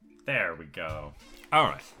There we go. All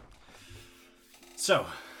right. So,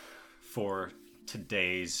 for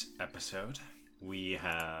today's episode, we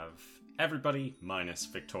have everybody minus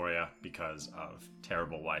Victoria because of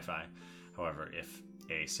terrible Wi-Fi. However, if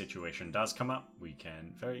a situation does come up, we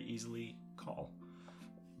can very easily call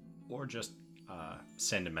or just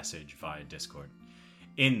send a message via Discord.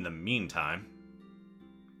 In the meantime,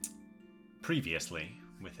 previously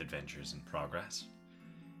with Adventures in Progress,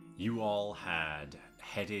 you all had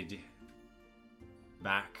headed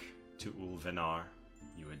back to Ulvenar.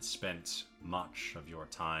 You had spent much of your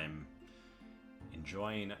time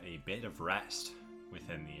enjoying a bit of rest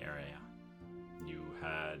within the area. You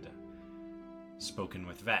had spoken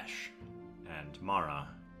with Vesh, and Mara,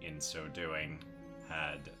 in so doing,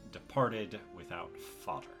 had departed without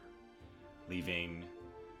fodder, leaving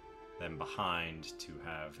them behind to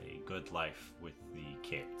have a good life with the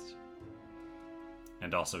kids.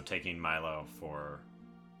 And also taking Milo for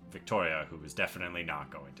Victoria, who was definitely not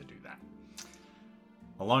going to do that.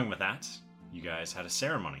 Along with that, you guys had a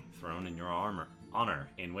ceremony thrown in your honor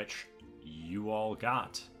in which you all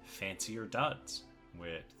got fancier duds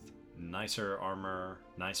with nicer armor,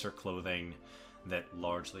 nicer clothing that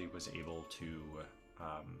largely was able to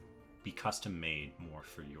be custom made more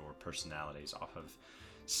for your personalities off of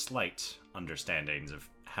slight understandings of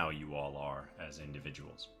how you all are as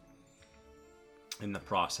individuals. In the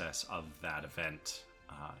process of that event,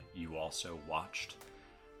 you also watched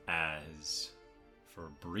as, for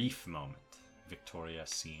a brief moment, Victoria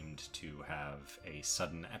seemed to have a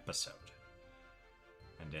sudden episode,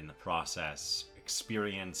 and in the process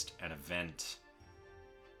experienced an event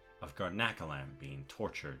of Garnacalam being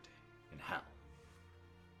tortured in hell.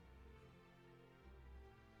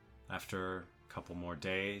 After a couple more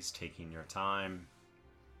days, taking your time,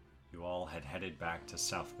 you all had headed back to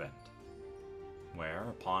South Bend, where,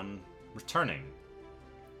 upon returning,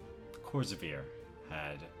 Corzavir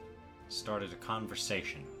had started a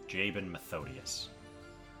conversation with Jabin Methodius.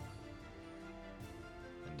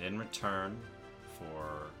 And in return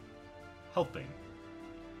for helping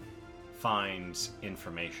find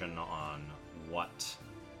information on what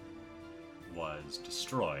was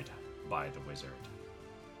destroyed by the wizard,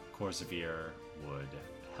 Corzavir would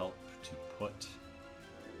help to put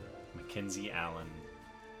Mackenzie Allen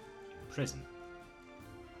in prison.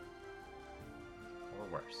 Or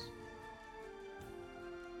worse.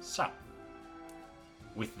 So,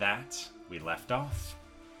 with that, we left off,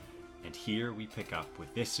 and here we pick up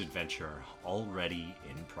with this adventure already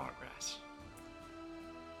in progress.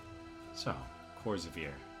 So, Corzavir,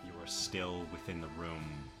 you are still within the room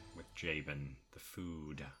with Jabin, the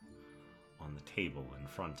food on the table in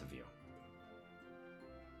front of you.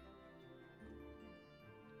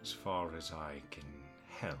 As far as I can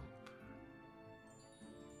help,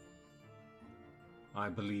 I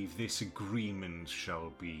believe this agreement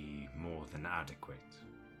shall be more than adequate.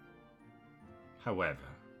 However,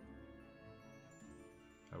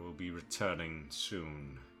 I will be returning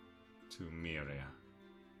soon to Myria,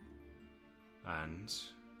 and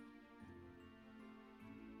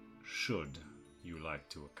should you like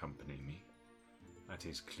to accompany me, that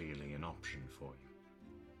is clearly an option for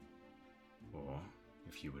you. Or,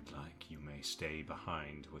 if you would like, you may stay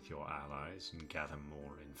behind with your allies and gather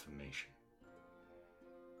more information.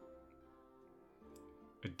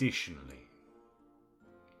 Additionally,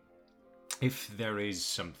 if there is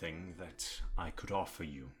something that I could offer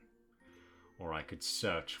you, or I could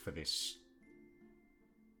search for this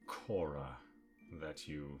Cora that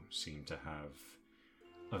you seem to have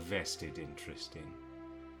a vested interest in,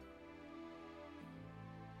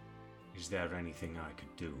 is there anything I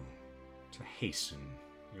could do to hasten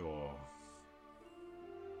your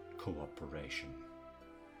cooperation?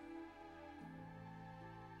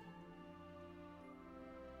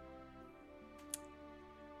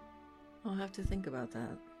 I'll have to think about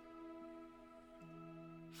that.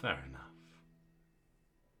 Fair enough.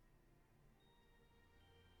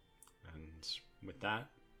 And with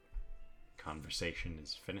that, conversation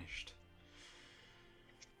is finished.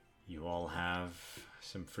 You all have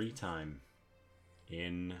some free time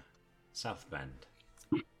in South Bend.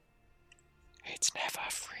 It's never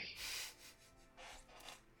free.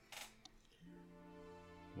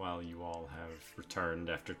 While you all have returned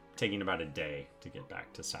after taking about a day to get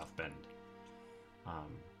back to South Bend.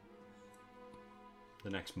 The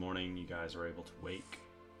next morning, you guys are able to wake,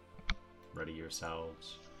 ready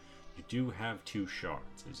yourselves. You do have 2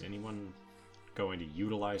 shards. Is anyone going to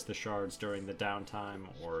utilize the shards during the downtime,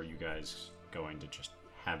 or are you guys going to just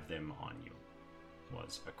have them on you?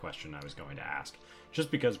 Was a question I was going to ask. Just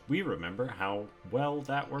because we remember how well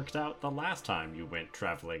that worked out the last time you went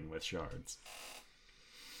traveling with shards.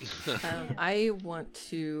 I want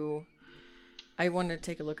to. I want to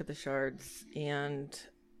take a look at the shards, and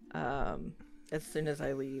as soon as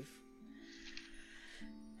I leave,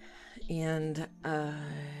 and I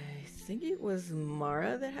think it was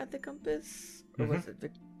Mara that had the compass, or was it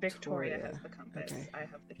Victoria has the compass. Okay. I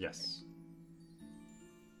have the compass. Yes.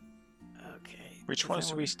 Okay. Which 'cause ones I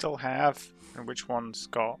do we want- still have, and which ones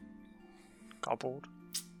got gobbled?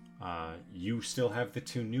 You still have the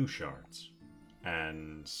 2 new shards,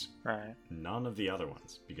 and Right. none of the other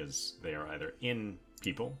ones, because they are either in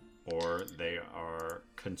people or they are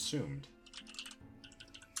consumed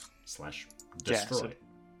 / Yeah, so- destroyed.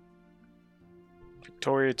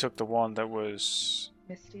 Victoria took the one that was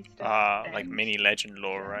Misty Step. like and- mini legend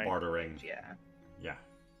lore, yeah. right? Bartering. Yeah. Yeah.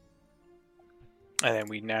 And then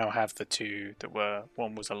we now have the 2 that were,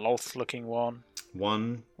 one was a Loth looking one.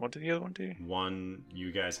 One, What did the other one do?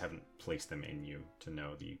 you guys haven't placed them in you to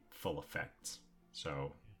know the full effects.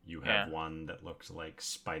 So you have Yeah. one that looks like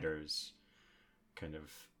spiders kind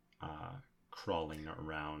of crawling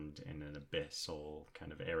around in an abyssal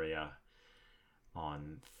kind of area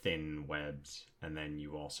on thin webs. And then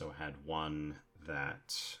you also had one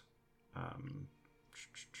that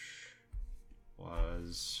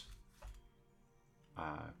was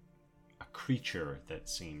a creature that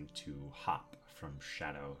seemed to hop from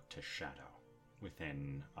shadow to shadow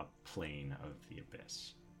within a plane of the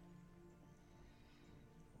abyss.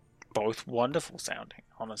 Both wonderful sounding,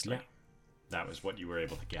 honestly. Yeah, that was what you were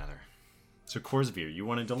able to gather. So, Korzavir, you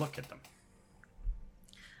wanted to look at them.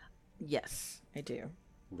 Yes, I do.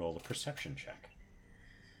 Roll a perception check.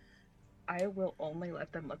 I will only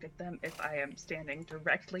let them look at them if I am standing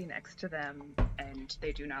directly next to them and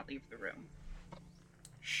they do not leave the room.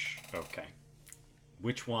 Shh. Okay.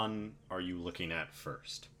 Which one are you looking at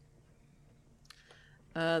first?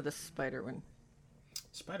 The spider one.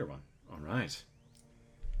 Spider one. All right.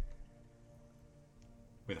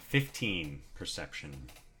 With a 15 perception,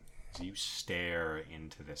 as you stare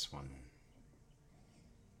into this one,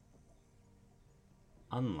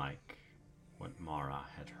 unlike what Mara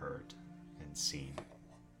had heard and seen,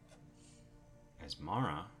 as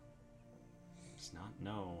Mara does not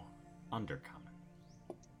know Undercommon.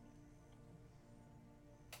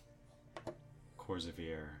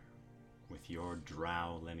 Korzavir, with your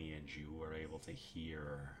drow lineage, you were able to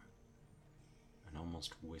hear an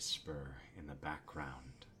almost whisper in the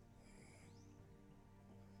background.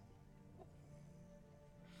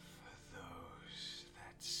 For those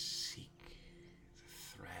that seek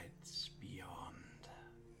the threads beyond,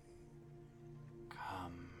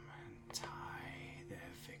 come and tie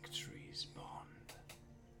their victory's bond.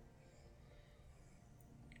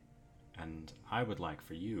 And I would like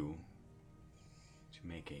for you to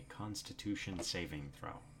make a Constitution saving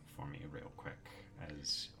throw for me real quick,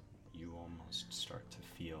 as you almost start to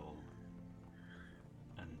feel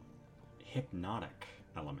an hypnotic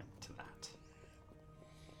element to that.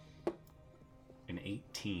 An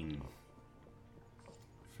 18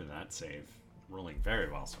 for that save. Rolling very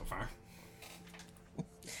well so far.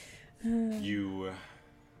 You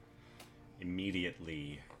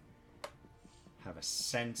immediately have a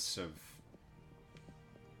sense of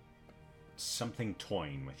something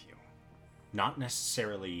toying with you. Not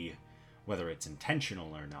necessarily whether it's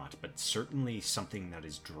intentional or not, but certainly something that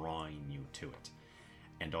is drawing you to it.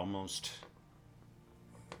 And almost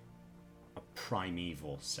a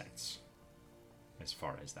primeval sense, as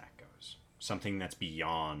far as that goes. Something that's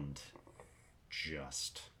beyond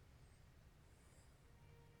just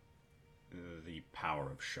the power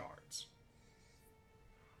of shards.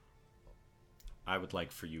 I would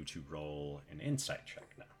like for you to roll an insight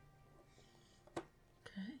check now.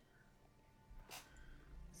 Okay.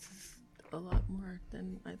 This is a lot more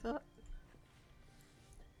than I thought.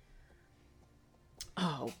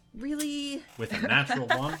 Oh, really? With a natural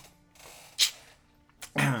one,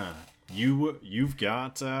 you've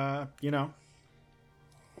got it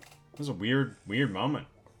was a weird moment.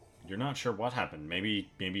 You're not sure what happened. Maybe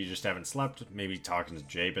you just haven't slept. Maybe talking to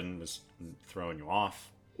Jabin was throwing you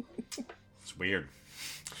off. It's weird.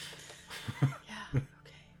 Yeah, okay.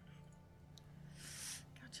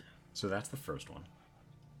 Gotcha. So that's the first one.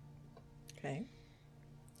 Okay.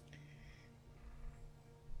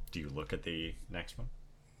 Do you look at the next one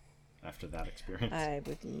after that experience? I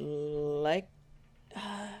would like.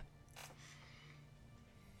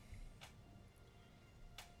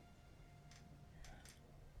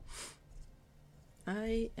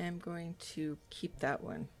 I am going to keep that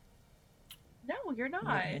one. No, you're I'm not.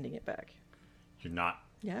 not handing it back. You're not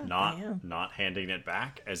Yeah, not I am. not handing it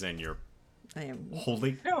back, as in you're I am.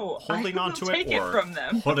 holding No, holding I will onto take it, it or from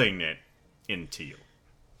them. putting it into you.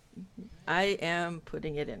 I am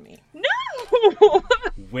putting it in me. No!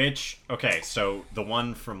 Okay, so the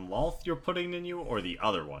one from Lolth you're putting in you, or the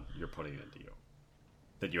other one you're putting into you?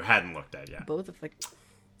 That you hadn't looked at yet? Both of like.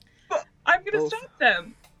 But I'm gonna Both. stop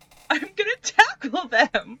them. I'm gonna tackle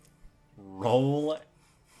them. Roll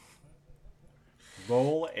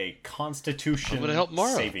a Constitution I'm gonna help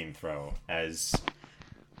Mara. saving throw as...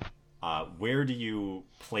 where do you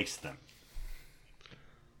place them?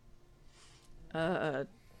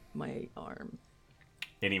 My arm.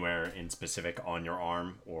 Anywhere in specific on your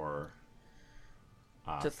arm or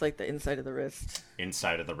Just like the inside of the wrist.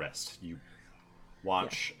 inside of the wrist? You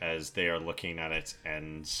watch as they are looking at it,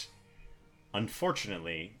 and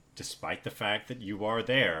unfortunately, despite the fact that you are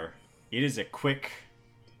there, it is a quick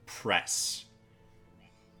press.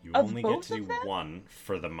 You Of only get both to do of them? one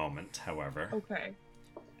for the moment, however. Okay.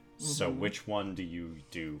 So which one do you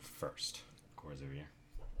do first, Corsair?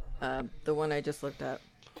 The one I just looked at.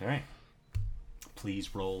 Okay.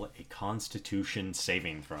 Please roll a Constitution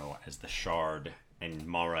saving throw as the shard. And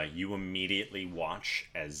Mara, you immediately watch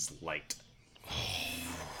as light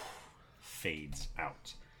fades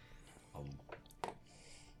out.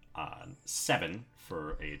 7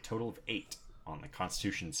 for a total of 8 on the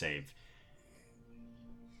Constitution save.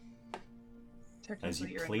 As you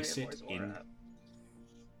Technically, you're place in it Rayabor's in... aura.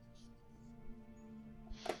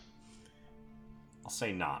 I'll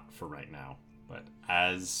say not for right now, but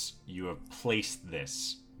as you have placed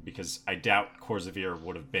this, because I doubt Corsair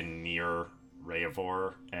would have been near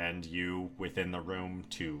Rayavor and you within the room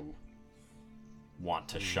to want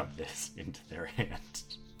to shove this into their hand.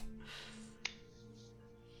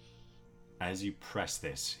 As you press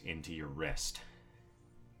this into your wrist,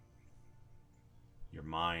 your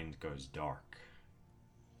mind goes dark.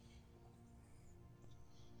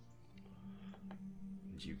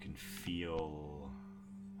 And you can feel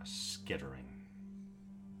a skittering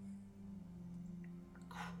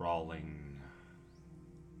crawling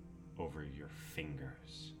over your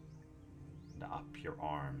fingers and up your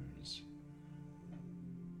arms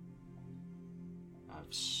of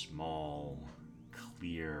small,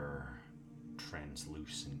 clear,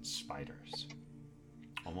 translucent spiders,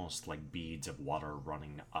 almost like beads of water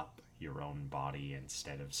running up your own body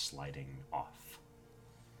instead of sliding off.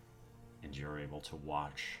 And you're able to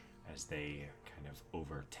watch as they kind of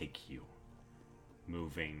overtake you,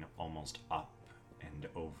 moving almost up and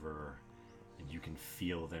over, and you can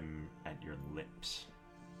feel them at your lips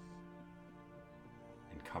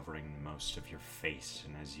and covering most of your face.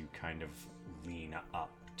 And as you kind of lean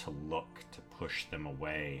up to look to push them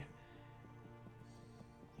away,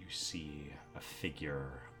 you see a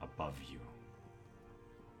figure above you.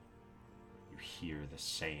 You hear the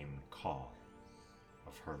same call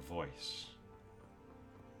of her voice,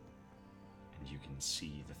 and you can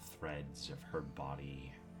see the threads of her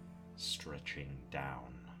body stretching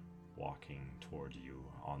down, walking toward you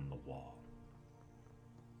on the wall.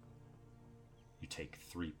 You take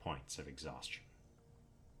 3 points of exhaustion.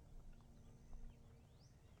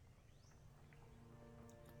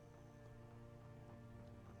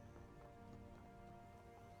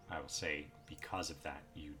 I will say, because of that,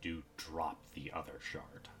 you do drop the other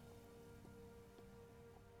shard.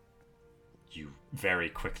 You very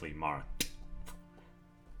quickly, Mara,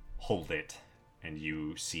 hold it, and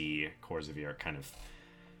you see Corsair kind of,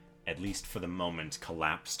 at least for the moment,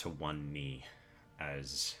 collapse to one knee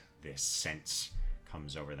as this sense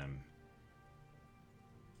comes over them.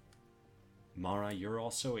 Mara, you're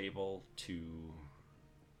also able to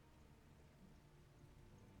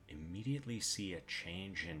immediately see a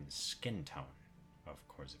change in skin tone of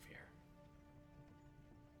Corsair,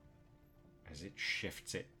 as it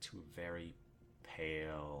shifts it to a very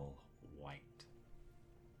pale white.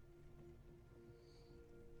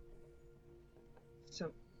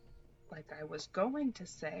 So, like I was going to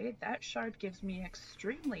say, that shard gives me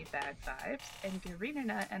extremely bad vibes, and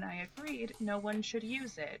Garinina and I agreed no one should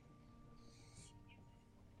use it.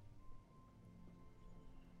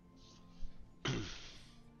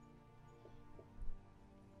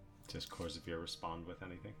 Does Corsair respond with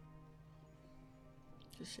anything?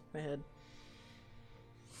 Just shake my head.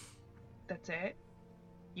 That's it?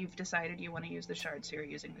 You've decided you want to use the shard, so you're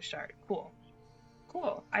using the shard. Cool.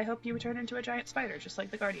 Cool. I hope you turn into a giant spider, just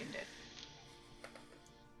like the Guardian did.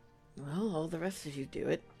 Well, all the rest of you do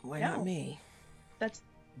it. Why No. not me? That's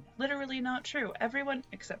literally not true. Everyone,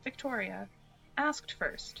 except Victoria, asked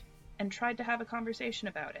first, and tried to have a conversation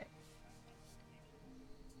about it.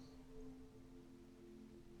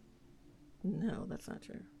 No, that's not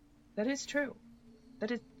true. That is true. That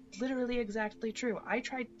is literally exactly true. I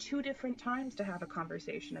tried 2 different times to have a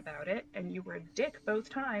conversation about it, and you were a dick both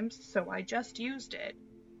times, so I just used it.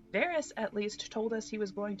 Varys at least told us he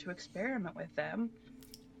was going to experiment with them.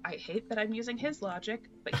 I hate that I'm using his logic,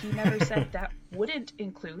 but he never said that wouldn't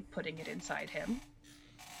include putting it inside him.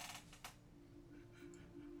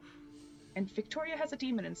 And Victoria has a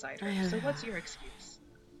demon inside her, so what's your excuse?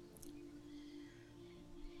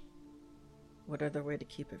 What other way to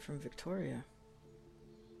keep it from Victoria?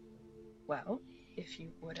 Well, if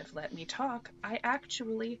you would have let me talk, I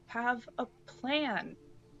actually have a plan.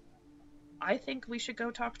 I think we should go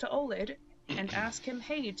talk to Olid and ask him,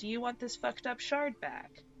 hey, do you want this fucked up shard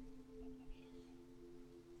back?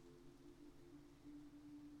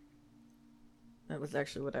 That was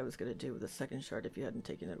actually what I was going to do with the second shard if you hadn't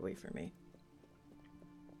taken it away from me.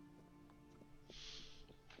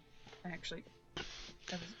 Actually,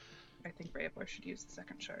 I think Raevor should use the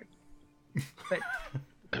second shard. But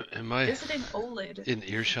Am I visiting Olid in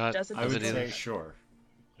earshot? doesn't I would mean- say sure.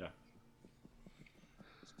 Yeah.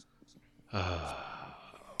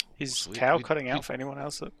 Is We- Cal we- cutting we- out for anyone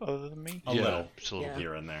else other than me? A Yeah, little. absolutely. Yeah.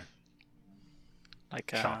 Here and there. Like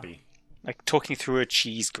Choppy. like talking through a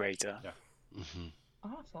cheese grater. Hmm.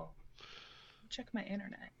 Awful. Check my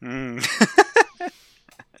internet. Mm.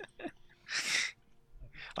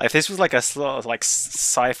 Like if this was like a sort of like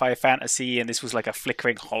sci-fi fantasy, and this was like a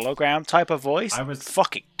flickering hologram type of voice, I was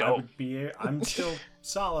fucking I dope. would be. I'm still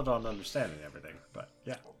solid on understanding everything, but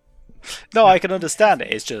yeah. No, I can understand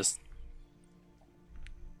it. It's just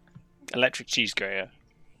electric cheese grater.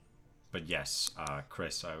 But yes,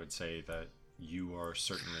 Chris, I would say that you are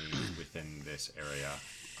certainly within this area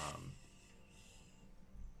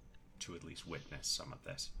to at least witness some of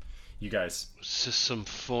this. You guys, Is this some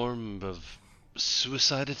form of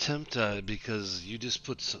suicide attempt? Because you just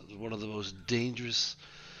put one of the most dangerous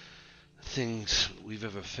things we've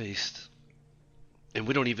ever faced. And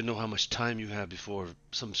we don't even know how much time you have before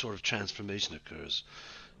some sort of transformation occurs.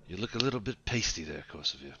 You look a little bit pasty there,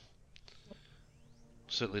 Korsavir.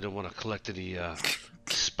 Certainly don't want to collect any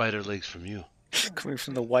spider legs from you. Coming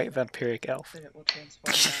from the white vampiric elf. That it will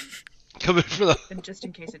transform them. Coming from the... And just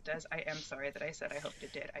in case it does, I am sorry that I said I hoped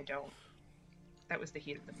it did. I don't. That was the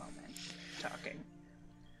heat of the moment. Talking.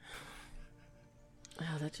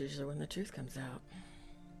 Oh, that's usually when the truth comes out.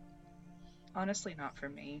 Honestly, not for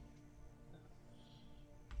me.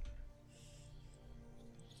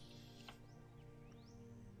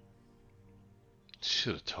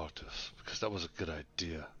 Should have talked to us, because that was a good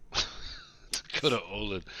idea. To go to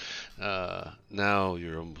Olin. Now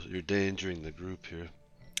you're endangering the group here.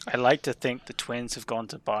 I like to think the twins have gone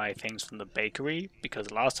to buy things from the bakery,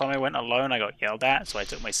 because last time I went alone I got yelled at, so I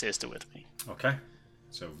took my sister with me. okay.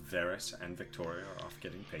 So Varys and Victoria are off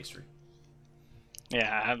getting pastry.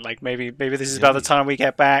 Yeah, and like maybe this is about the time we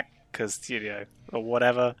get back, because you know, or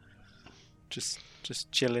whatever. Just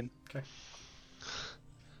chilling. Okay.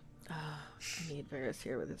 I need Varys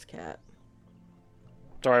here with his cat.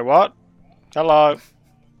 Sorry, what? Hello.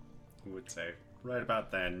 Who would say? Right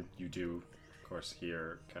about then, you do, of course,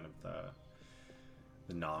 hear kind of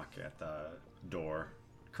the knock at the door.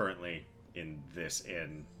 Currently, in this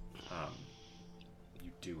inn,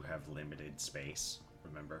 you do have limited space,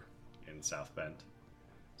 remember, in South Bend.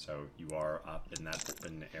 So you are up in that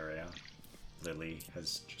open area. Lily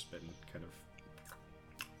has just been kind of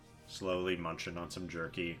slowly munching on some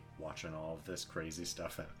jerky, watching all of this crazy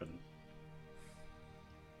stuff happen.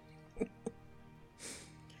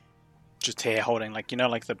 Just here holding, like, you know,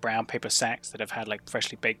 like the brown paper sacks that have had like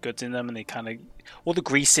freshly baked goods in them, and they kind of, all the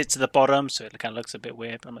grease sits at the bottom, so it kind of looks a bit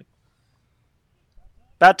weird. I'm like,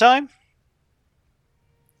 bad time?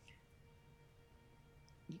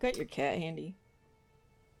 You got your cat handy.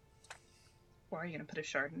 Or are you going to put a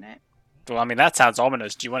shard in it? Well, I mean, that sounds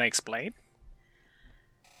ominous. Do you want to explain?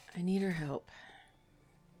 I need her help.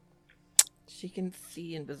 She can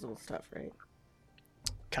see invisible stuff, right?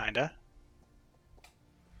 Kinda.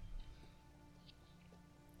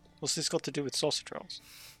 What's this got to do with sausage rolls?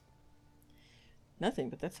 Nothing,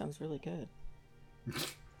 but that sounds really good.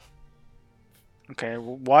 Okay,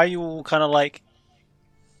 well, why are you all kind of like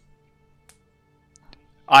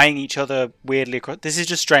eyeing each other weirdly across? This is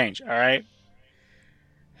just strange, alright?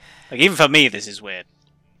 Like, even for me, this is weird.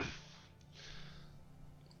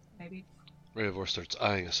 Maybe. Raevor starts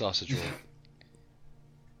eyeing a sausage roll.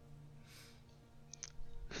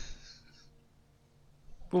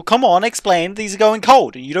 Well, come on, explain. These are going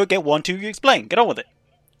cold, and you don't get one, two, you explain. Get on with it.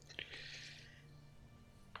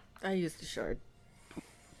 I used a shard.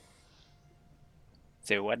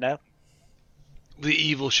 So what now? The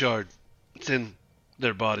evil shard. It's in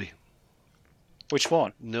their body. Which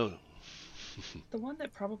one? No. The one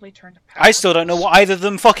that probably turned a I still don't know what either of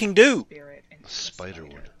them fucking do. spirit into a Spider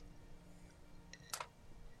would.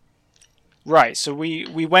 Right, so we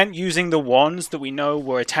went using the wands that we know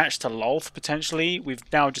were attached to Lolth, potentially. We've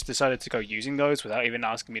now just decided to go using those without even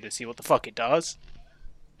asking me to see what the fuck it does.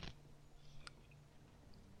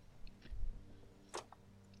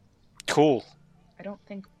 Cool. I don't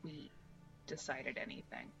think we decided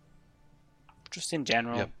anything. Just in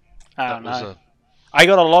general. Yep. I don't That was know. I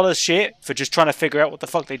got a lot of shit for just trying to figure out what the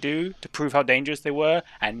fuck they do to prove how dangerous they were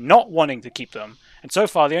and not wanting to keep them. And so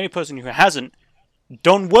far, the only person who hasn't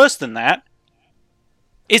done worse than that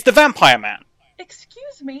is the Vampire Man.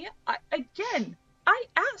 Excuse me, I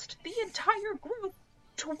asked the entire group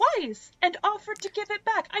twice and offered to give it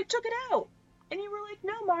back. I took it out. And you were like,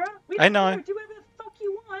 no, Mara, we I don't know. care. Do whatever the fuck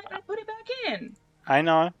you want. I put it back in. I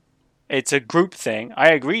know. It's a group thing.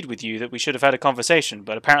 I agreed with you that we should have had a conversation,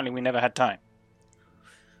 but apparently we never had time.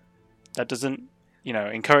 That doesn't,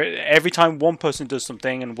 encourage... Every time one person does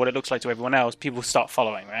something and what it looks like to everyone else, people start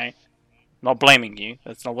following, right? Not blaming you.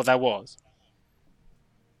 That's not what that was.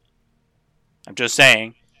 I'm just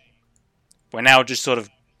saying, we're now just sort of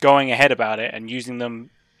going ahead about it and using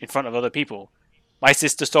them in front of other people. My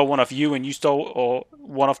sister stole one off you and you stole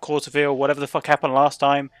one off Cortaville, whatever the fuck happened last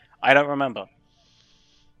time. I don't remember.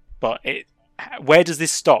 But where does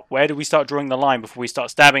this stop? Where do we start drawing the line before we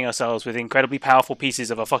start stabbing ourselves with incredibly powerful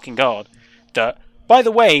pieces of a fucking god? That, by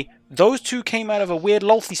the way, those two came out of a weird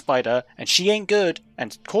Lolthy spider and she ain't good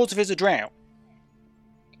and Cortavir's a drow.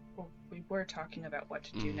 Well, we were talking about what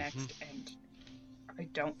to do next, and I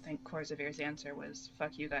don't think Corsavir's answer was,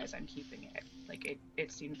 fuck you guys, I'm keeping it. Like,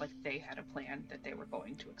 it seemed like they had a plan that they were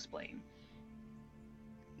going to explain.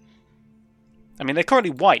 I mean, they're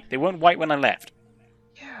currently white. They weren't white when I left.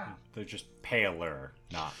 Yeah. They're just paler,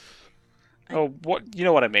 not. Oh, what? You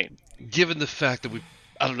know what I mean. Given the fact that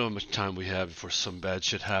I don't know how much time we have before some bad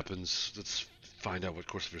shit happens. Let's find out what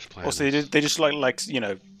Corsavir's plan Also, is. they just like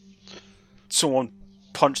someone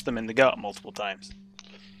punched them in the gut multiple times.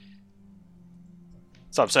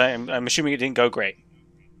 So I'm assuming it didn't go great.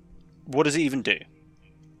 What does it even do,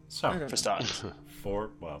 So, for starters?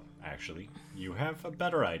 actually, you have a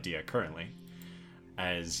better idea currently,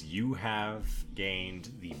 as you have gained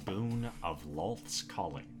the boon of Lolth's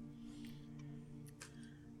Calling.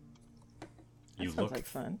 That sounds like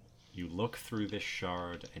fun. You look through this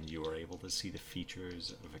shard, and you are able to see the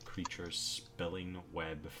features of a creature spilling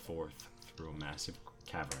web forth through a massive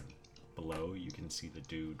cavern. Below, you can see the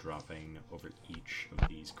dew dropping over each of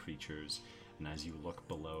these creatures, and as you look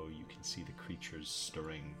below, you can see the creatures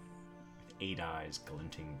stirring, with 8 eyes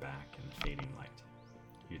glinting back in the fading light.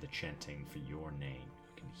 You hear the chanting for your name.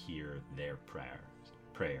 You can hear their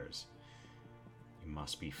prayers. You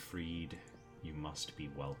must be freed. You must be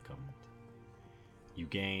welcomed. You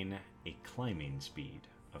gain a climbing speed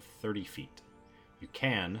of 30 feet. You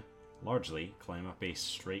can, largely, climb up a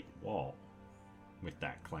straight wall with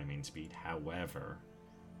that climbing speed. However,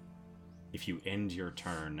 if you end your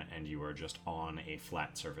turn and you are just on a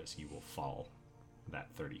flat surface, you will fall that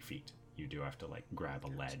 30 feet. You do have to, grab a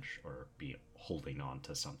ledge or be holding on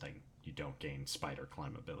to something. You don't gain spider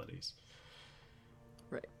climb abilities.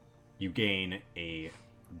 Right. You gain a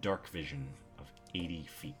dark vision of 80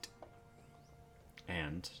 feet.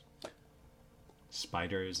 And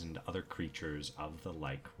spiders and other creatures of the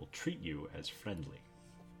like will treat you as friendly.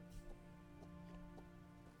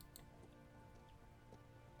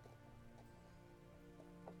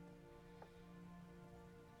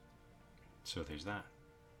 So there's that.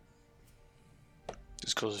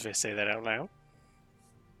 Does Corsair say that out loud?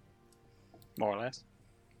 More or less.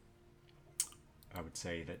 I would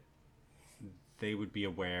say that they would be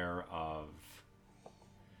aware of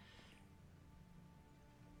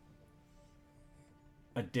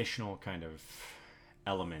additional kind of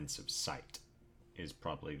elements of sight is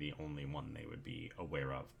probably the only one they would be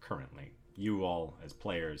aware of currently. You all, as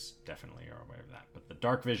players, definitely are aware of that. But the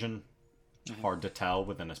dark vision, hard to tell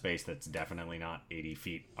within a space that's definitely not 80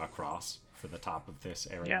 feet across for the top of this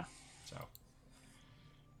area. Yeah. So,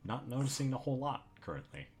 not noticing a whole lot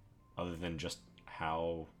currently, other than just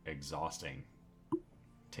how exhausting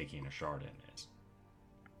taking a shard in is.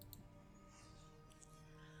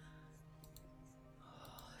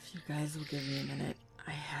 If you guys will give me a minute,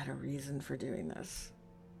 I had a reason for doing this.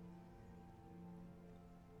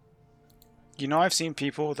 I've seen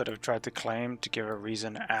people that have tried to claim to give a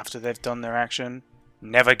reason after they've done their action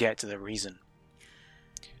never get to the reason.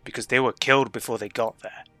 Because they were killed before they got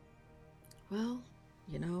there. Well,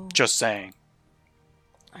 Just saying.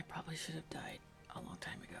 I probably should have died a long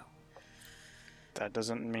time ago. That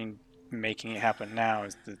doesn't mean making it happen now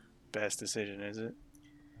is the best decision, is it?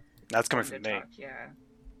 That's coming from me. Yeah.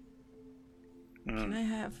 Can I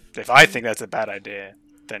have... If I think that's a bad idea,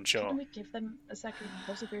 then sure. Can we give them a second?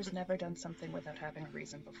 Corsair's never done something without having a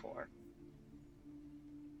reason before.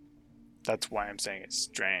 That's why I'm saying it's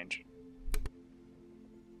strange.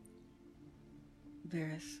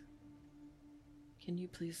 Varys, can you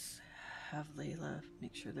please have Layla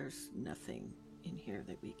make sure there's nothing in here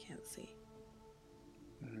that we can't see?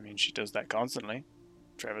 I mean, she does that constantly.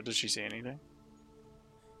 Trevor, does she see anything?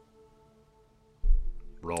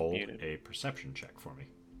 Roll Muted. a perception check for me.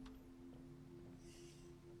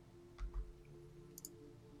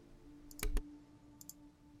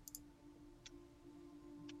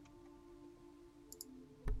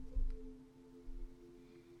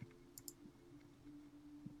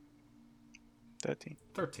 $13.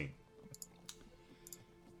 13.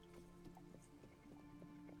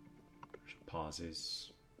 She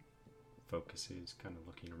pauses, focuses, kind of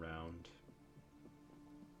looking around.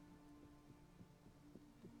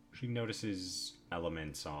 She notices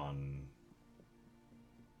elements on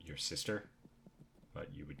your sister, but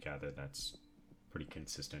you would gather that's pretty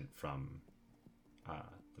consistent from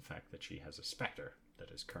the fact that she has a specter that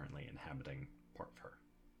is currently inhabiting part of her.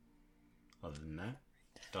 Other than that,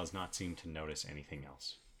 does not seem to notice anything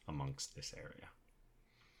else amongst this area.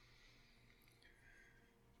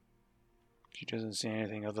 She doesn't see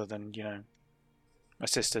anything other than, my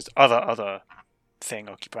sister's other thing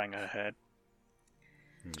occupying her head.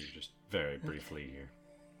 And you just very briefly hear,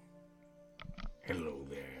 "Hello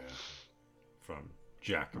there," from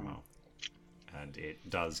Giacomo. And it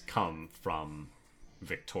does come from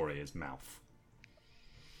Victoria's mouth.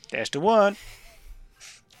 There's the one.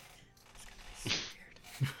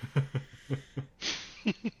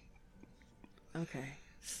 Okay,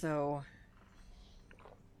 so...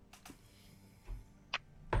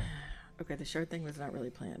 Okay, the shard thing was not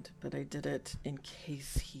really planned, but I did it in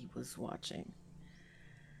case he was watching.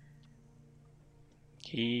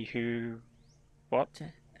 He who... What?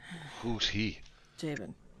 Who's he?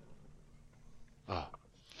 Jabin. Oh,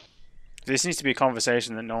 This needs to be a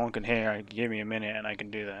conversation that no one can hear. Give me a minute and I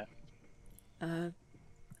can do that. Make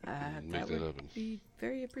That that would happen. be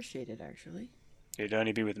very appreciated, actually. It'd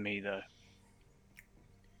only be with me, though.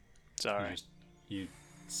 Sorry. You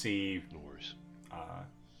see, no worries.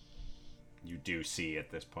 you do see at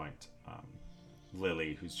this point,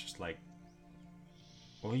 Lily, who's just like,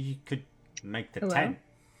 well, you could make the Hello? tent,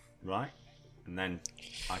 right? And then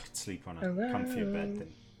I could sleep on a comfier bed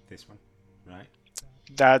than this one, right?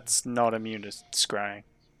 That's not immune to scrying.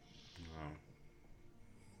 Oh.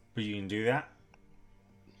 But you can do that?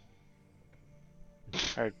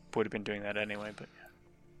 I would have been doing that anyway, but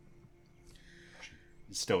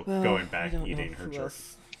Still Well, going I back, don't know eating her who jerky.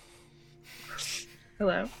 else-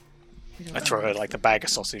 Hello? we don't I know throw who her else- like a bag of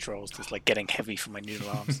sausage rolls that's like getting heavy for my noodle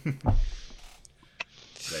arms.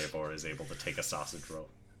 Leobor is able to take a sausage roll.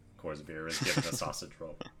 Corsair is given a sausage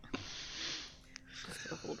roll. Just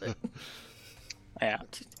gotta hold it. Yeah.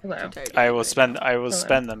 Hello? Too tired to I eat will right spend now. I will Hello.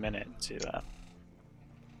 spend the minute to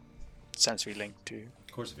sensory link to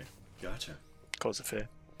Corsair. Gotcha. Cause of Fear.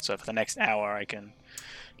 So for the next hour I can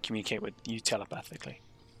communicate with you telepathically.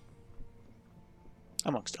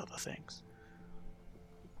 Amongst other things.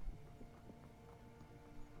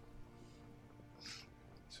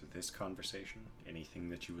 So this conversation, anything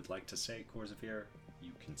that you would like to say, Corsair,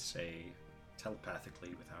 you can say telepathically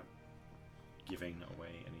without giving away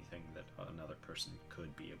anything that another person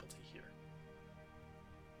could be able to hear.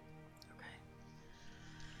 Okay.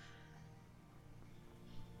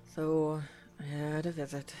 So, I had a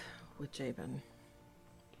visit with Jabin.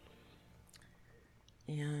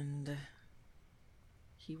 And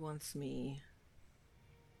he wants me,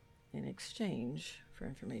 in exchange for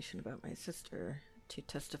information about my sister, to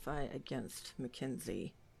testify against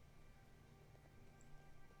Mackenzie.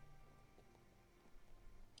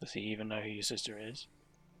 Does he even know who your sister is?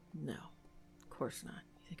 No, of course not.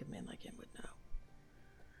 You think a man like him would know?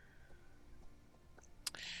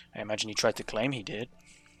 I imagine he tried to claim he did.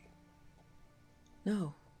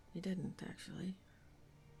 No, he didn't, actually.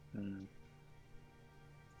 Hmm.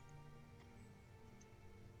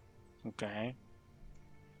 Okay.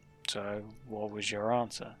 So, what was your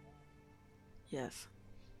answer? Yes.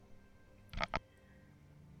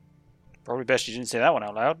 Probably best you didn't say that one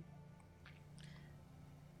out loud.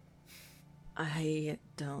 I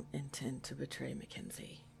don't intend to betray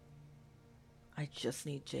Mackenzie. I just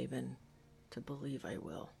need Jabin to believe I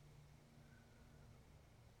will.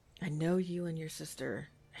 I know you and your sister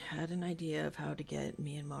had an idea of how to get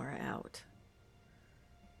me and Mara out.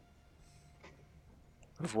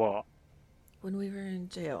 Of what? When we were in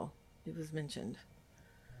jail, it was mentioned.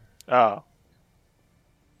 Oh.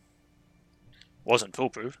 Wasn't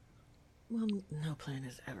foolproof. Well, no plan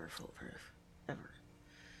is ever foolproof. Ever.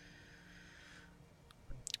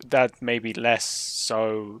 that may be less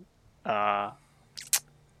so. That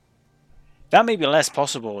may be less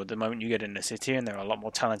possible at the moment you get in the city, and there are a lot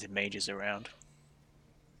more talented mages around.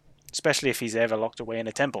 Especially if he's ever locked away in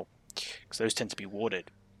a temple, because those tend to be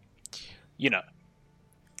warded. You know,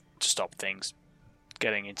 to stop things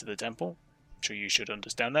getting into the temple. I'm sure you should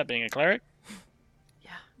understand that, being a cleric.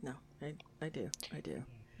 Yeah, no, I do.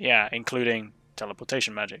 Yeah, including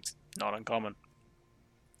teleportation magics. Not uncommon.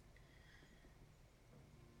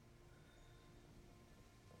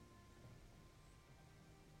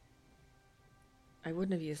 I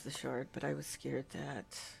wouldn't have used the shard, but I was scared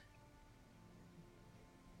that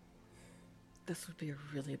this would be a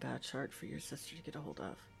really bad shard for your sister to get a hold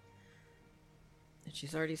of. And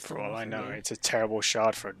she's already For stolen all I from know, me. it's a terrible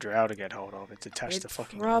shard for a drow to get hold of. It's attached to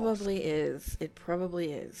fucking It probably is. It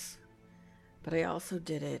probably is. But I also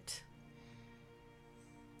did it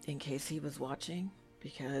in case he was watching,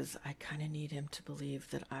 because I kind of need him to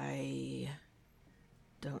believe that I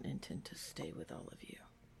don't intend to stay with all of you.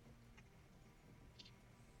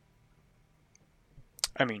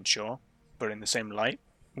 I mean, sure, but in the same light,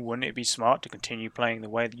 wouldn't it be smart to continue playing the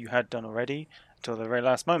way that you had done already until the very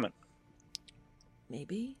last moment?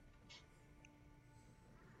 Maybe?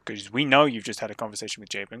 Because we know you've just had a conversation with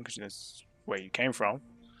Jabin, because that's where you came from.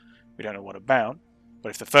 We don't know what about. But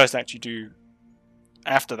if the first act you do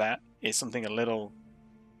after that is something a little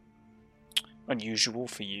unusual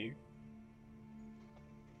for you,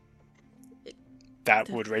 that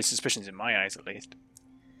would raise suspicions in my eyes, at least.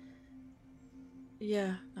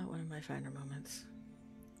 Yeah, not one of my finer moments.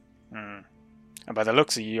 And by the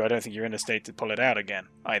looks of you, I don't think you're in a state to pull it out again,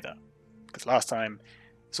 either. Because last time,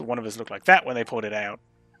 so one of us looked like that when they pulled it out.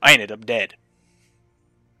 I ended up dead.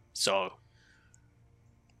 So...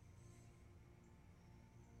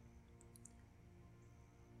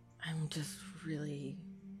 I'm just really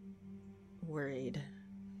worried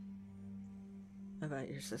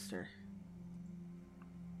about your sister.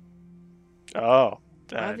 Oh.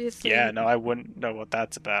 Obviously, yeah, no, I wouldn't know what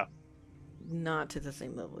that's about. not to the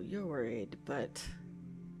same level you're worried, but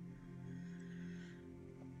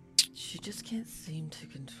she just can't seem to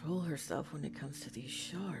control herself when it comes to these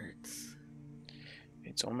shards.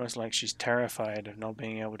 It's almost like she's terrified of not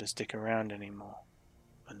being able to stick around anymore.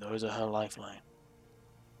 And those are her lifeline.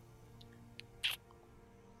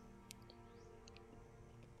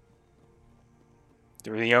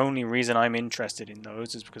 The only reason I'm interested in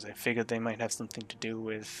those is because I figured they might have something to do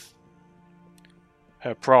with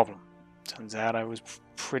her problem. Turns out I was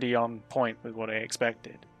pretty on point with what I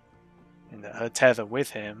expected. And that her tether with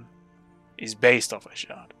him is based off a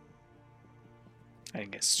shard. And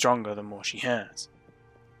it gets stronger the more she has.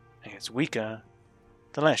 And it gets weaker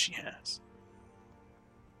the less she has.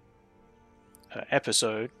 Her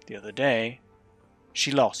episode the other day,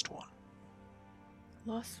 she lost one.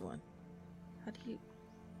 Lost one? How do you...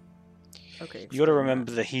 Okay. You gotta explain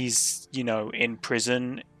remember that. that he's, in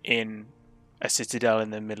prison in a citadel in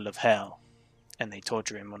the middle of hell, and they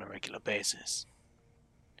torture him on a regular basis.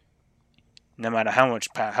 No matter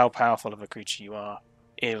how powerful of a creature you are,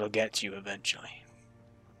 it'll get to you eventually.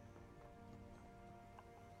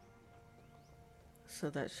 So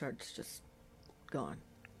that shard's just gone.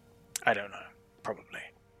 I don't know. Probably.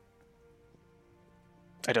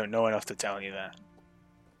 I don't know enough to tell you that.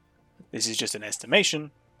 This is just an estimation,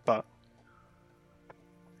 but...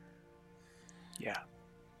 yeah.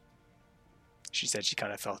 She said she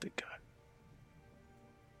kind of felt it go.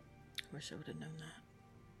 Wish I would have known that.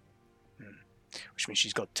 Which means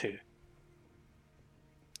she's got 2.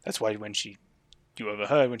 That's why you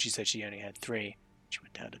overheard when she said she only had 3, she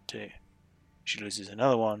went down to 2. She loses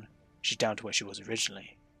another one, she's down to where she was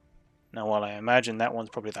originally. Now, while I imagine that one's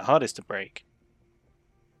probably the hardest to break,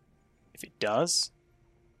 if it does,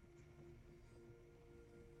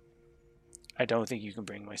 I don't think you can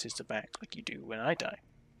bring my sister back like you do when I die.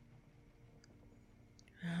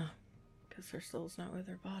 Because her soul's not with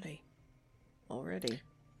her body. Already.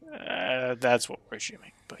 That's what we're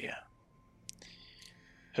assuming, but yeah.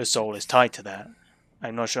 Her soul is tied to that.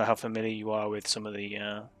 I'm not sure how familiar you are with some of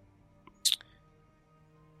the...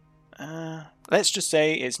 let's just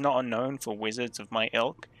say it's not unknown for wizards of my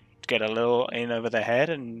ilk to get a little in over their head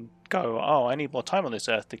and go, oh, I need more time on this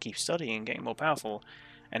earth to keep studying and getting more powerful,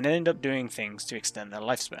 and then end up doing things to extend their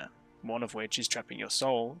lifespan, one of which is trapping your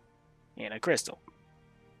soul in a crystal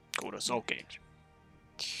called a soul cage.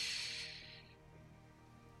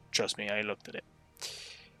 Trust me, I looked at it.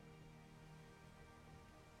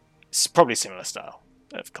 It's probably similar style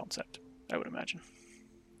of concept, I would imagine.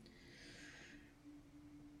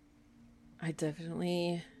 I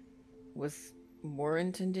definitely was more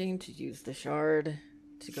intending to use the shard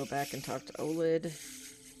to go back and talk to Olid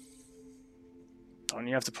Don't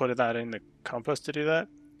you have to put that in the compass to do that?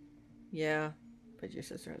 Yeah, but your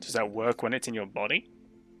sister has Does that work when it's in your body?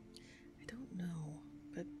 I don't know,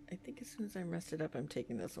 but I think as soon as I'm rested up, I'm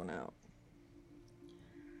taking this one out.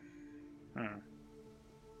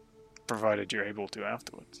 Provided you're able to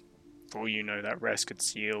afterwards. For all you know, that rest could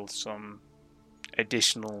yield some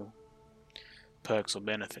additional perks or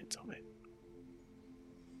benefits of it.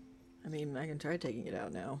 I mean, I can try taking it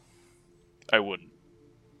out now. I wouldn't.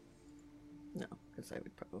 No, because I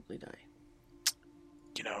would probably die.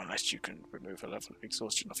 You know, unless you can remove a level of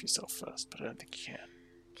exhaustion off yourself first, but I don't think you can.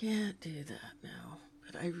 Can't do that now.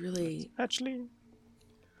 But I really... Actually,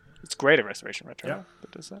 it's greater restoration retro. Yeah.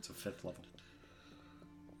 That does that. It's a 5th level.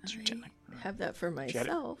 I have that for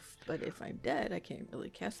myself, but if I'm dead, I can't really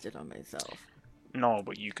cast it on myself. No,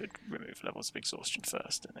 but you could remove levels of exhaustion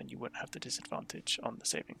first, and then you wouldn't have the disadvantage on the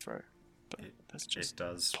saving throw. But that's just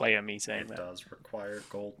player me saying that. It does require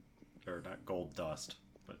gold, or not gold dust,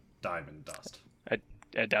 but diamond dust.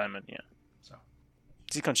 A diamond, yeah. So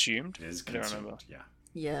is it consumed? it is I don't consumed. remember. Yeah.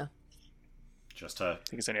 Yeah. I think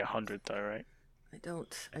it's only 100 though, right? I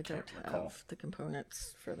don't recall. have the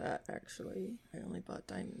components for that, actually. I only bought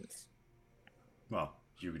diamonds. Well,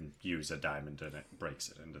 you can use a diamond and it breaks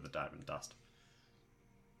it into the diamond dust.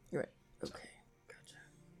 Right. Okay. Gotcha.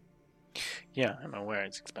 Yeah, I'm aware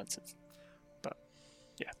it's expensive. But,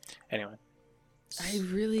 yeah. Anyway.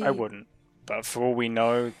 I wouldn't. But for all we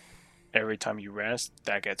know, every time you rest,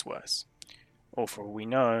 that gets worse. Or for all we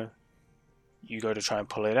know, you go to try and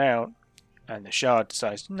pull it out, and the shard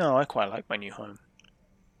decides, no, I quite like my new home.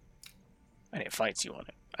 And it fights you on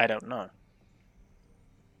it. I don't know.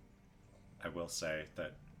 I will say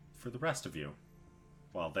that for the rest of you,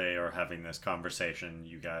 while they are having this conversation,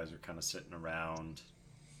 you guys are kind of sitting around.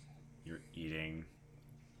 You're eating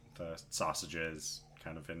the sausages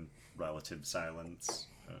kind of in relative silence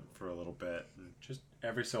for a little bit. And just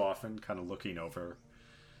every so often kind of looking over.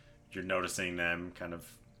 You're noticing them kind of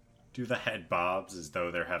do the head bobs as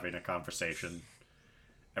though they're having a conversation.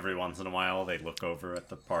 Every once in a while, they look over at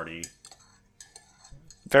the party.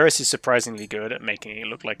 Varys is surprisingly good at making it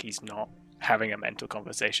look like he's not having a mental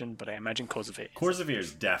conversation, but I imagine Korzavir is. Korzavir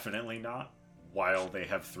is definitely not, while they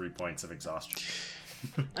have 3 points of exhaustion.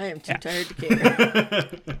 I am too tired to care.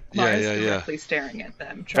 Mara's directly staring at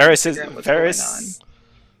them, trying to figure out what's going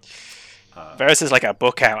on. Varys is like a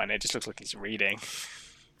book out, and it just looks like he's reading.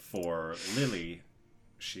 For Lily,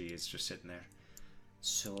 she is just sitting there.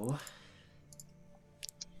 So,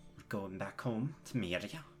 we're going back home to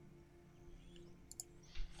Miria.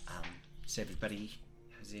 How's everybody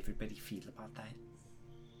feel about that?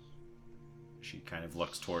 She kind of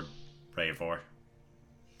looks toward Raivor.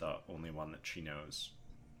 The only one that she knows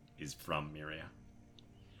is from Miria.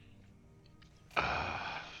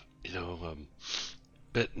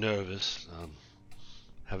 Bit nervous.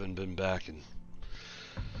 Haven't been back in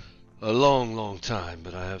a long, long time,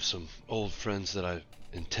 but I have some old friends that I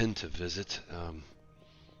intend to visit,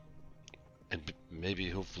 and maybe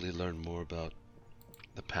hopefully learn more about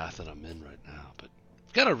the path that I'm in right now. But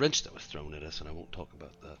I've got a wrench that was thrown at us, and I won't talk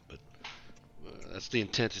about that. But that's the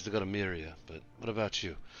intent, is to go to Miria. But what about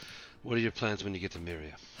you? What are your plans when you get to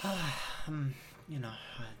Miria?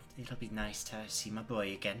 It'll be nice to see my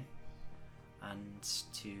boy again, and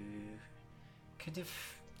to kind of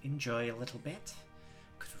enjoy a little bit.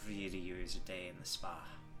 Could really use a day in the spa.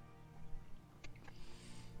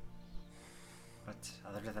 But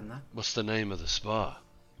other than that... What's the name of the spa?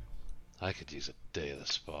 I could use a day of the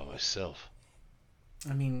spa myself.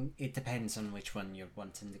 I mean, it depends on which one you're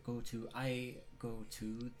wanting to go to. I go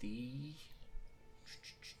to the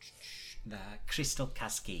Crystal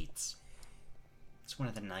Cascades. It's one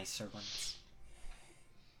of the nicer ones.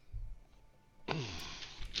 I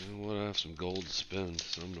have some gold to spend,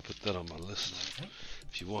 so I'm going to put that on my list. Okay.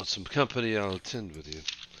 If you want some company, I'll attend with you.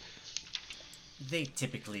 They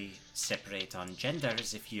typically separate on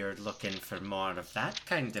genders. If you're looking for more of that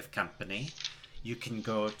kind of company, you can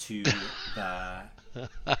go to the...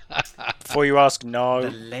 Before you ask, no. The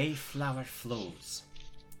Layflower Flows,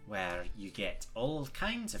 where you get all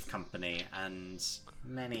kinds of company and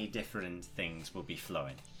many different things will be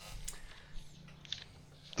flowing.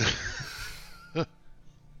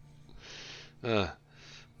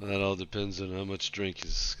 That all depends on how much drink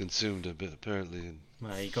is consumed, apparently.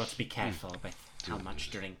 Well, you got to be careful with how much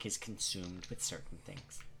drink is consumed with certain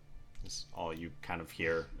things. That's all you kind of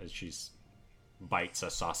hear as she bites a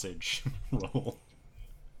sausage roll.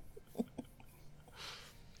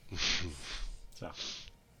 So.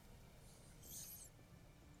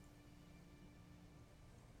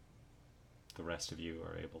 The rest of you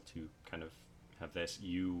are able to kind of have this.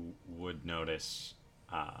 You would notice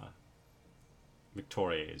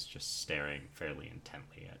Victoria is just staring fairly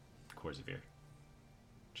intently at Corsevere.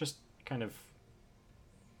 Just kind of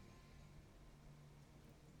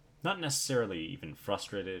not necessarily even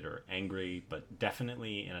frustrated or angry, but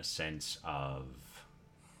definitely in a sense of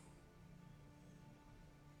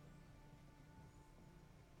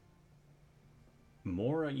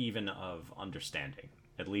more even of understanding.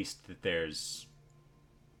 At least that there's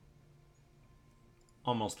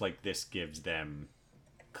almost like this gives them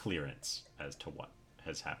clearance as to what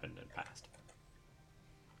has happened in the past.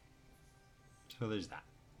 So there's that.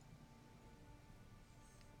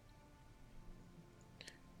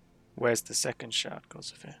 Where's the second shard,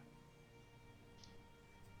 Gossifir?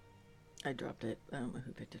 I dropped it. I don't know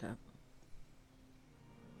who picked it up.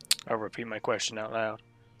 I'll repeat my question out loud.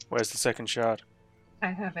 Where's the second shard? I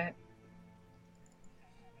have it.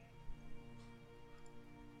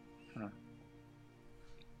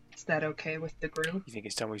 Is that okay with the group? You think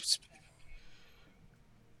it's time we...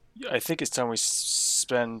 I think it's time we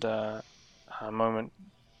spend a moment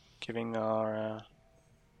giving our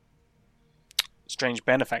strange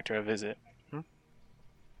benefactor a visit.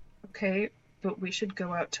 Okay, but we should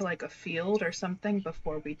go out to like a field or something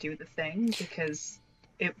before we do the thing because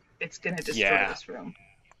it's gonna destroy this room.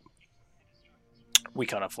 We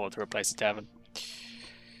can't afford to replace the tavern.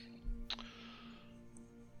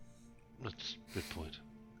 That's a good point.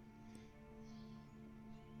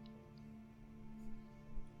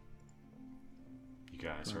 You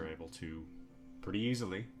guys are able to pretty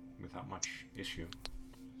easily, without much issue,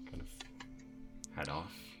 kind of head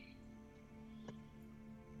off.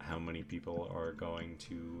 How many people are going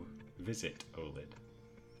to visit Olid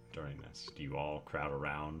during this? Do you all crowd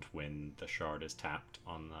around when the shard is tapped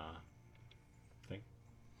on the thing?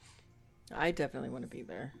 I definitely want to be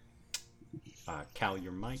there. Cal,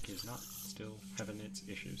 your mic is not still having its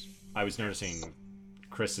issues. I was noticing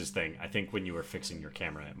Chris's thing. I think when you were fixing your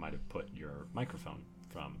camera, it might have put your microphone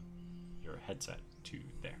from your headset to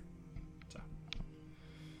there.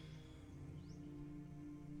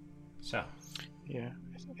 So. Yeah,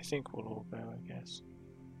 I think we'll all go, I guess.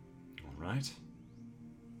 All right.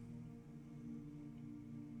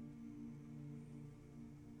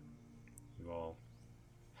 You all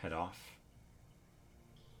head off.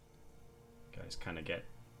 Guys kind of get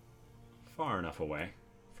far enough away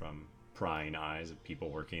from prying eyes of people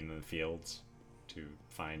working in the fields to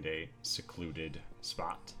find a secluded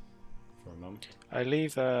spot for a moment. I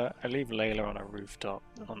leave Layla on a rooftop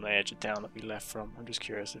on the edge of town that we left from. I'm just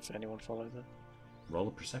curious if anyone follows her. Roll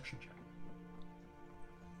a perception check.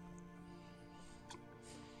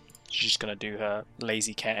 She's just gonna do her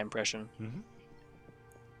lazy cat impression. Mm-hmm.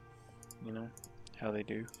 You know how they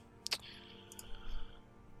do.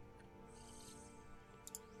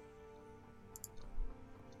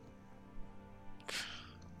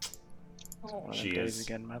 She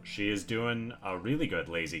is doing a really good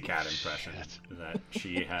lazy cat impression. That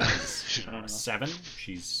she has 7.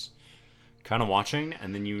 She's kind of watching,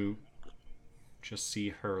 and then you just see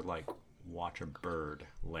her like watch a bird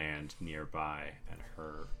land nearby, and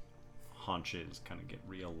her haunches kind of get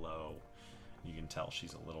real low. You can tell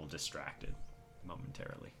she's a little distracted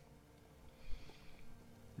momentarily.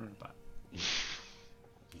 But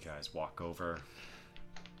you guys walk over.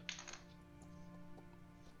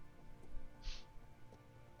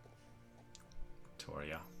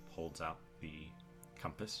 Victoria holds out the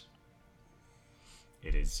compass.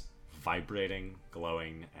 It is vibrating,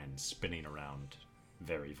 glowing, and spinning around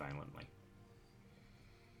very violently.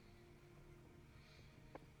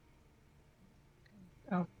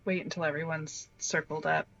 I'll wait until everyone's circled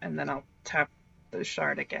up, and then I'll tap the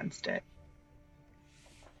shard against it.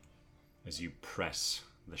 As you press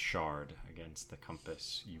the shard against the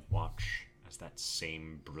compass, you watch as that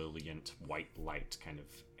same brilliant white light kind of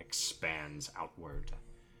expands outward,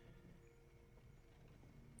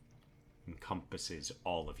 encompasses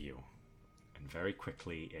all of you, and very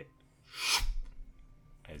quickly it,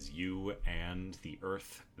 as you and the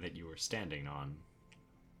earth that you are standing on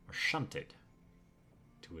are shunted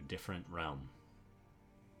to a different realm.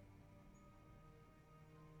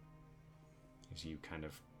 As you kind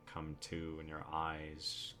of come to and your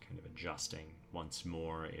eyes kind of adjusting once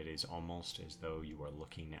more, it is almost as though you are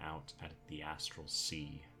looking out at the astral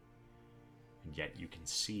sea, and yet you can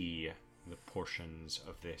see the portions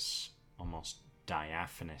of this almost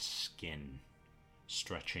diaphanous skin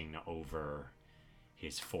stretching over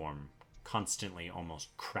his form, constantly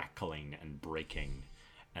almost crackling and breaking,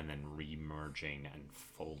 and then re-merging and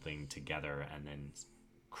folding together, and then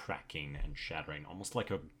cracking and shattering, almost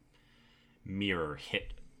like a mirror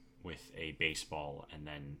hit with a baseball, and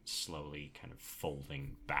then slowly kind of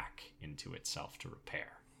folding back into itself to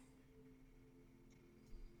repair.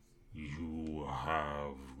 You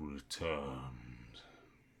have returned.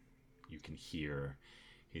 You can hear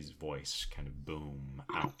his voice kind of boom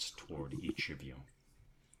out toward each of you.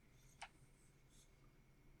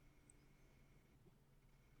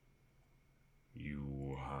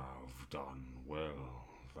 You have done well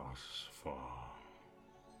thus far.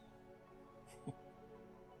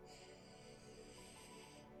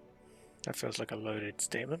 That feels like a loaded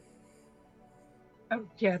statement. Oh,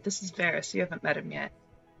 yeah, this is Varys. You haven't met him yet.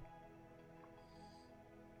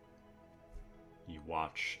 You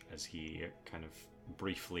watch as he kind of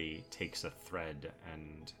briefly takes a thread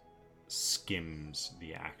and skims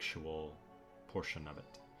the actual portion of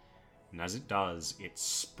it. And as it does, it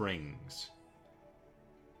springs.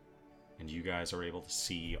 And you guys are able to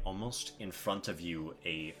see almost in front of you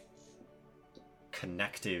a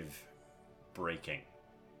connective breaking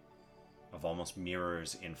of almost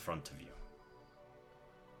mirrors in front of you.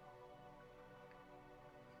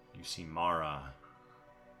 You see Mara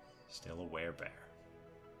still a werebear.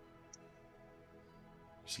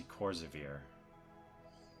 You see Korzavir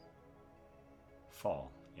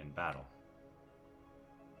fall in battle.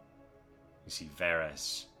 You see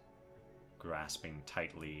Varys grasping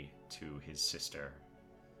tightly to his sister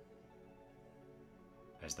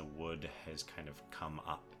as the wood has kind of come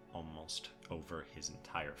up almost over his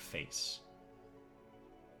entire face.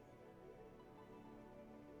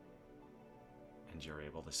 And you're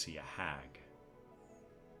able to see a hag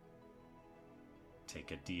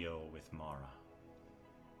take a deal with Mara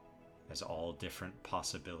as all different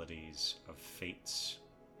possibilities of fates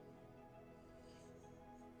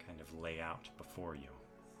kind of lay out before you.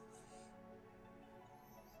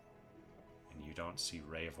 And you don't see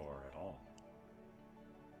Raevor at all.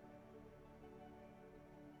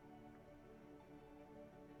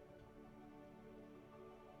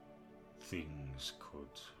 Things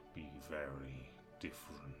could be very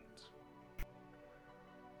different.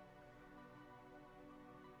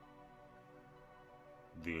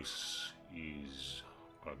 This is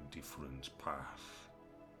a different path.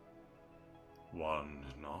 One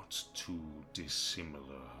not too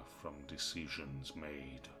dissimilar from decisions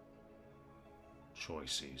made,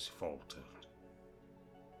 choices faltered,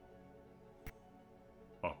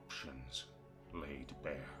 options laid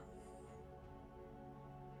bare.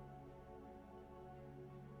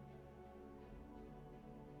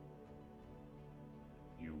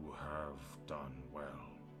 You have done well.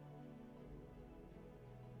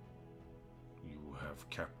 You have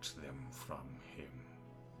kept them from him.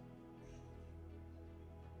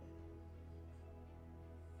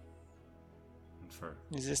 And for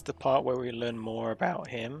Is this the part where we learn more about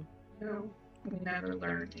him? No, we never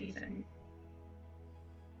learned anything.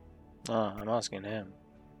 Oh, I'm asking him.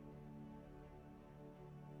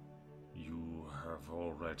 you have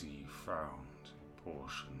already found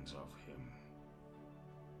portions of him,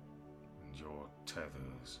 and your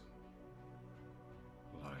tethers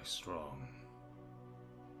lie strong.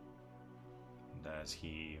 And as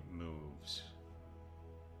he moves,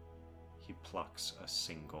 he plucks a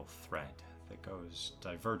single thread that goes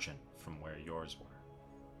divergent from where yours were.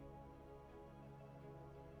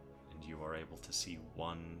 And you are able to see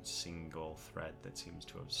one single thread that seems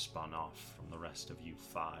to have spun off from the rest of you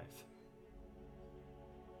five.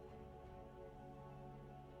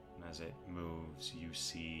 And as it moves, you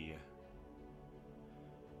see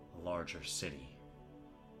a larger city.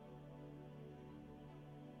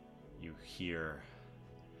 You hear,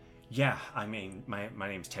 yeah, I mean, my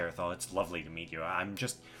name's Terethal. It's lovely to meet you. I'm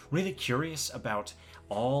just really curious about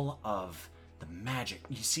all of the magic.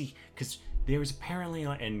 You see, because there's apparently,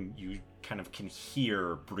 and you kind of can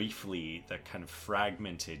hear briefly the kind of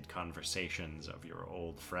fragmented conversations of your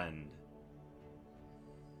old friend.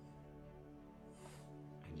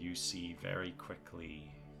 And you see very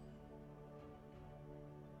quickly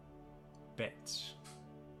bits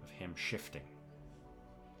of him shifting.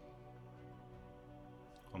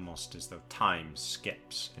 Almost as though time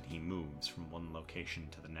skips and he moves from one location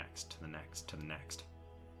to the next, to the next, to the next.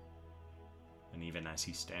 And even as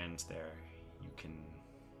he stands there, you can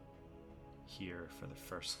hear for the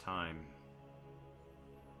first time,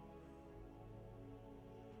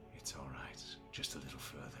 "It's all right, just a little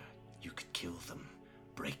further. You could kill them,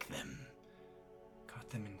 break them, cut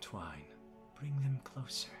them in twine, bring them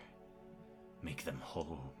closer, make them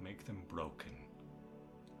whole, make them broken,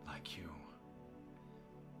 like you."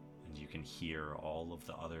 And you can hear all of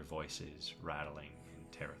the other voices rattling in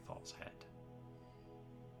Terethal's head.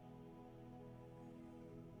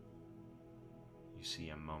 You see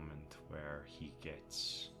a moment where he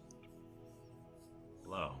gets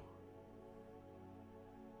low,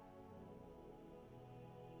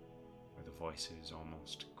 where the voices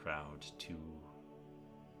almost crowd too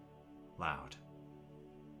loud.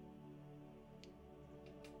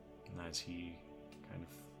 And as he kind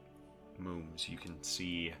of moves, you can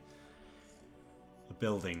see the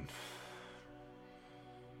building.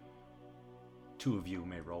 Two of you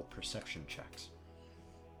may roll perception checks.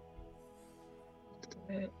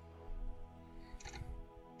 Five.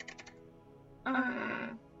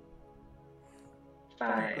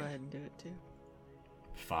 Go ahead and do it too.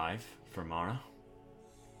 5 for Mara.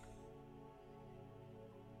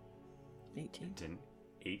 18. And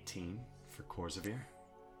 18 for Korzavir.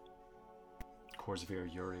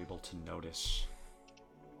 Korzavir, you're able to notice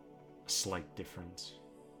a slight difference.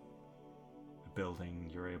 The building,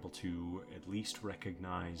 you're able to at least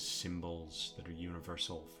recognize symbols that are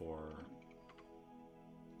universal for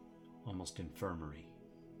almost infirmary.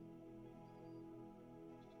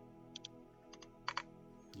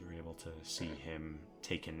 You're able to see him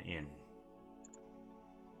taken in.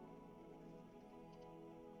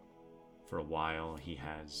 For a while, he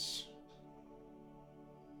has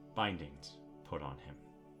bindings put on him.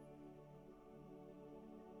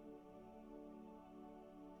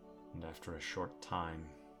 And after a short time,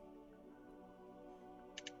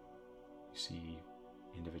 you see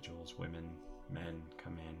individuals, women, men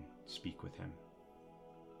come in, speak with him.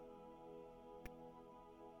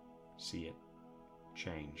 See it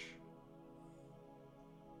change.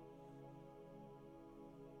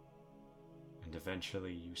 And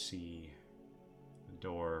eventually you see the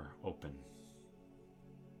door open.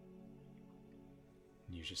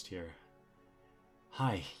 And you just hear,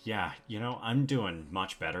 "Hi, yeah, I'm doing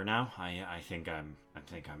much better now. I think I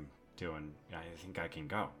think I can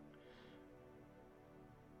go."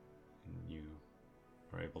 And you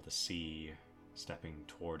are able to see, stepping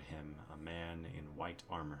toward him, a man in white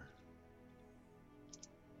armor.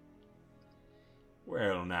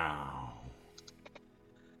 "Well now,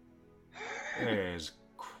 there's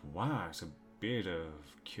quite a bit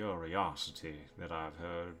of curiosity that I've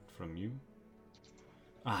heard from you."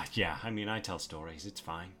 Yeah, I tell stories, it's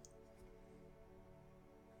fine.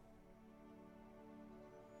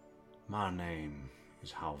 "My name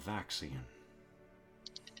is Halvaxian.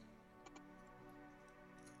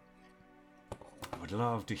 I would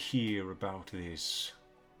love to hear about this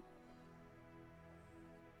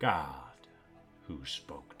god who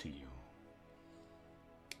spoke to you.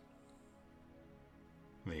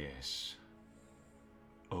 This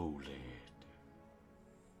Olid."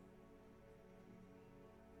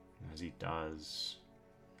 As he does,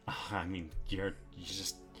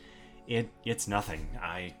 it's nothing.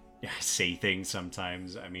 I say things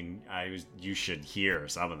sometimes. You should hear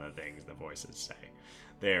some of the things the voices say.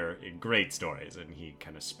 They're great stories, and he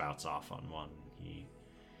kind of spouts off on one.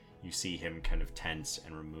 You see him kind of tense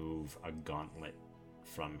and remove a gauntlet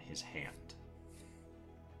from his hand.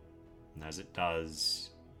 And as it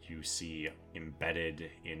does, you see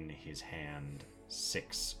embedded in his hand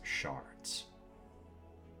 6 shards.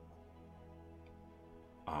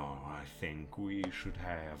 "Oh, I think we should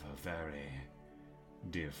have a very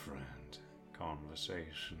different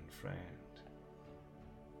conversation, friend.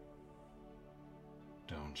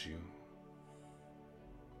 Don't you?"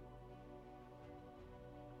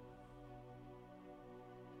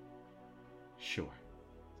 "Sure."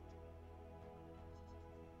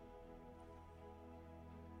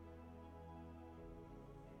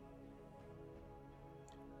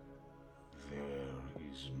 "There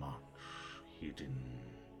is much hidden."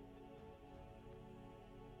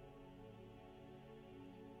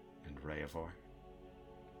 And Rayavor,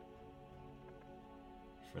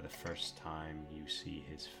 for the first time you see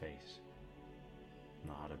his face,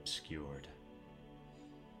 not obscured,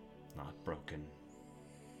 not broken,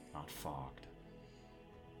 not fogged.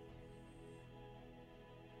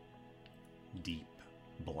 Deep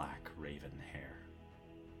black raven hair,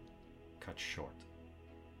 cut short.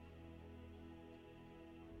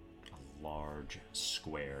 A large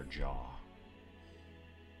square jaw.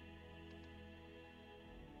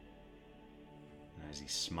 And as he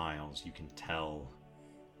smiles, you can tell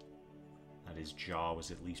that his jaw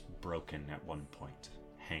was at least broken at one point,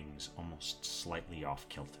 hangs almost slightly off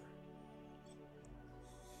kilter.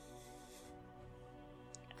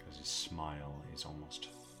 Because his smile is almost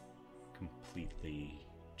completely,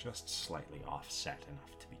 just slightly offset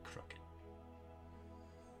enough to be crooked.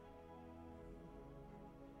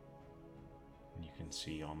 And you can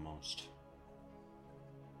see almost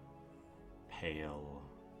pale,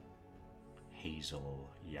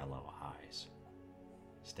 hazel yellow eyes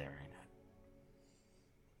staring at.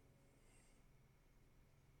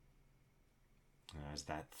 And as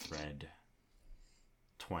that thread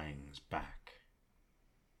twangs back,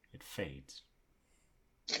 it fades.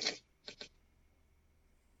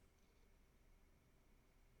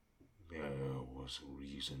 There was a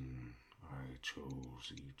reason I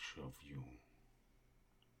chose each of you.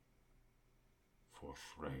 For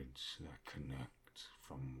threads that connect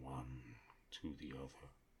from one to the other.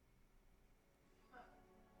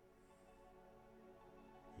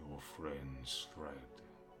 Your friend's thread.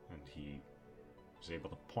 And he is able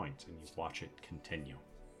to point, and you watch it continue,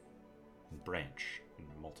 and branch, and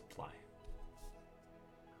multiply.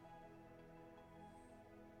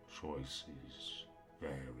 Choices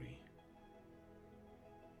vary.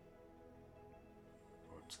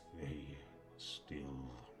 But they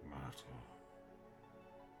still matter.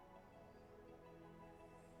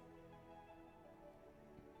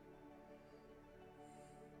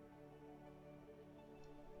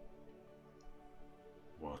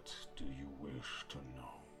 What do you wish to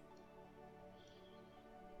know?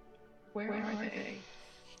 Where are they?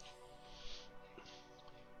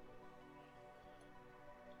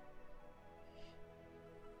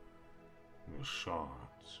 The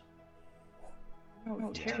shards.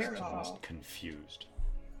 Oh, He is terrible. almost confused.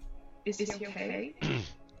 Is he okay?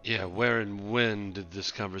 Yeah, where and when did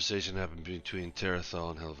this conversation happen between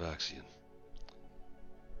Terathal and Helvaxian?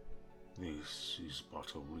 This is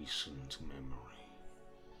but a recent memory.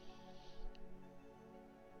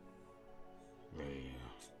 They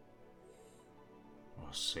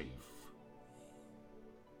are safe.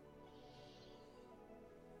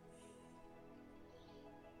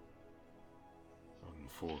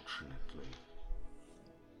 Unfortunately,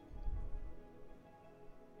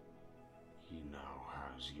 he now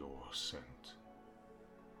has your scent.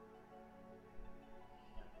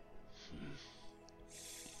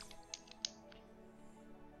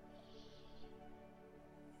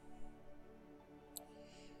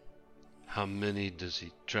 How many does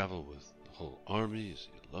he travel with? The whole army? Is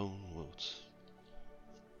he alone? What's...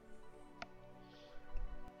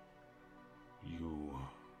 You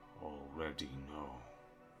already know.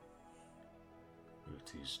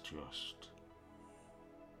 It is just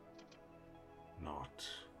not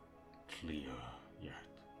clear yet.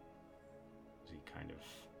 As he kind of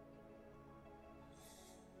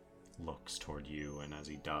looks toward you, and as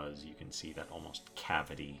he does, you can see that almost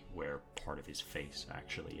cavity where part of his face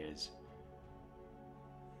actually is.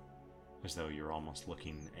 As though you're almost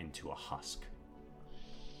looking into a husk.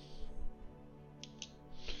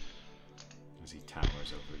 As he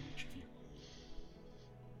towers over each of you.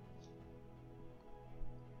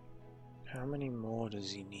 How many more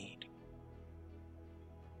does he need?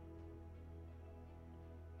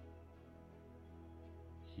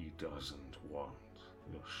 He doesn't want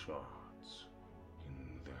the shards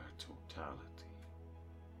in their totality.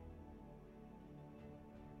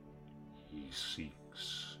 He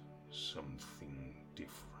seeks something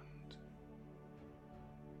different.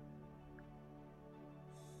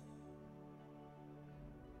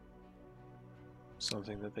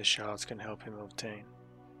 Something that the shards can help him obtain.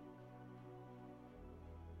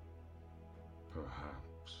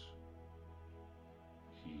 Perhaps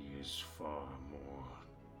he is far more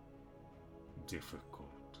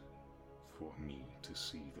difficult for me to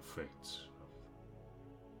see the fates of,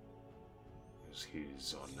 as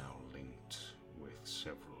his are now linked with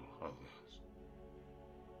several others.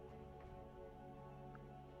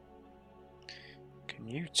 Can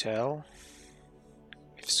you tell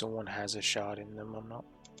if someone has a shard in them or not?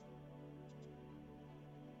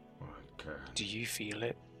 I can. Do you feel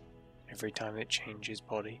it every time it changes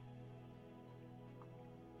body?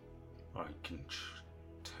 I can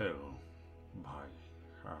tell by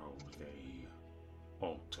how they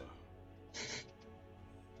alter.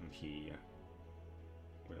 And he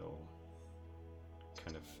will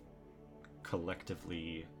kind of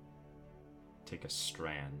collectively take a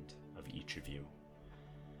strand of each of you.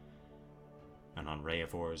 And on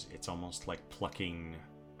Reavor's, it's almost like plucking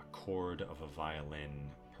a chord of a violin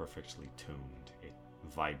perfectly tuned. It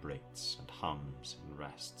vibrates and hums and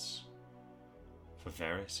rests. For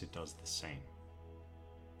Varys, it does the same.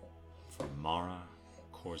 For Mara,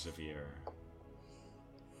 Korzavir,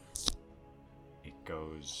 it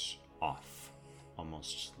goes off,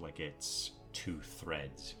 almost like it's two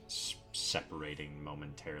threads separating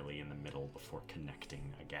momentarily in the middle before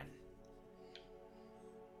connecting again.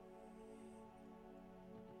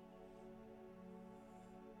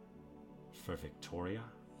 For Victoria,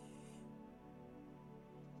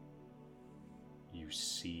 you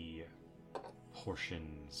see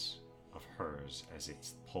portions of hers as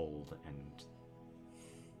it's pulled and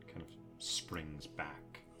kind of springs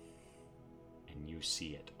back, and you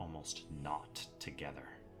see it almost knot together.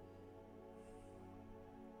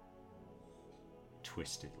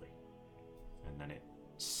 twistedly, and then it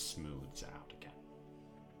smooths out again.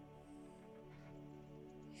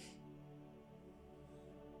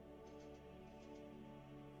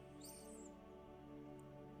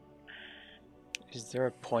 Is there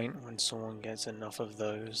a point when someone gets enough of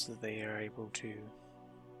those that they are able to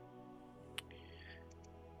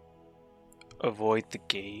avoid the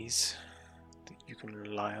gaze? That you can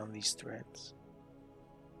rely on these threads?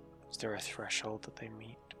 Is there a threshold that they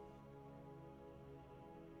meet?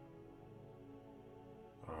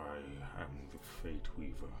 I am the Fate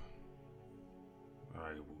Weaver.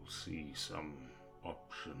 I will see some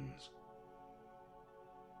options.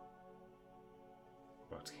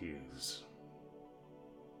 But his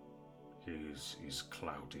is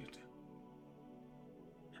clouded.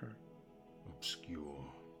 Obscure.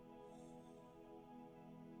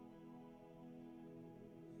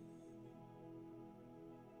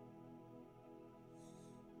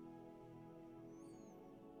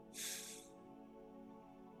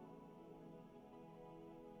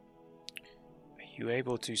 Are you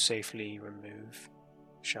able to safely remove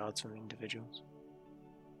shards from individuals?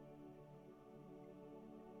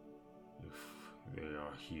 If they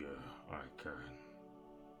are here, I can.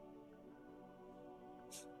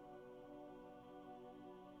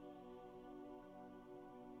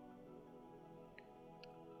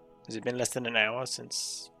 Has it been less than an hour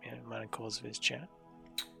since man and cause of his chat?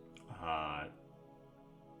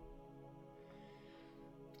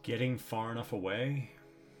 Getting far enough away,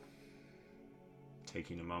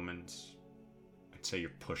 taking a moment. I'd say you're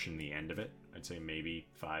pushing the end of it. I'd say maybe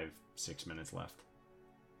 5-6 minutes left.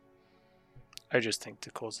 I just think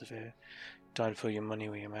the cause of it, don't put your money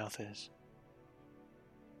where your mouth is.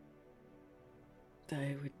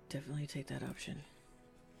 I would definitely take that option.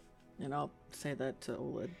 And I'll say that to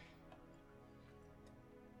Olid.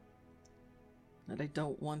 That I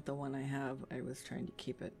don't want the one I have. I was trying to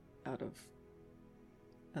keep it out of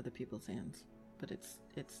other people's hands. But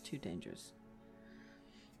it's too dangerous.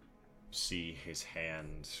 See his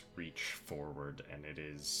hand reach forward, and it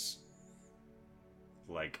is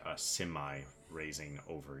like a semi raising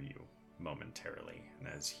over you momentarily. And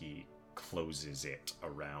as he closes it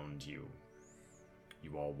around you,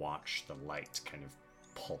 you all watch the light kind of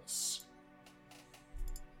pulse.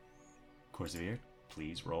 Corsair,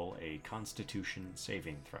 please roll a Constitution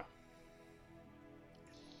saving throw.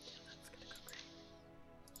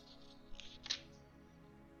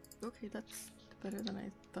 Okay, that's better than I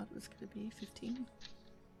thought it was going to be. 15.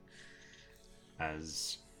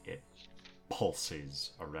 As it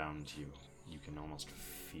pulses around you, you can almost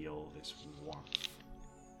feel this warmth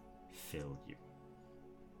fill you.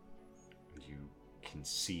 You can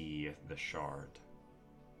see the shard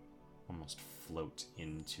almost float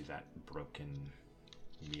into that broken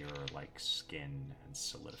mirror-like skin and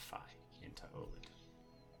solidify into Olid.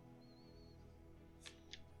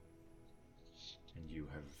 And you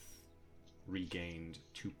have regained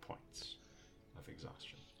 2 points of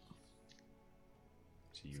exhaustion.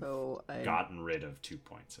 So you've gotten rid of 2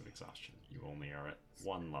 points of exhaustion. You only are at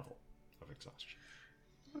 1 level of exhaustion.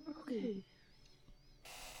 Okay.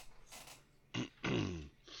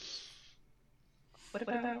 What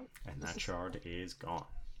about? And that shard is gone.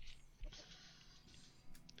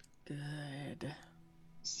 Good.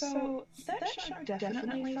 So that shard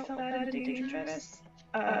definitely felt bad and dangerous.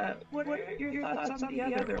 What are your thoughts on the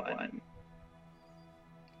other one?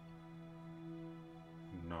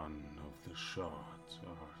 None of the shards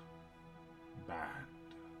are bad.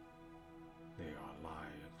 They are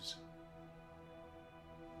lives.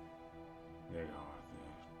 They are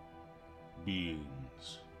the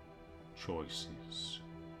beings, choices,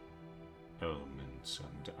 elements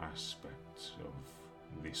and aspects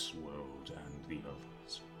of this world and the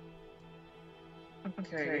others.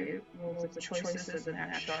 Okay, well, the choices in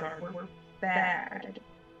that shard were bad.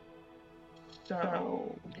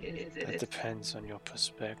 So, It depends on your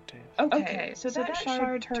perspective. Okay, so that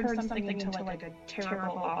shard turned something into like a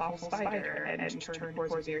terrible, awful spider and turned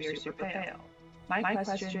Corsair super pale. My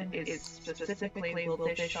question is specifically, will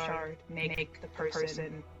this shard make the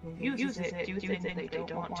person who uses it do things they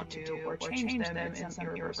don't want to do or change them in some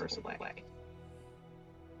irreversible way?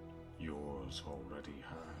 Yours already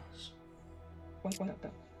has. What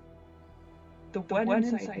the one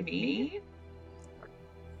inside me?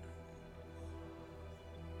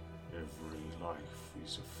 Every life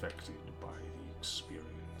is affected by the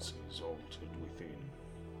experiences altered within.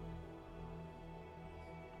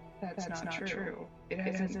 That's not true.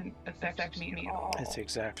 It doesn't affect me at all. That's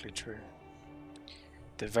exactly true.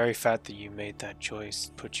 The very fact that you made that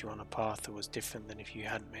choice put you on a path that was different than if you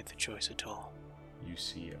hadn't made the choice at all. You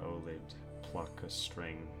see Olid pluck a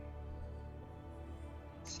string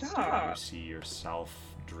Stop. You see yourself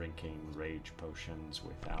drinking rage potions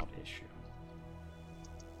without issue.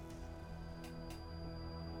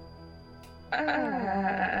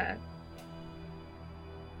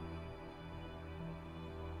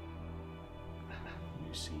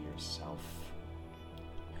 You see yourself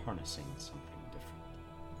harnessing something different.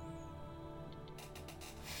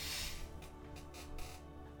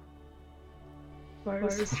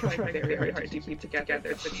 Bars is trying very hard to keep together,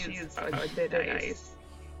 but she is a bit ice.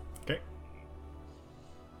 Okay.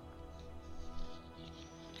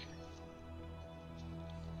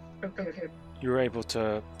 Okay. You're able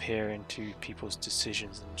to peer into people's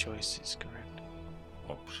decisions and choices, correct?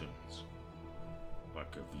 Options.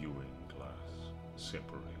 Like a viewing glass.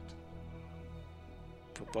 Separate.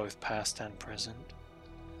 For both past and present,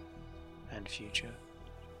 and future.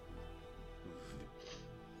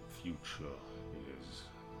 The future is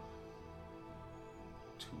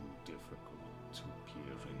too difficult to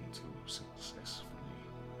peer into successfully.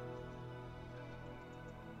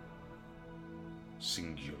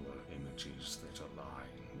 Singular images that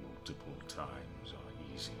align multiple times are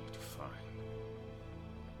easy to find.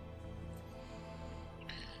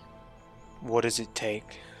 What does it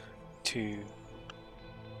take to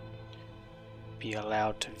be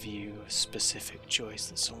allowed to view a specific choice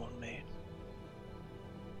that someone made?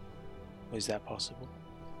 Was that possible?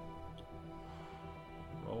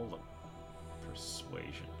 Roll a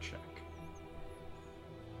persuasion check.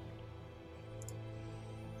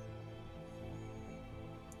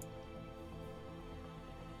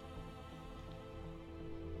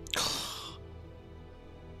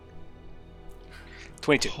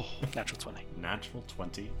 Natural 20. Natural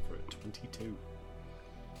 20 for a 22.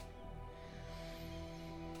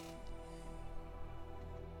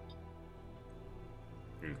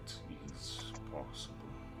 It is possible.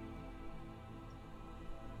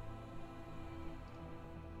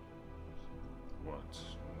 What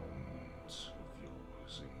moment of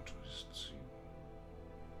yours interests you?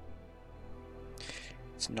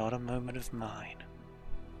 It's not a moment of mine.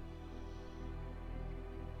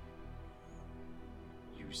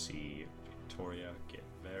 You see Victoria get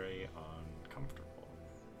very uncomfortable.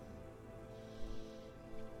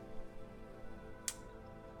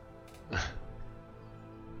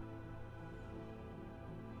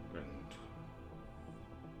 And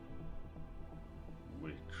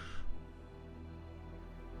which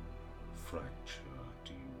fracture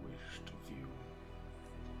do you wish to view?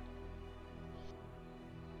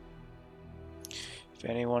 If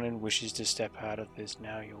anyone wishes to step out of this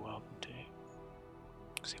now, you're welcome to.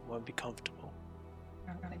 Because it won't be comfortable.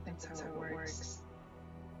 I don't think that's how it works.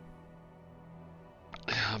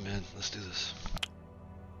 Yeah, man, let's do this.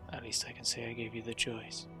 At least I can say I gave you the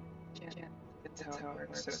choice. Yeah, that's how it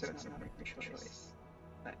works, so it's not a free choice.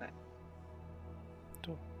 But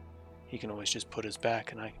He can always just put us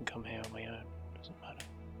back and I can come here on my own. Doesn't matter.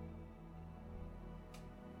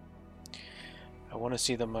 I want to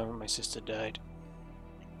see the moment my sister died.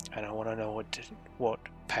 And I want to know what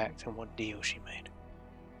pact and what deal she made.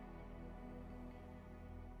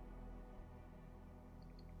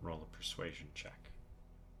 Roll a persuasion check.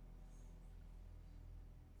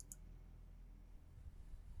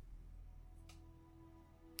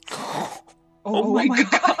 Oh my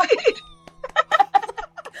god!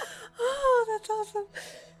 Oh, that's awesome.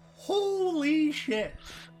 Holy shit!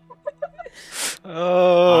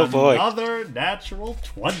 Oh boy. Another natural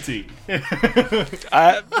 20.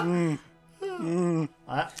 I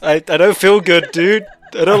don't feel good, dude.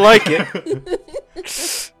 I don't like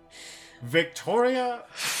it. Victoria,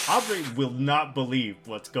 Aubrey will not believe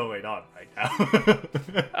what's going on right now.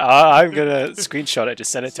 I'm gonna screenshot it,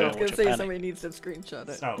 just send it to I her. was gonna Watch her say panic. somebody needs to screenshot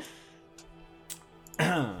it. So,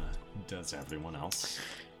 does everyone else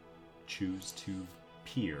choose to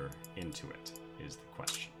peer into it? Is the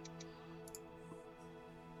question.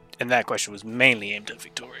 And that question was mainly aimed at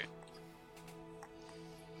Victoria.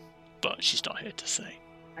 But she's not here to say.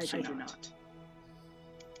 I do not.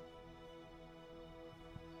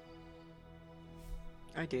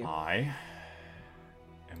 I do. I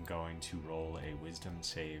am going to roll a wisdom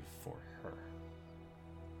save for her.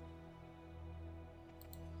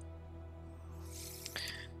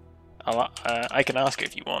 I can ask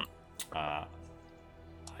if you want. I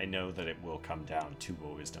know that it will come down to a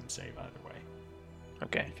wisdom save either way,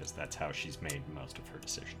 Okay. because that's how she's made most of her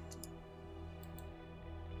decisions.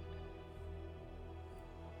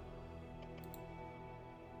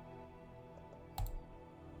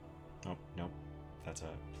 Oh, nope. That's a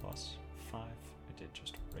 +5. I did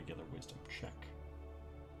just a regular wisdom check.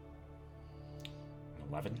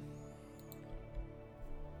 11.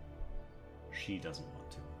 She doesn't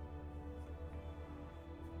want to.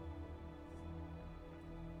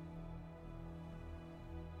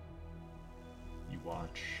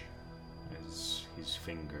 watch as his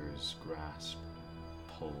fingers grasp,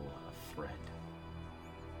 pull a thread.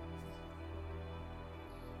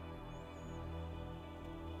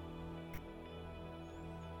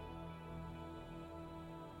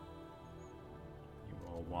 You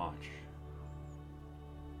all watch.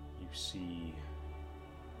 You see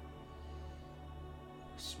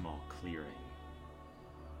a small clearing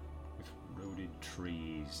with rooted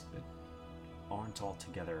trees that aren't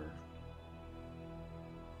altogether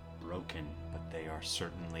broken, but they are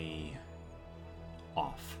certainly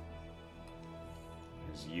off.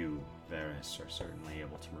 As you, Varys, are certainly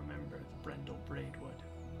able to remember the Brendel Braidwood.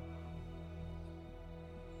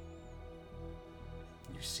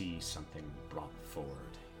 You see something brought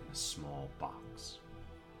forward in a small box,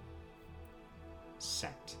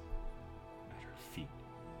 set at her feet.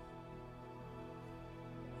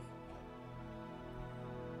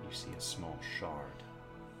 You see a small shard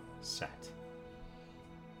set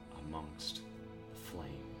amongst the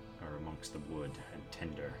flame, or amongst the wood and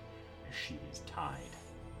tinder, as she is tied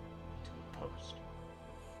to a post.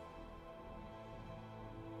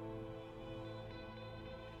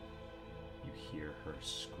 You hear her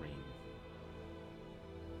scream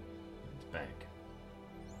and beg.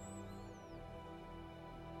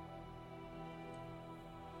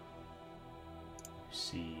 You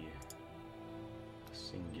see a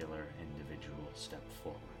singular individual step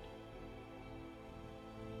forward.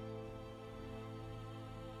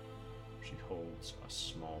 She holds a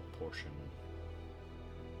small portion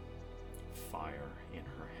of fire in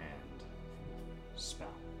her hand from the spell.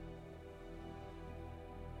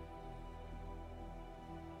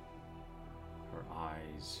 Her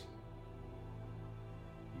eyes,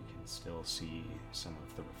 you can still see some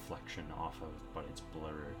of the reflection off of, but it's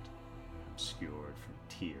blurred, obscured from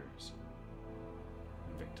tears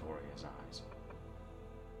in Victoria's eyes.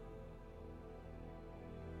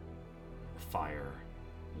 The fire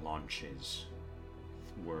launches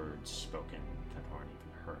with words spoken that aren't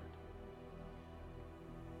even heard.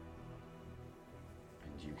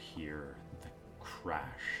 And you hear the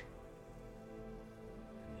crash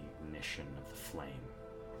and the ignition of the flame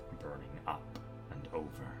burning up and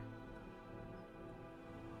over.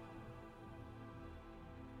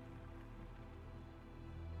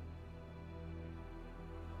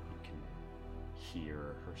 You can hear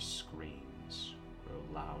her screams grow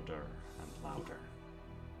louder and louder,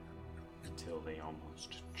 until they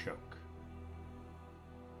almost choke.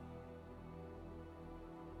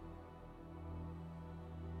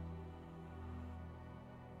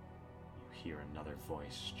 You hear another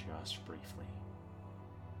voice just briefly.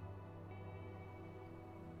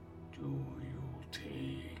 Do you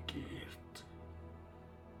take it?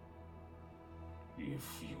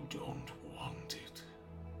 If you don't want it,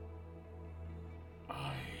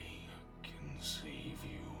 I can save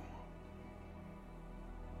you.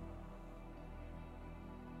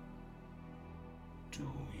 Do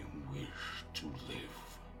you wish to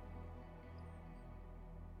live?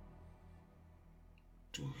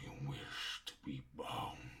 Do you wish to be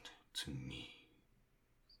bound to me?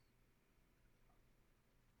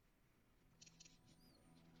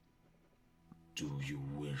 Do you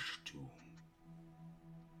wish to?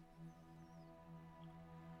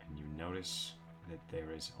 And you notice that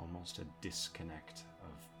there is almost a disconnect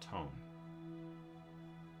of tone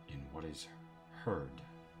in what is heard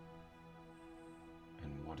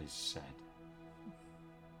and what is said.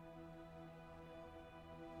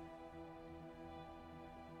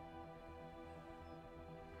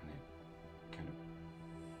 And it kind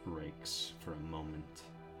of breaks for a moment,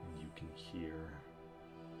 and you can hear,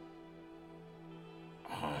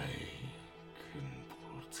 I can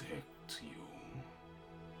protect you,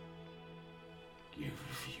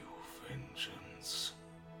 give you vengeance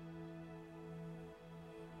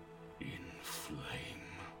in flame.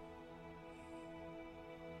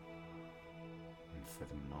 and for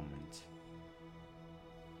the moment,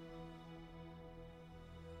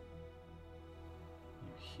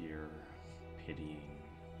 you hear pitying,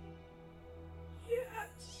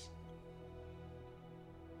 Yes.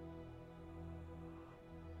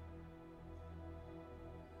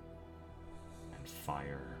 and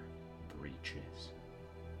fire breaches,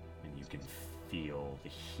 and you can feel the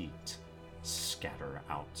heat scatter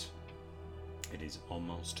out. It is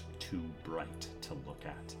almost too bright to look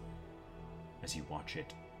at as you watch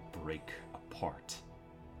it break apart.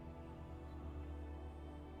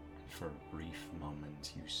 And for a brief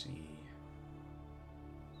moment, you see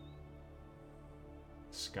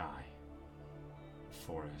sky,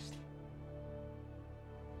 forest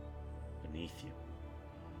beneath you.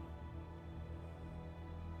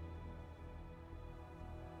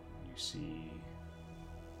 You see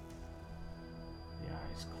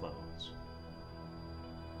eyes close.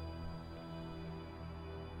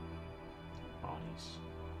 Body's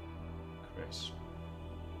crisp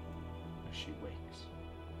as she wakes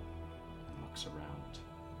and looks around.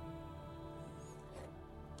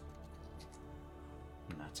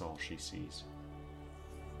 And that's all she sees.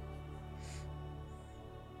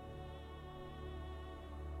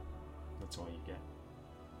 That's all you get.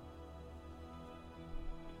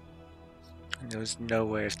 And there was no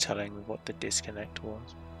way of telling what the disconnect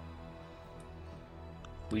was.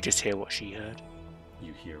 We just hear what she heard,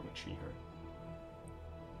 You hear what she heard.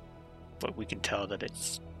 but we can tell that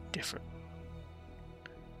it's different.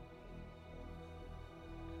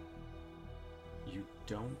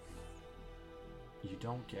 You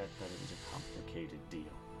don't get that it was a complicated deal.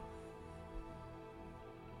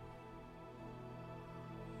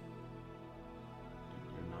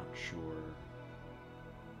 You're not sure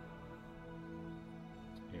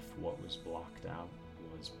if what was blocked out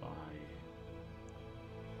was by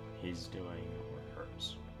his doing or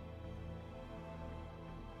hers.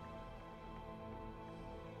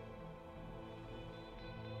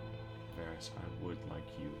 Varys, I would like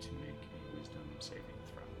you to make a wisdom saving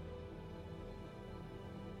throw.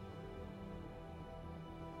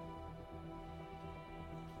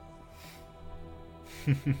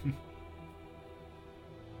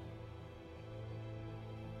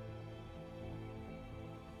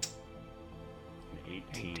 An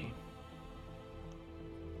 18.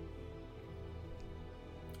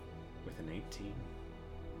 With an 18,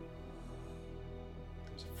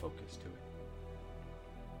 there's a focus to it.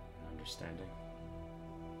 An understanding.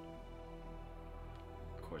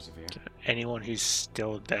 Corsair. Anyone who's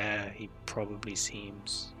still there, he probably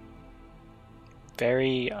seems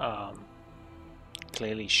very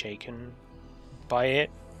clearly shaken by it,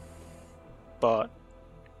 but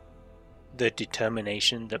the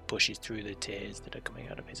determination that pushes through the tears that are coming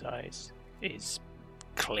out of his eyes is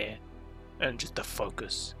clear, and just the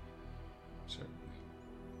focus. Certainly.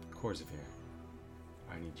 Corsair,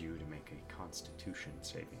 I need you to make a Constitution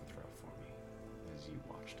saving throw for me as you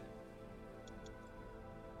watched it.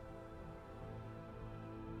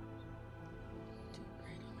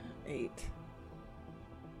 Eight.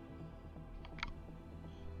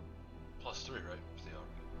 +3, right? For the armor.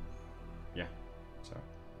 Yeah, so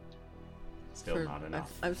still For- not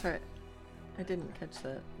enough. I'm sorry. I didn't catch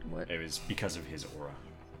that. What? It was because of his aura.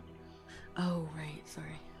 Oh, right. Sorry.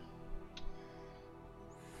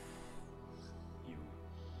 You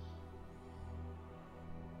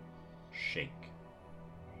shake.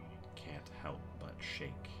 Can't help but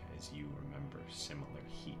shake as you remember similar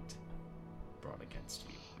heat brought against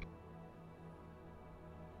you.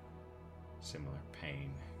 Similar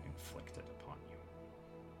pain inflicted upon you.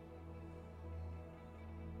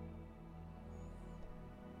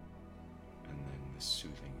 And then the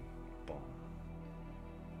soothing balm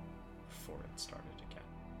before it started again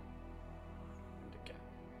and again.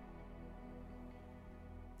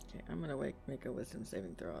 Okay, I'm gonna make a wisdom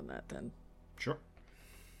saving throw on that then. Sure.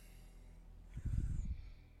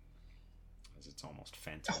 As it's almost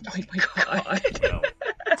phantom. Oh my god. Well,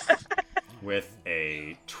 with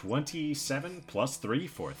a 27 plus 3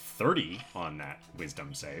 for 30 on that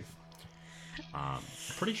wisdom save,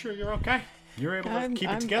 pretty sure you're okay. You're able to keep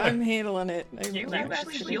it together. I'm handling it. You I'm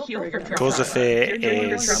actually feeling feel pretty for good. Cause of fear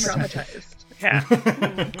You're is traumatized.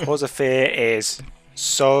 yeah. Cause of fear is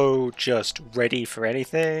so just ready for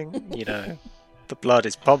anything. You know, the blood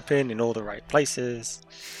is pumping in all the right places.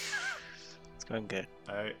 It's going good.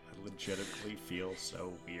 I legitimately feel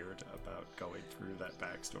so weird about going through that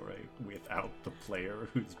backstory without the player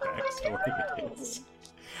whose backstory is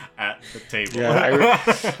at the table.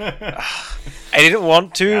 Yeah, I didn't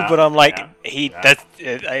want to, Yeah, but I'm like, yeah. that's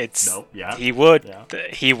it's Nope, yeah. he would. Yeah.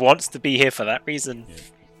 He wants to be here for that reason.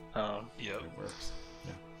 Yep. It works.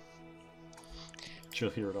 Yeah.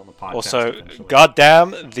 She'll hear it on the podcast. Also, eventually.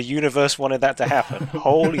 goddamn, the universe wanted that to happen.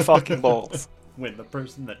 Holy fucking balls! When the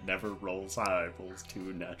person that never rolls high rolls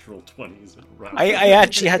 2 natural 20s in a row. I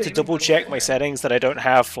actually had to double check my settings that I don't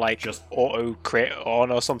have like Just- auto crit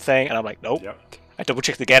on or something, and I'm like, nope. Yep. I double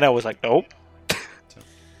checked again. I was like, nope.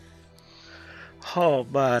 Oh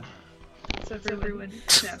man. So for everyone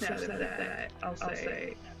snaps out of that, I'll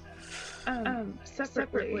say,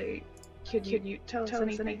 separately, could you tell us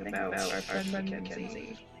anything about our friend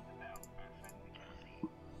Mackenzie?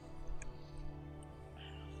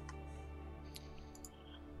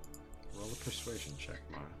 Roll a persuasion check,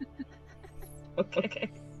 Mara. Okay.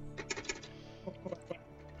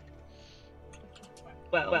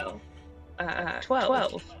 Well,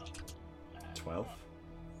 12. 12.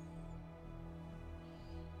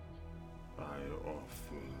 I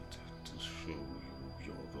offered to show you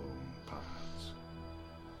your own paths.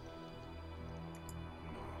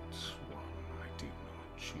 Not one I did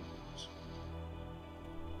not choose.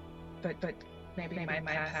 But maybe my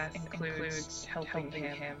path includes helping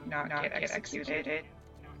him not get executed.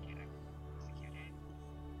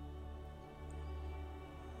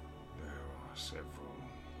 There are several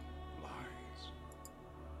lies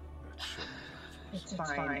that show that It's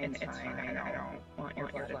fine. I don't want your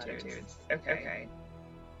platitudes. Okay.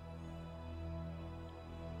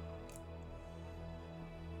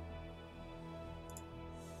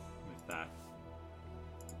 With that,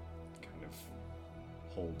 kind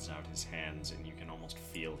of holds out his hands, and you can almost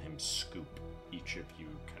feel him scoop each of you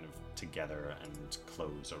kind of together and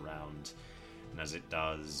close around. And as it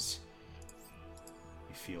does,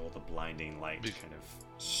 you feel the blinding light kind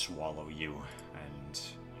of swallow you, and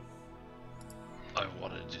I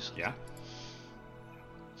wanted to do something. yeah,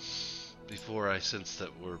 Before I sense that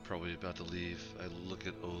we're probably about to leave, I look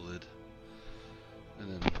at Olid,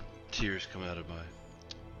 and then tears come out of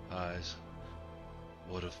my eyes.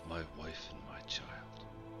 What of my wife and my child?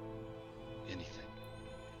 Anything.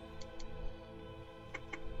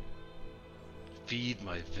 Feed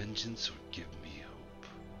my vengeance or give me hope.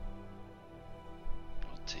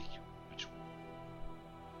 I'll take you. Which one?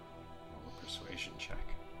 roll a persuasion check.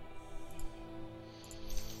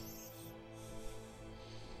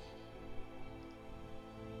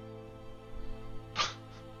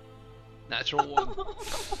 Natural one.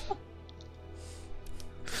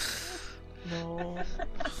 No.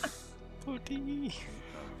 Buddy. you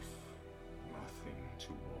have nothing to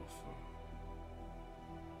offer.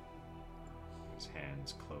 His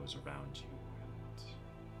hands close around you, and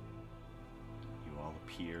you all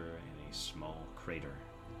appear in a small crater.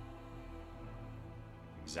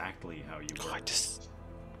 Exactly how you were. I just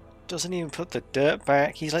doesn't even put the dirt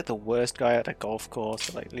back. He's like the worst guy at a golf course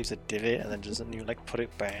that like leaves a divot and then doesn't even like put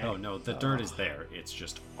it back. Oh no, the dirt is there. It's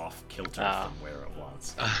just off kilter Ah. from where it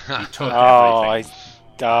was. He took Oh, everything.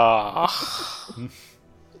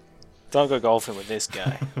 Don't go golfing with this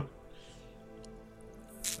guy.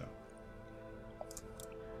 So,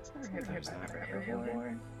 There's that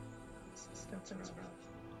herbivore. That's rough.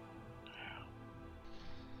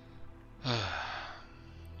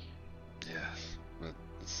 Yes,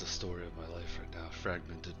 that's the story of my life right now.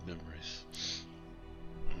 Fragmented memories.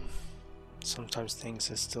 Sometimes things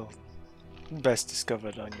are still best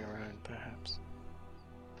discovered on your own, perhaps.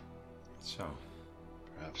 so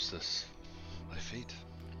Perhaps this my fate.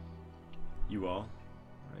 you all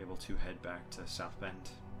are able to head back to South Bend.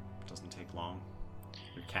 It doesn't take long.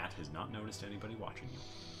 Your cat has not noticed anybody watching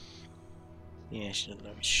you. Yeah, she doesn't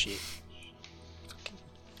know shit. Fucking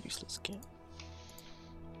useless cat.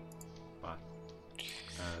 But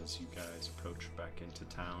as you guys approach back into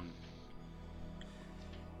town,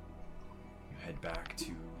 you head back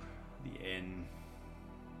to the inn.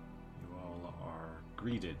 You all are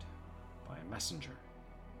greeted by a messenger.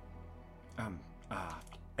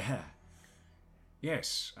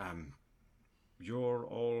 Yes, you're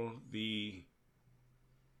all the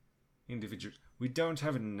individuals. We don't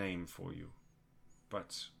have a name for you,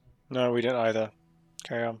 but No, we don't either.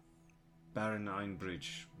 Carry on. Baron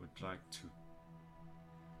Einbridge would like to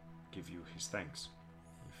give you his thanks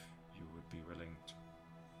if you would be willing to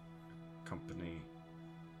accompany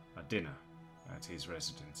a dinner at his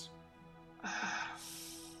residence.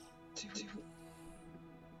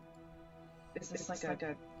 Is this like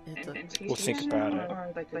a It's a, invitation We'll think about it.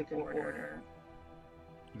 or like an order?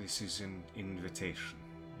 This is an invitation.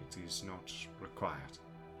 It is not required.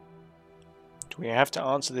 Do we have to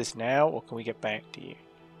answer this now, or can we get back to you?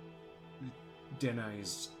 Dinner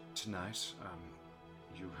is tonight.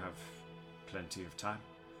 You have plenty of time.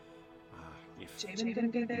 If Javen gonna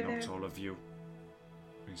be there? not all of you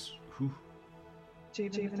is who?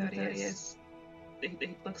 Javen Thaddeus.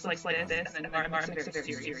 It looks like this, and then Marm makes a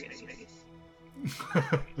very serious face.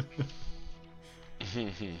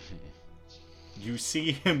 You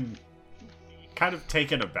see him kind of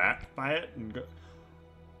taken aback by it and go,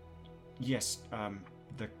 yes,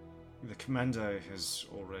 the commander has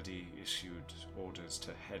already issued orders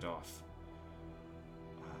to head off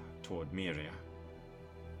toward Miria,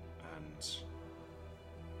 and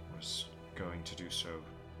was going to do so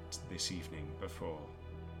this evening before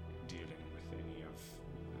dealing with any of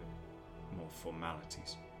the more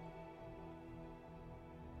formalities.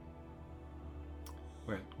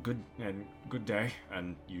 Well, good day,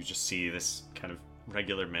 and you just see this kind of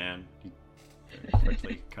regular man. He very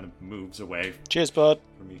quickly kind of moves away Cheers, bud.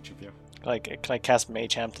 from each of you. Like, can I cast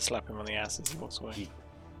Mage Hand to slap him on the ass as he walks away? He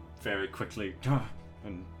very quickly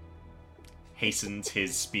and hastens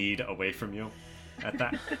his speed away from you. at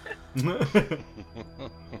that.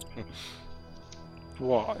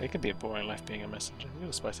 What? It could be a boring life being a messenger. You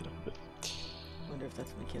gotta spice it up a bit. I wonder if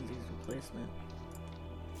that's Mackenzie's replacement.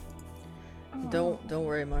 Don't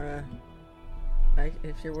worry, Mara.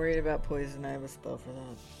 If you're worried about poison, I have a spell for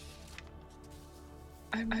that.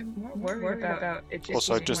 I'm more worried about it.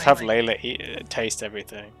 Also, being just like- have Layla taste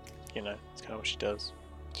everything. You know, it's kind of what she does.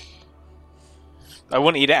 I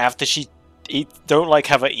wouldn't eat it after she eat. Don't like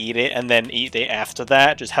have her eat it and then eat it after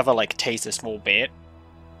that. Just have her like taste a small bit.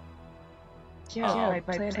 Yeah, my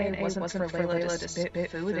plan A wasn't for Layla to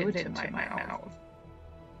spit food into my mouth.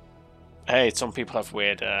 Hey, some people have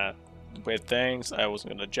weird things. I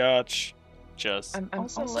wasn't gonna judge. Just I'm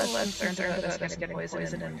also less concerned about us getting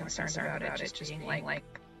poisoned and concerned about it just being like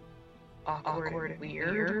awkward and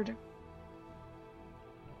weird.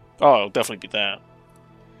 oh, it'll definitely be that.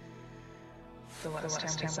 The last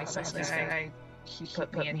time we saw this guy, he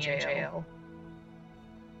put me in jail.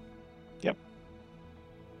 Yep.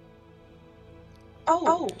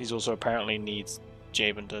 Oh, He's also apparently needs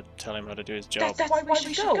Jabin to tell him how to do his job. that's why we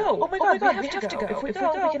should go. Oh my god, we have to go. If we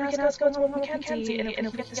go, we can ask what's going on with Mackenzie, and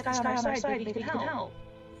if we get this guy on our side, maybe he can help.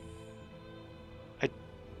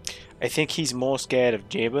 I think he's more scared of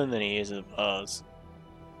Jabin than he is of us.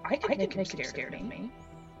 I could make him scared of me.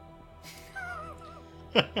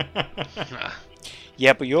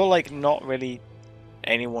 Yeah, but you're like not really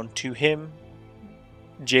anyone to him.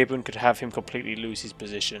 Jabin could have him completely lose his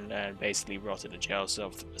position and basically rot in a jail cell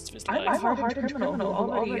for the rest of his life. I'm a hardened criminal who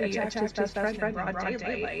already attacked his best friend in broad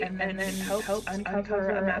daylight and then helped uncover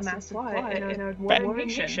a massive plot in a warring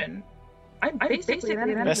nation. I'm basically an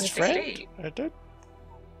enemy of Best the friend? state. I don't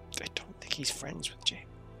think he's friends with Jabin.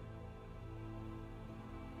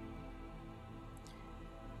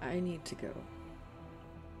 I need to go.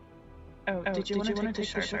 Oh, did you want to take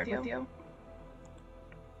the shard with you?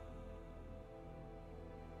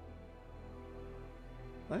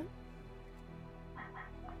 What?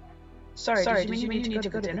 Sorry, did you mean to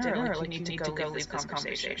go to dinner or like you need to go leave this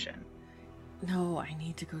conversation? No, I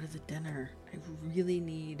need to go to the dinner. I really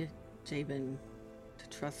need Jabin to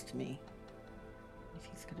trust me. If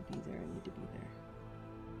he's gonna be there, I need to be there.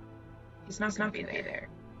 He's not going to be there.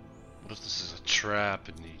 What if this is a trap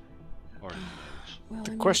and he already knows? Well,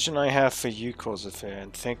 The I mean, question I have for you, Corsair,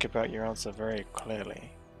 and think about your answer very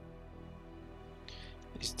clearly,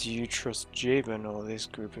 is do you trust Jabin or this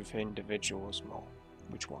group of individuals more?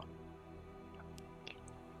 Which one?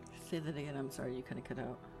 say that again. I'm sorry, you kind of cut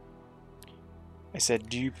out. I said,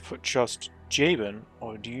 do you trust Jabin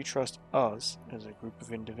or do you trust us as a group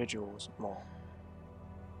of individuals more?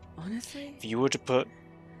 Honestly, If you were to put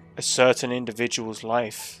a certain individual's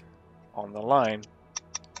life on the line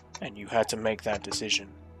and you had to make that decision,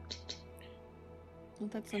 well,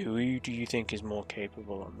 that's. who do you think is more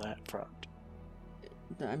capable on that front?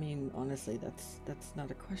 I mean, honestly, that's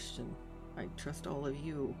not a question. I trust all of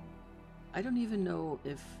you. I don't even know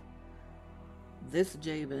if this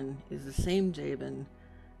Jabin is the same Jabin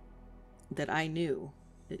that I knew,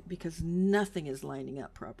 because nothing is lining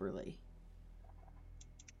up properly.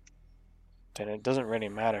 Then it doesn't really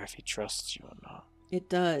matter if he trusts you or not. It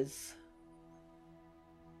does.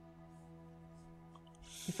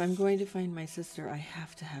 If I'm going to find my sister, I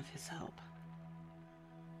have to have his help.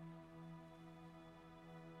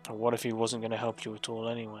 Or what if he wasn't going to help you at all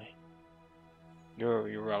anyway? You're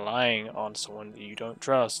relying on someone that you don't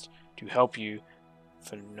trust to help you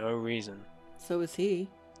for no reason. So is he.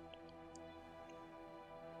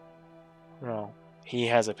 No, he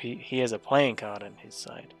has a playing card on his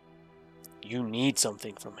side. You need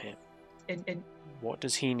something from him. And What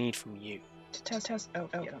does he need from you? to test. Oh,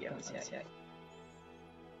 yeah.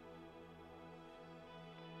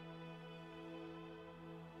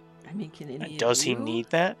 I mean, can any And of does he you need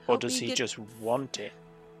that, or help does me he get- just want it?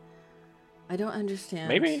 I don't understand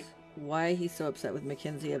Maybe. why he's so upset with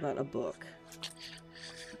Mackenzie about a book.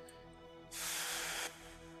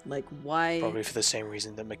 Like, why? Probably for the same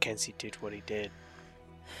reason that Mackenzie did what he did.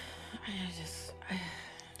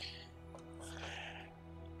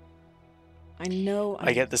 I know.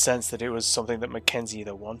 I get the sense that it was something that Mackenzie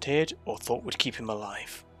either wanted or thought would keep him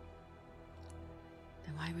alive.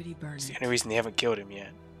 Then why would he burn It's the it? only reason they haven't killed him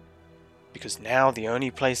yet. Because now the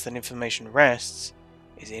only place that information rests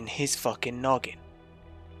is in his fucking noggin.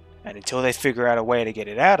 And until they figure out a way to get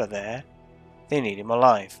it out of there, they need him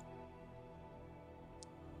alive.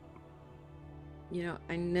 You know,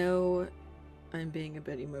 I know I'm being a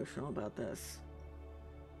bit emotional about this,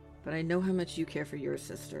 but I know how much you care for your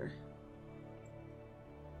sister.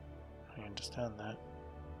 I understand that.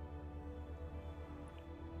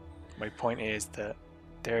 My point is that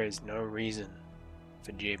there is no reason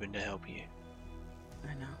for Jabin to help you.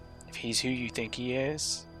 I know. If he's who you think he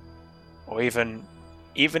is, or even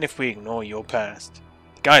if we ignore your past,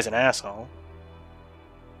 the guy's an asshole.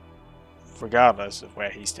 Regardless of where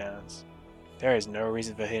he stands, there is no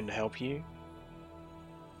reason for him to help you.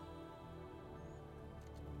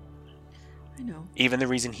 I know. Even the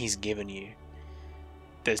reason he's given you,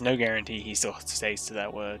 there's no guarantee he still stays to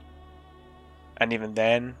that word. And even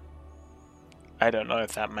then, I don't know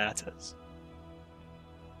if that matters.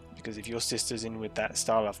 Because if your sister's in with that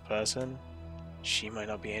Starlove person, she might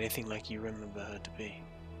not be anything like you remember her to be.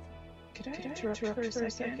 Could I interrupt for a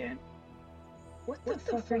second? What the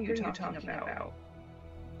fuck are you talking about?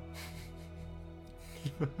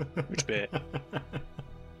 Which bit?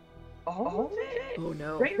 All of it? Oh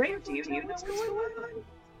no. Right, do you know what's going on?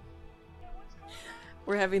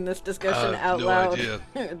 We're having this discussion out no loud. idea.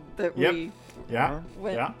 That Yep. we Yeah,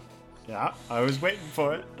 went. yeah. I was waiting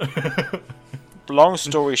for it. Long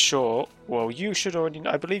story short, well, you should already.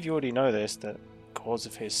 I believe you already know this, that cause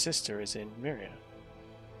of his sister is in Myria.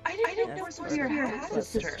 I didn't know it was your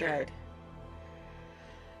half-sister. Stride.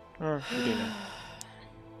 You do know.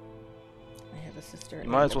 I have a sister. You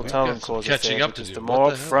might as well We've tell got them some cause of catching fear, up to because do. the What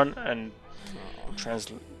more the hell? upfront and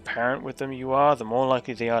transparent with them you are, the more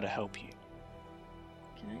likely they are to help you.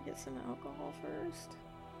 Can I get some alcohol first?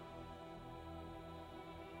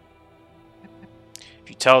 If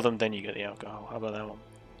you tell them, then you get the alcohol. How about that one?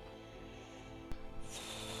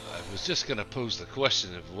 I was just gonna pose the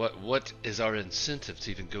question of what is our incentive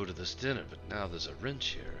to even go to this dinner, but now there's a wrench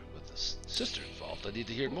here with the sister involved. I need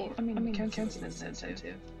to hear more. I mean, Ken's an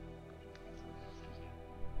incentive.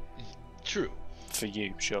 True. For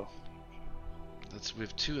you, sure. We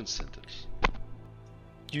have two incentives.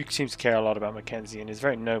 You seem to care a lot about Mackenzie, and it's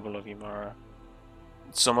very noble of you, Mara.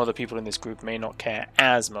 Some other people in this group may not care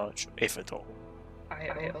as much, if at all.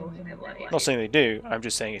 I owe him a life. Not saying they do, I'm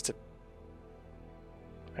just saying it's a...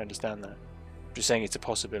 I understand that. I'm just saying it's a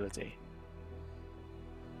possibility.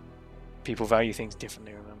 People value things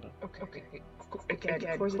differently, remember? Okay.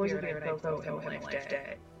 Again, Corsair and I both owe him a life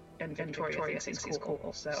debt. And Victoria thinks he's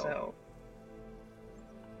cool, so...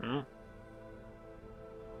 Mm.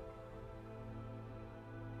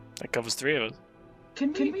 That covers 3 of us.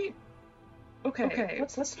 Can we... Okay,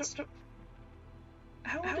 let's start...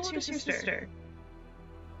 How old is your sister?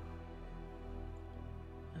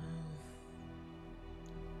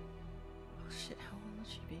 Oh shit, how old would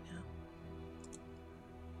she be now?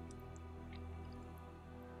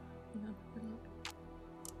 No, good luck.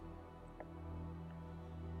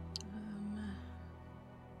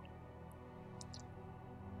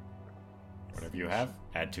 Whatever you have,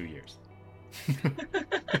 add 2 years.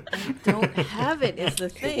 Don't have it is the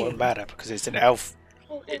It thing. won't matter because it's an elf.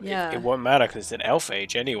 Yeah. It won't matter because it's an elf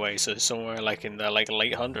age anyway, so it's somewhere like in the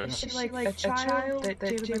late hundreds. Is she like a child that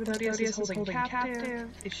David Methodius is holding captive?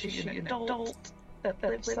 Is she an adult that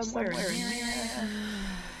lives somewhere near here?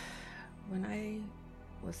 When I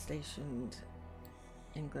was stationed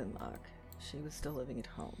in Glenlock, she was still living at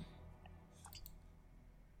home.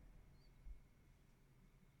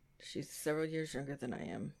 She's several years younger than I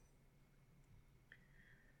am.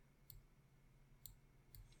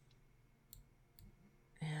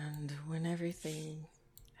 And when everything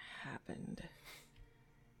happened,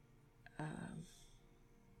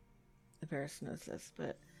 the Paris knows this,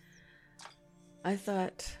 but I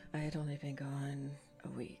thought I had only been gone a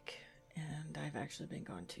week, and I've actually been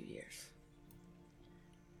gone 2 years,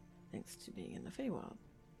 thanks to being in the Feywild.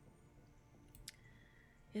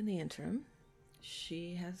 In the interim,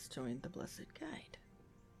 she has joined the Blessed Guide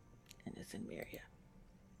and is in Myria.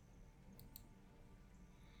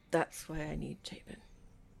 That's why I need Jabin.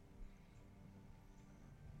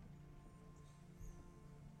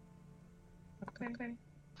 Okay.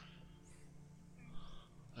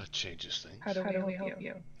 That changes things. How do we help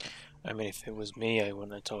you? I mean, if it was me, I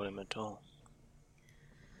wouldn't have told him at all.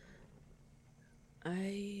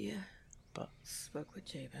 I But spoke with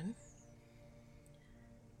Jabin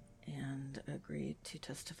and agreed to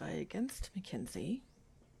testify against Mackenzie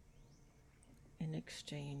in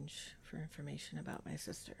exchange for information about my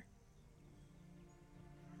sister.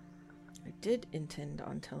 I did intend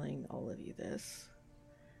on telling all of you this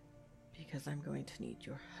because I'm going to need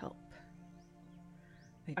your help.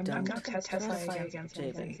 I'm not going to testify against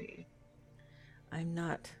Jabin. Mackenzie. I'm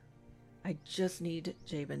not. I just need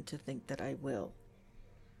Jabin to think that I will.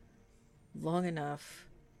 Long enough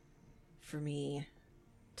for me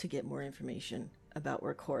to get more information about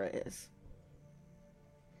where Cora is.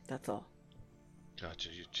 That's all. Gotcha.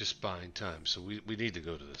 You're just buying time, so we need to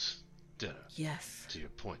go to this dinner. Yes. To your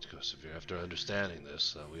point, Kosavier, after understanding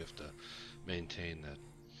this, we have to maintain that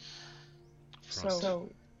front. So,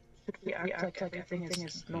 we act like everything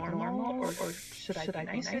is normal, or should I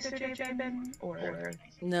be nicer to Jabin, or...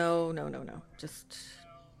 No. Just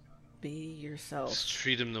be yourself. Just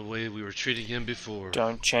treat him the way we were treating him before.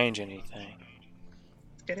 Don't change anything.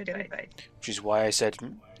 Good advice. Which is why I said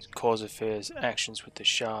Cause of Fear's actions with the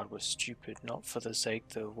shard were stupid, not for the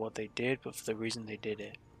sake of what they did, but for the reason they did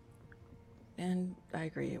it. And I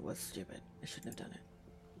agree, it was stupid. I shouldn't have done it.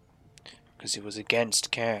 Because it was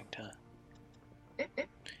against character.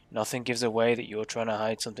 Nothing gives away that you're trying to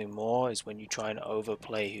hide something more is when you try and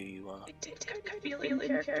overplay who you are. I did kind of feel in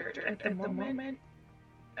character at the moment.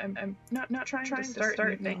 I'm not trying to start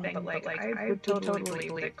anything, but like I would totally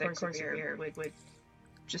believe that Corsair would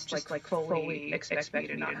just like fully expect me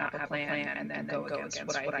to not have a plan and then go against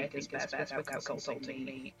what I think is best without consulting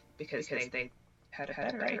me because they had a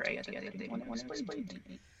better idea that they didn't want to explain to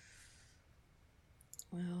me.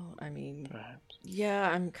 Well, I mean, Perhaps. yeah,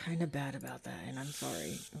 I'm kind of bad about that, and I'm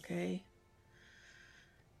sorry, okay?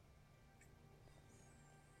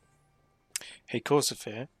 Hey,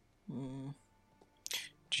 Corsair, Mm.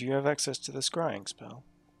 do you have access to the scrying spell?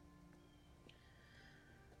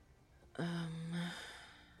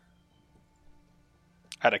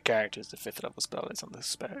 Out of characters, the 5th level spell is on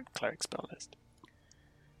the cleric spell list.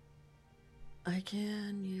 I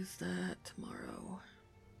can use that tomorrow.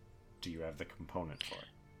 Do you have the component for it?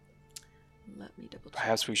 Let me double check.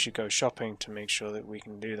 Perhaps we should go shopping to make sure that we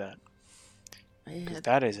can do that. I Because had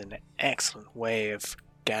that is an excellent way of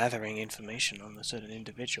gathering information on a certain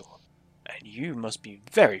individual. And you must be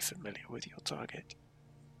very familiar with your target.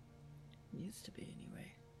 used to be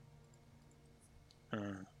anyway.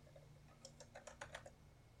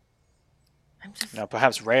 I'm just Now,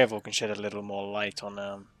 perhaps Rayavel can shed a little more light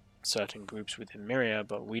on certain groups within Myria,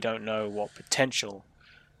 but we don't know what potential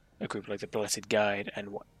a group like the Blessed Guide and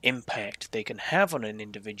what impact they can have on an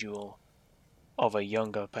individual of a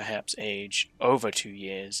younger, perhaps, age over 2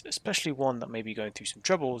 years, especially one that may be going through some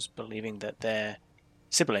troubles, believing that their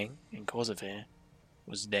sibling in Corsair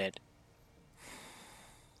was dead.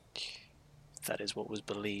 If that is what was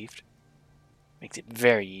believed. Makes it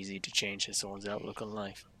very easy to change someone's outlook on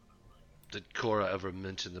life. Did Cora ever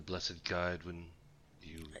mention the Blessed Guide when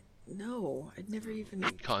you no, I'd never even.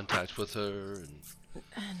 in contact with her? And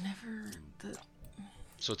I never.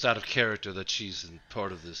 so it's out of character that she's in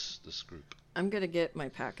part of this group. I'm gonna get my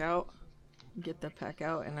pack out. Get the pack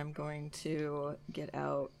out, and I'm going to get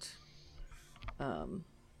out the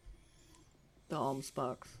alms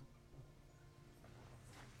box.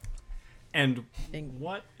 And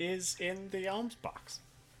what is in the alms box?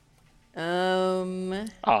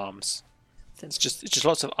 Arms. It's just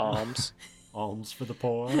lots of arms. Alms for the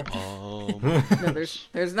poor. No,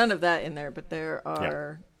 there's none of that in there, but there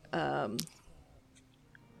are. I'm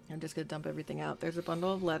just gonna dump everything out. There's a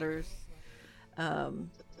bundle of letters.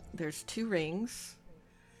 There's 2 rings.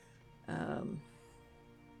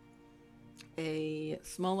 A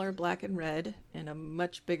smaller black and red, and a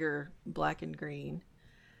much bigger black and green.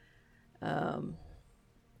 And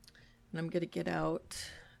I'm gonna get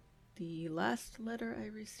out the last letter I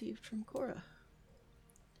received from Cora.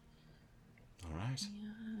 All right.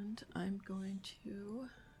 And I'm going to...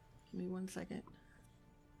 Give me 1 second.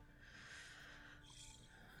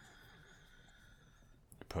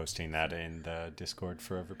 Posting that in the Discord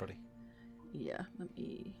for everybody. Yeah, let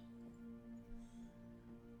me...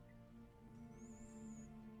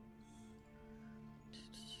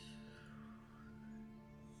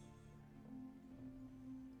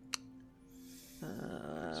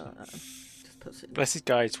 just post it. Blessed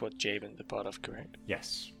Guide's what Jabin's a part of, correct?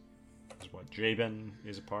 Yes. It's what Jabin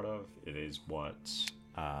is a part of. It is what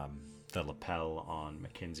the lapel on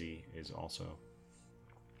Mackenzie is also.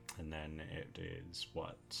 And then it is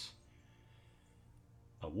what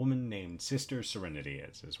a woman named Sister Serenity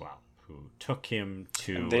is as well, who took him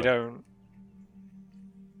to And they don't...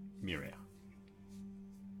 Myria.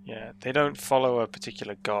 Yeah, they don't follow a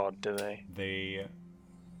particular god, do they? They...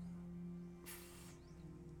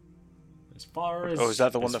 As far as... Or is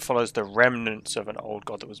that the one that follows the remnants of an old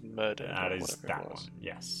god that was murdered? That or is whatever it that was? one,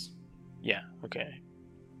 yes. Yeah, okay.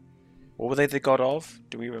 What were they the god of?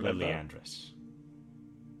 Do we remember? Liliandris.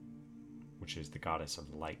 Which is the goddess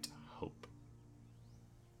of light, hope.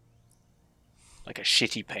 Like a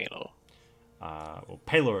shitty Palor. Well,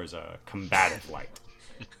 Palor is a combative light.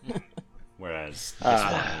 Whereas this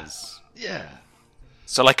one is... Yeah.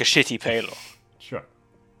 So like a shitty Palor. Sure.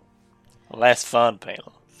 Less fun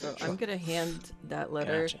Palor. So I'm gonna hand that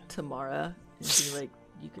letter Gotcha. to Mara and be like,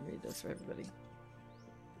 you can read this for everybody.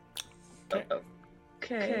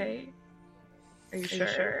 Okay. Are you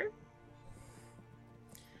sure?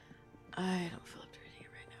 I don't feel up to reading it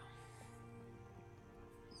right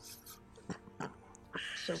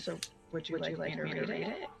So would you like me to read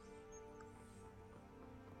it?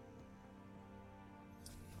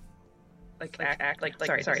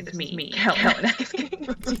 Sorry, this is me. Helen asking.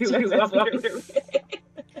 Do you want me to read it?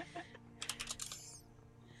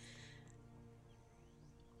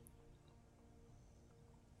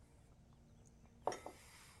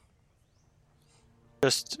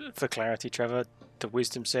 Just for clarity, Trevor, the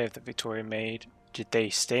wisdom save that Victoria made, did they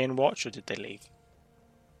stay and watch or did they leave?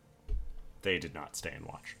 They did not stay and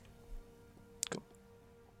watch. Cool.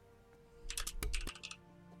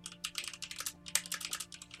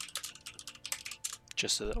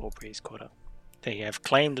 Just so that Aubrey is caught up. They have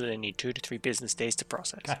claimed that they need 2 to 3 business days to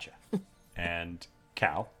process. Gotcha. And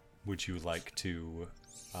Cal, would you like to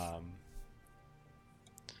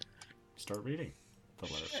start reading the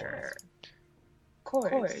letter for us?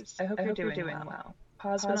 Course. I hope you're doing well.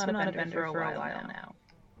 Pa's been on a bender for a while now.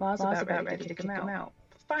 Ma's about ready to kick him out.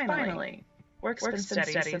 Finally. Work's been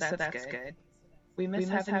steady, so that's good. We miss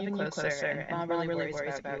having you closer, and Mom really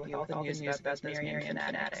worries about you with all the news about those Miriam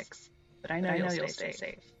fanatics. But I know you'll stay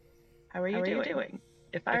safe. How are you doing?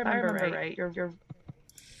 If I remember right, your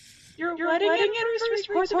wedding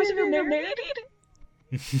anniversary was married?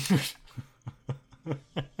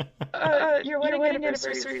 Your wedding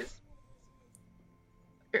anniversary is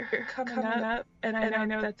coming up, and I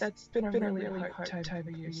know that's been a really hard time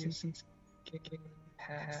for you since kicking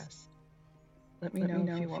passed. Let me know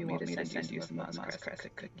if you want me to send you some Mom's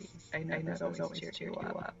Crescent cookies. I know that's always cheer you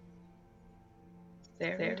up.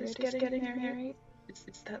 They're just getting married?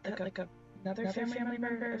 Is that like another family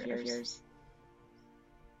member of yours?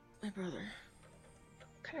 My brother.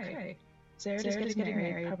 Okay. Zara is getting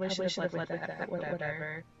married. Probably should have led with that, but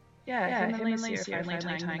whatever. Yeah, him and Lacey are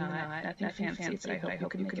finally tying the knot. Nothing fancy, but I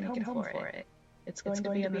hope you can make it home for it. It's going to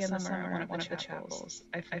be in the summer at one of the chapels.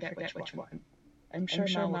 I forget which one. I'm sure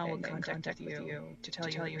Ma will contact you to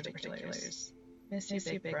tell you the particulars. Miss you,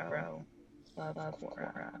 big bro. Love,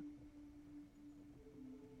 Cora.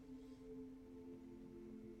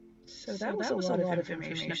 So that was a lot of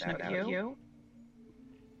information about you.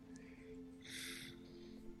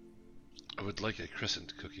 I would like a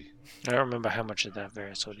crescent cookie. I don't remember how much of that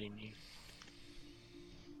Varys already knew.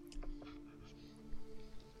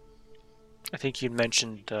 I think you'd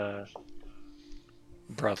mentioned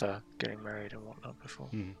brother getting married and whatnot before.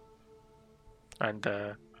 Mhm. And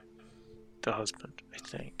the husband, I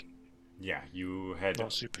think. Yeah, you had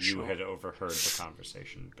Not super sure. overheard the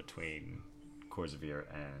conversation between Corsevere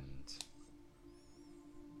and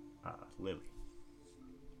Lily.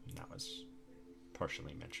 And that was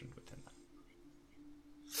partially mentioned within that.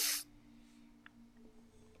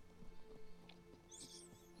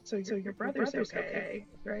 So your brother's okay,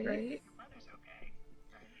 right?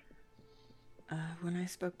 When I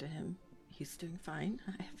spoke to him, he's doing fine.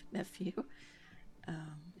 I have a nephew.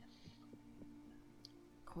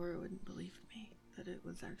 Cora wouldn't believe me that it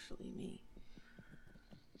was actually me.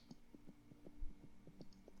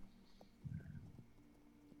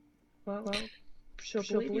 Well, she'll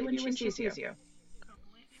believe you when she sees you.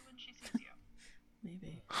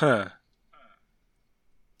 Maybe. Huh.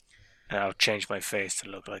 And I'll change my face to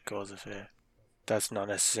look like Corsevere. That's not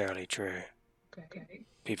necessarily true. Okay.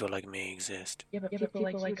 People like me exist. Yeah, but people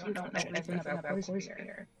like you don't know anything about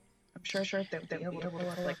Corsevere. I'm sure they'll be able to pull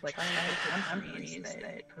up like companies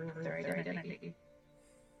that prove their identity.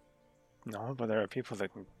 No, but there are people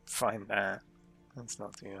that can find that. That's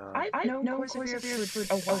not the... I know Corsevere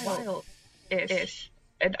for a while-ish.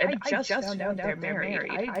 And I just found out they're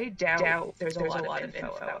married. I doubt there's a lot of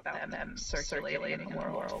info about them circulating in the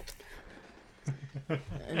world.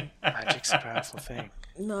 Magic's a powerful thing.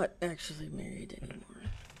 Not actually married anymore.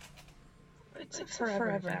 It's a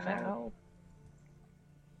forever vow.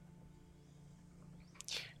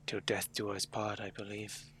 Till death do us part, I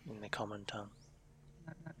believe, in the common tongue.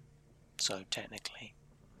 So, technically.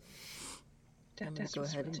 I'm going to go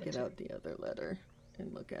ahead and get out the other letter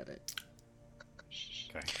and look at it.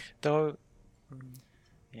 Okay. Though,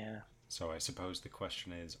 yeah. So I suppose the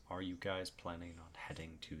question is, are you guys planning on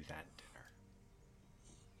heading to that dinner?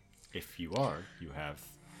 If you are, you have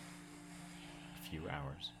a few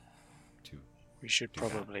hours to We should do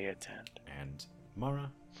that. probably attend. And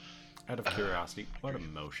Mara, out of curiosity, what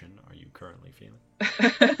emotion are you currently feeling?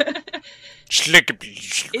 Is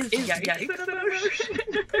yikes an emotion?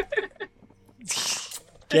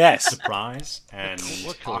 Yes. Surprise and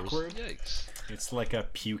What color is awkward. yikes? It's like a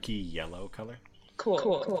pukey yellow color.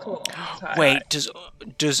 Cool. Wait,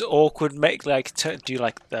 does awkward make like do you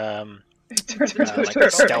like the Turns into a like turtle.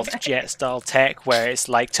 stealth jet style tech where it's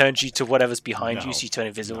like turns you to whatever's behind No. you so you turn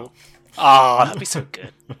invisible? Ah, that'd be so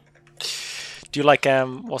good. Do you like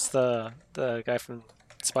what's the guy from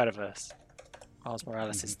Spider-Verse. Miles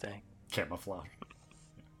Morales' thing. Camouflage.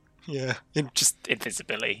 Yeah, just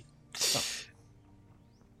invisibility.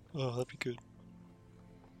 Oh, that'd be good.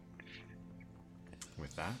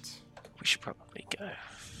 With that, We should probably go.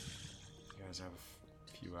 you guys have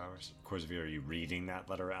a few hours. Corsair, are you reading that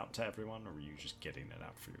letter out to everyone, or were you just getting it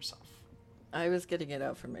out for yourself? I was getting it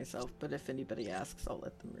out for myself, but if anybody asks, I'll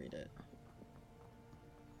let them read it.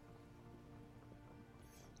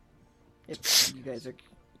 If you guys are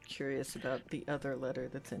curious about the other letter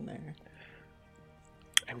that's in there.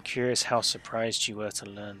 I'm curious how surprised you were to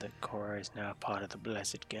learn that Cora is now part of the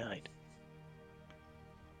Blessed Guide.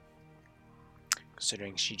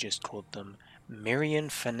 Considering she just called them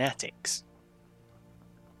Mirian Fanatics.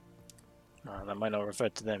 That might not refer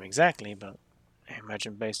to them exactly, but I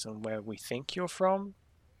imagine based on where we think you're from,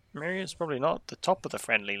 Mirian's probably not the top of the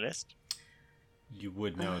friendly list. You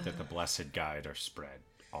would know that the Blessed Guide are spread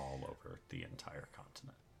all over the entire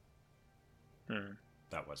continent.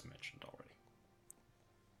 That was mentioned already.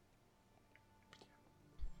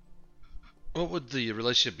 What would the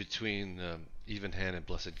relationship between Even Hand and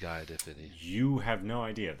Blessed Guide, if any? You have no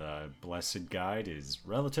idea. The Blessed Guide is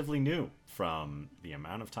relatively new from the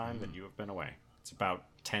amount of time that you have been away. It's about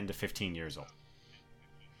 10 to 15 years old.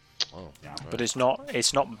 Oh, Yeah. But it's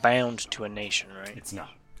not bound to a nation, right? It's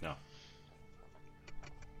not. No.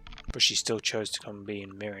 But she still chose to come be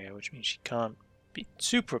in Myria, which means she can't be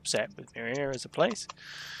super upset with Myria as a place.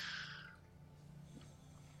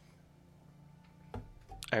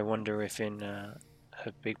 I wonder if in her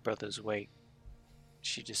big brother's wake,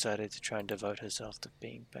 she decided to try and devote herself to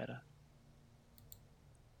being better.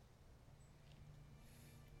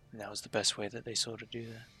 And that was the best way that they saw to do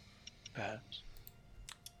that, perhaps.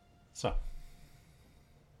 So,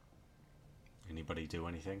 anybody do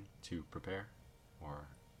anything to prepare? Or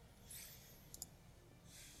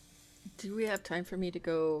Do we have time for me to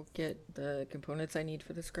go get the components I need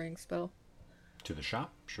for the scrying spell? to the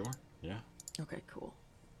shop? Sure. Yeah. Okay, cool.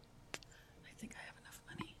 I think I have enough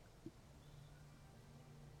money.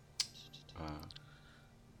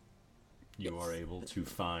 You are able to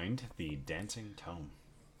find the Dancing Tome,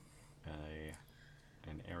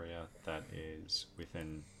 an area that is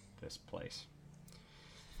within this place.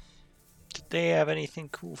 Did they have anything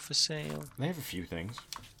cool for sale? They have a few things.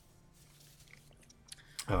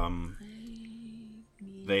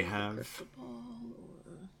 They have. Crystal ball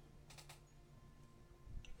or...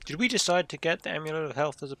 Did we decide to get the Amulet of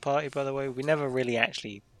Health as a party, by the way? We never really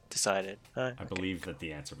actually decided. No? I believe that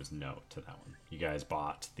the answer was no to that one. You guys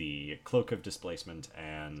bought the Cloak of Displacement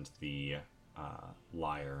and the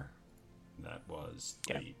lyre that was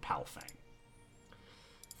the Palfang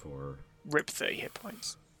for. Rip 30 hit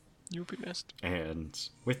points. You'll be missed. And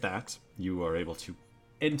with that, you are able to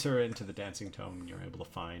enter into the Dancing Tome, and you're able to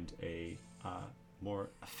find a more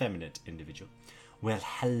effeminate individual. Well,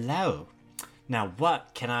 hello. Now,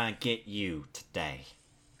 what can I get you today?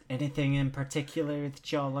 Anything in particular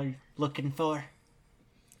that y'all are looking for?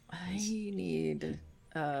 I need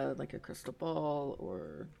like a crystal ball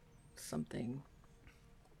or something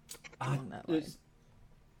along that line.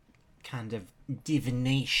 Kind of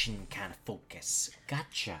divination kind of focus.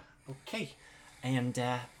 Gotcha. Okay. And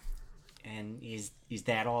is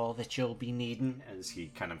that all that you'll be needing? As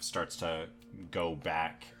he kind of starts to go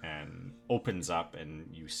back and opens up, and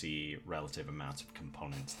you see relative amounts of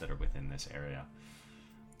components that are within this area.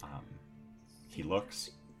 He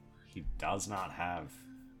looks. He does not have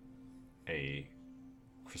a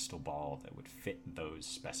crystal ball that would fit those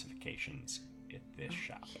specifications at this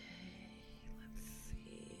shop. Let's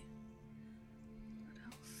see. What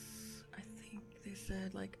else? I think they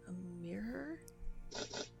said like a mirror.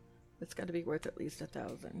 It's got to be worth at least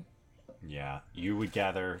 1,000. Yeah, you would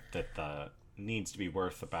gather that the needs to be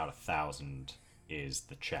worth about 1,000 is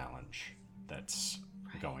the challenge that's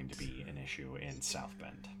going to be an issue in South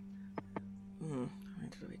Bend.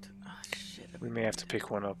 Shit. We may have to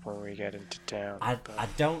pick one up when we get into town. I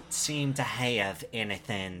don't seem to have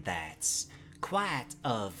anything that's quite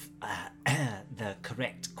of the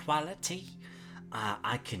correct quality.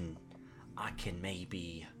 I can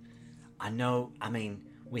maybe. I mean,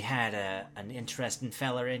 we had an interesting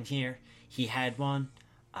fella in here. He had one.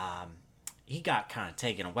 He got kind of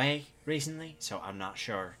taken away recently, so I'm not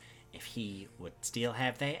sure if he would still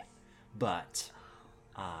have that. But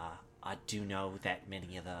I do know that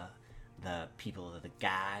many of the people of the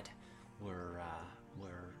guide were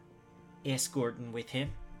escorting with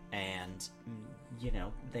him, and you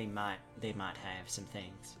know, they might have some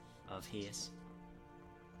things of his.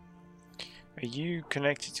 Are you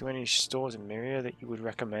connected to any stores in Myria that you would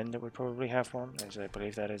recommend that would probably have one? As I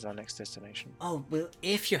believe that is our next destination. Oh, well,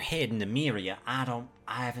 if you're heading to Myria, I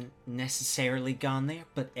haven't necessarily gone there,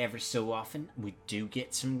 but every so often we do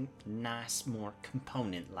get some nice, more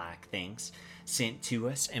component-like things sent to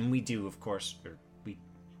us, and we do, of course, we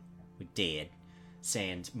did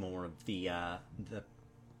send more of the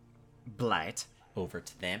blight over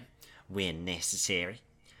to them when necessary.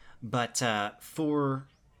 But for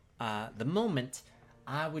the moment,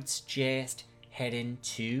 I would suggest heading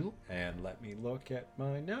to... And let me look at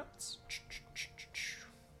my notes.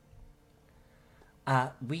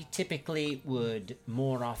 we typically would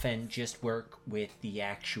more often just work with the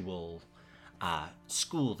actual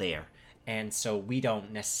school there. And so we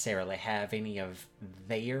don't necessarily have any of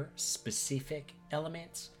their specific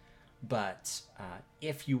elements. But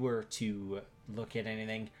if you were to look at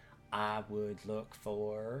anything, I would look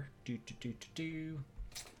for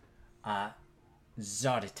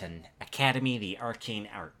Zoditon, Academy of the Arcane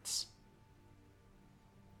Arts.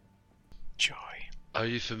 Joy. Are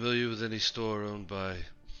you familiar with any store owned by...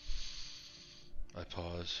 I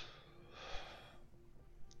pause.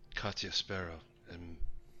 Katya Sparrow and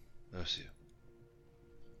Mercia.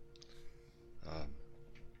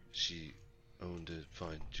 She owned a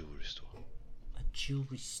fine jewelry store. A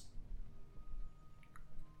jewelry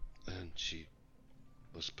And she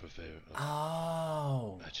was purveyor of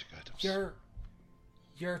Oh, magic items.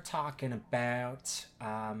 you're talking about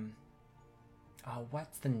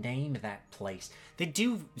what's the name of that place? They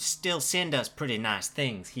do still send us pretty nice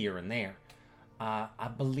things here and there. I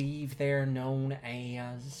believe they're known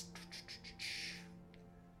as...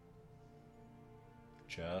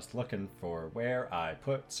 Just looking for where I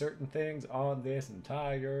put certain things on this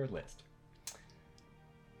entire list.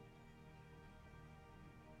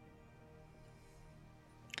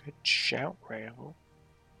 Good shout, Ravel.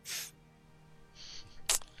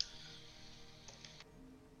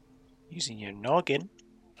 Using your noggin.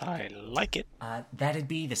 I like it. That'd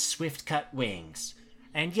be the Swift Cut Wings.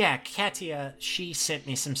 And yeah, Katya, she sent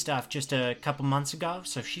me some stuff just a couple months ago,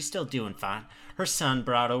 so she's still doing fine. Her son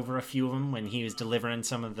brought over a few of them when he was delivering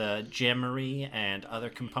some of the gemmery and other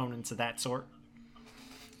components of that sort.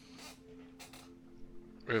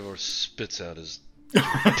 Rivor spits out his...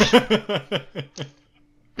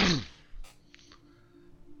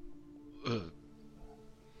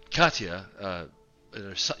 Katya,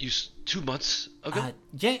 you 2 months ago?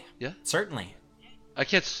 Yeah. Yeah? Certainly. I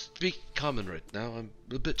can't speak common right now. I'm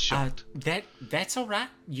a bit shocked. That's all right.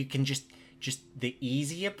 You can just the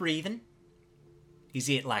easier breathing. Is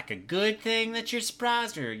it like a good thing that you're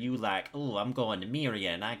surprised, or are you like, oh, I'm going to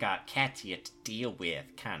Myria and I got Katya to deal with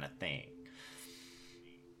kind of thing?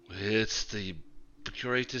 It's the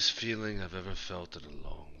greatest feeling I've ever felt in a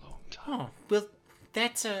long, long time. Oh, well,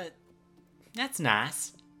 that's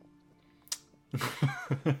nice.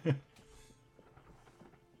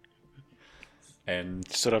 And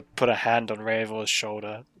Sort of put a hand on Ravel's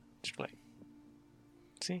shoulder. Just like,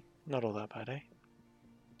 see, not all that bad, eh?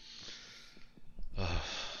 Well,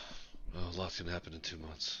 a lot can happen in 2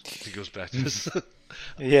 months. He goes back to his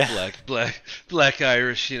Yeah. black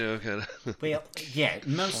Irish, kind of. Well, yeah,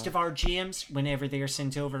 most of our gems, whenever they're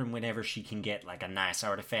sent over and whenever she can get like a nice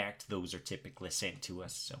artifact, those are typically sent to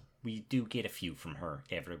us. So we do get a few from her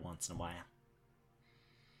every once in a while.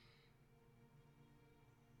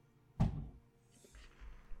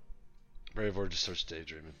 Bravor just starts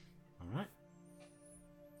daydreaming. All right.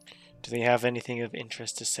 Do they have anything of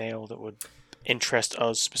interest to sale that would interest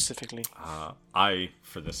us specifically? I,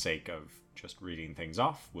 for the sake of just reading things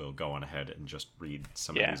off, will go on ahead and just read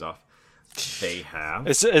some of these off. They have...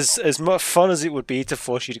 As much fun as it would be to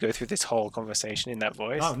force you to go through this whole conversation in that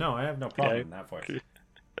voice. Oh, no, I have no problem in that voice.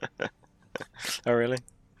 Oh, really?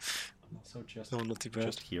 I'm also just, not too bad.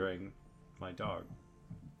 just hearing my dog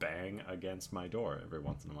bang against my door every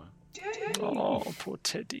once in a while. Oh, poor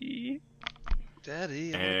Teddy.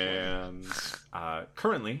 Daddy. And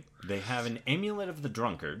currently, they have an Amulet of the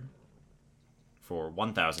Drunkard for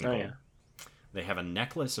 1,000 gold. Oh, yeah. They have a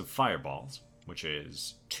Necklace of Fireballs, which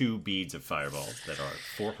is 2 beads of fireballs that are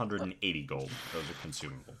 480 gold. Those are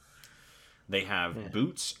consumable. They have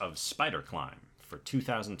Boots of Spider Climb for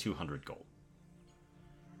 2,200 gold.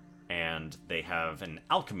 And they have an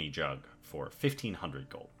Alchemy Jug for 1,500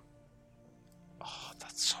 gold. Oh,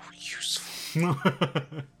 that's so useful.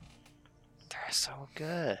 They're so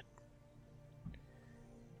good.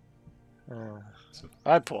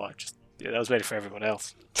 I'd pull out just... Yeah, that was ready for everyone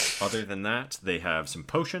else. Other than that, they have some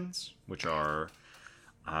potions, which are...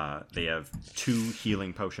 they have 2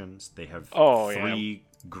 healing potions. They have 3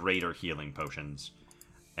 greater healing potions.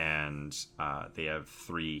 and they have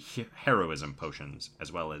 3 heroism potions,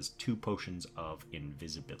 as well as 2 potions of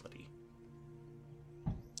invisibility.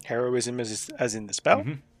 Heroism as in the spell?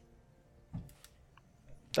 Mhm.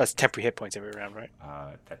 That's temporary hit points every round, right?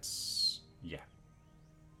 That's... yeah.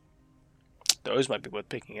 Those might be worth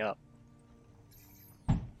picking up.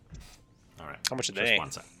 Alright. How much are Just they?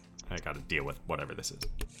 one sec. I gotta deal with whatever this is.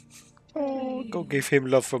 Oh, go give him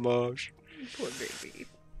love fromage. Poor baby.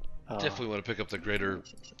 Definitely want to pick up the greater.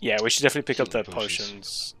 Yeah, we should definitely pick up the Healing potions.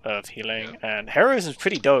 potions of healing. And heroism's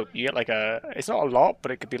pretty dope. You get like it's not a lot,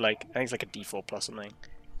 but it could be like, I think it's like a D4 plus something.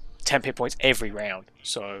 10 hit points every round.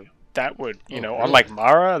 So that would, really? unlike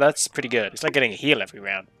Mara, that's pretty good. It's like getting a heal every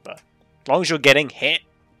round. But as long as you're getting hit,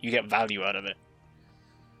 you get value out of it.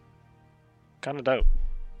 Kind of dope.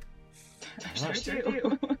 Sure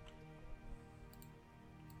do.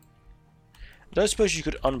 I don't suppose you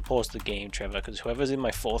could unpause the game, Trevor, because whoever's in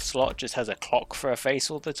my 4th slot just has a clock for a face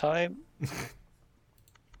all the time.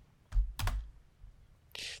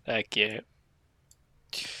 Thank you.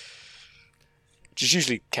 Which is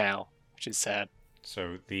usually Cal, which is sad.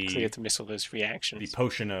 So So you have to miss all those reactions. the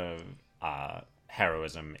potion of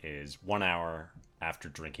heroism is 1 hour. After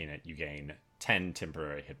drinking it, you gain 10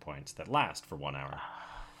 temporary hit points that last for 1 hour.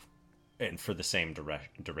 And for the same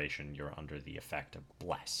duration, you're under the effect of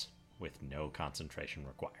Bless, with no concentration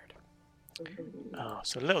required. Oh,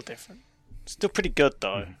 so a little different. Still pretty good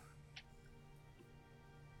though. Mhm.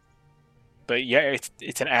 But yeah,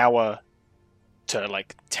 it's an hour to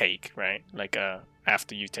like take, right? Like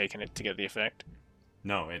after you've taken it to get the effect.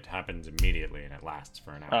 No, it happens immediately and it lasts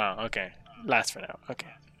for an hour. Oh, okay. Lasts for an hour.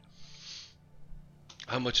 Okay.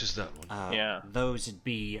 How much is that one? Yeah. Those would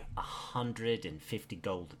be 150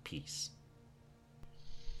 gold apiece.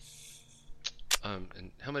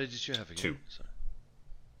 And how many did you have again? 2. Sorry.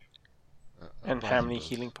 And I'll how buy many those.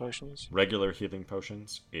 healing potions? Regular healing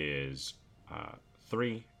potions is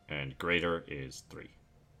 3, and greater is 3.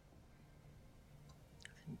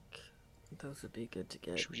 Those would be good to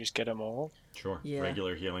get. Should we just get them all? Sure. Yeah.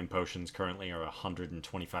 Regular healing potions currently are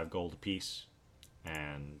 125 gold apiece,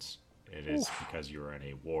 and it is because you are in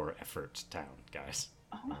a war effort town, guys.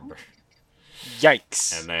 Remember.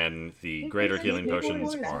 Yikes. And then the greater healing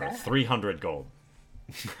potions are 300 gold.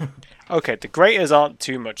 Okay, the graters aren't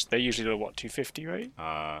too much. They're usually what, 250, right?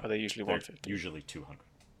 Are they usually They're 150? usually 200.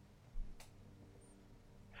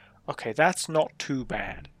 Okay, that's not too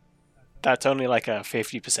bad. That's only like a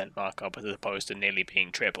 50% markup as opposed to nearly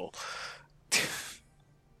being triple.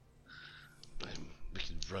 We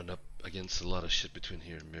can run up against a lot of shit between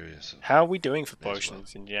here and Myria, so How are we doing for May as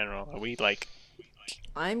potions in general? Are we like...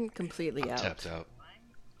 I'm completely I'm out. tapped out.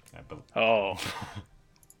 Oh,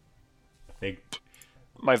 I think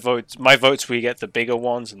my votes we get the bigger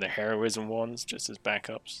ones and the heroism ones just as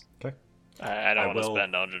backups. Okay. I don't I want to will-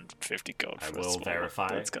 spend 150 gold I for a will small verify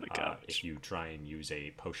one. That's gonna go. if you try and use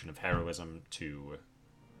a potion of heroism to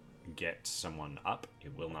get someone up,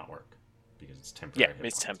 it will not work because it's temporary. Yeah, hit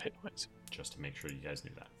it's points. 10 hit points. Just to make sure you guys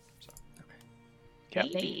knew that. So Yeah.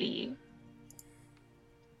 Maybe.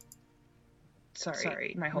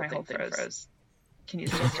 Sorry, my whole thing froze. Can you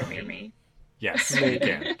still hear me? yes, we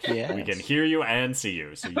can. Yeah. We can hear you and see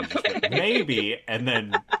you. So you just went, maybe, and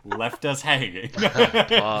then left us hanging.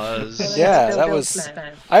 Pause. Yeah, that was...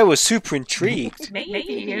 I was super intrigued.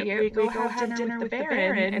 Maybe we go have dinner with the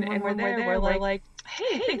Baron, and when we're there, we're like,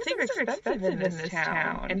 hey, things are expensive in this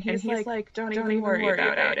town. And he's like, don't even worry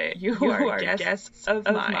about it. You are guests of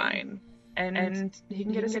mine. And he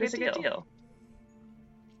can get us a good deal.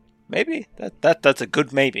 Maybe. That's a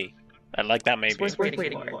good maybe. I like that maybe. It's worth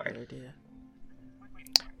waiting Good for. idea.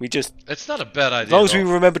 We just... It's not a bad idea. As long as at we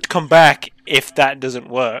all. remember to come back if that doesn't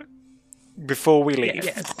work before we leave.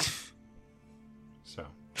 Yes. So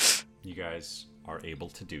you guys are able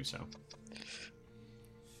to do so.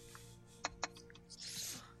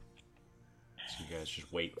 So you guys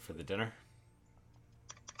just wait for the dinner.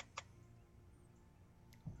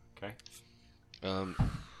 Okay.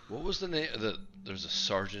 What was the name? There's a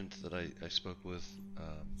sergeant that I spoke with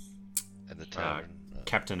at the tavern.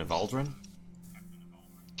 Captain of Aldrin.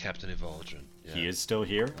 Captain Evaldrin. Yeah. He is still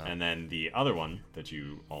here, and then the other one that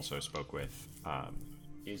you also spoke with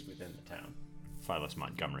is within the town. Phyllis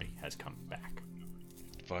Montgomery has come back.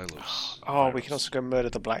 Vilos. Oh, we can also go murder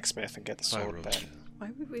the blacksmith and get the sword Viros, back. yeah. Why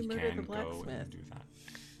would we You murder can the go blacksmith? and do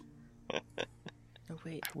that. Oh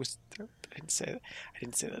wait. I didn't say that. I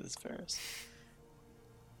didn't say that as Ferris.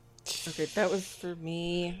 Okay, that was for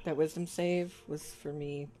me. That wisdom save was for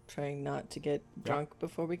me trying not to get drunk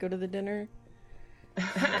before we go to the dinner. So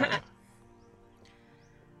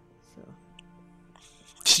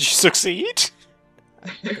Did you succeed?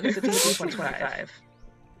 It's a DC 125.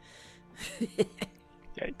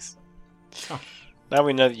 Yikes. Oh. Now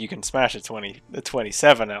we know that you can smash a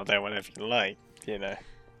 27 out there whenever you like. You know.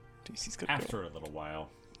 DC's good. After a little while,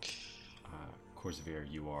 Corsair,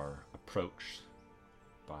 you are approached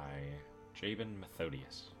by Jabin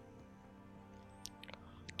Methodius.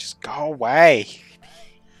 Just go away.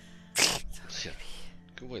 Yeah.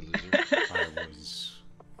 Go away, loser. I was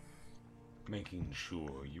making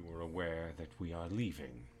sure you were aware that we are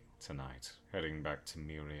leaving tonight, heading back to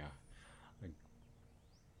Myria. I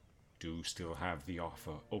do still have the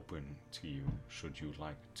offer open to you, should you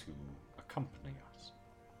like to accompany us.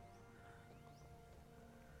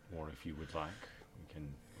 Or if you would like, we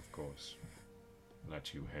can, of course,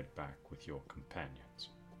 let you head back with your companions.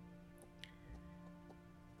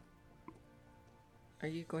 Are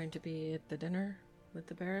you going to be at the dinner with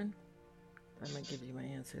the Baron? I'm going to give you my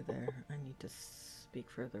answer there. I need to speak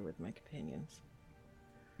further with my companions.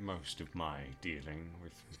 Most of my dealing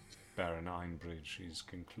with Baron Einbridge is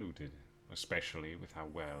concluded, especially with how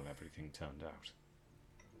well everything turned out.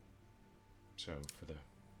 So, for the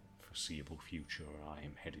foreseeable future, I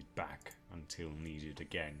am headed back until needed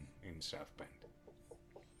again in South Bend.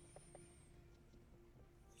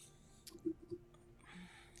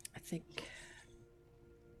 I think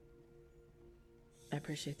I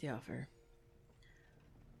appreciate the offer,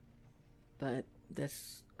 but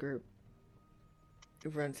this group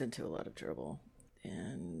runs into a lot of trouble,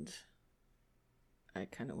 and I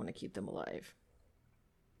kind of want to keep them alive.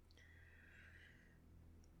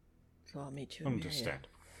 So I'll meet you in Myria. Understand.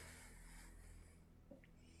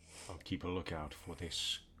 I'll keep a lookout for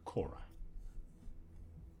this Cora.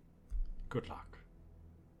 Good luck.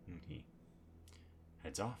 And he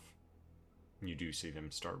heads off. You do see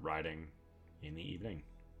them start riding in the evening.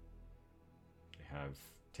 They have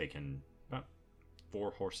taken about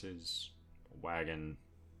 4 horses, a wagon,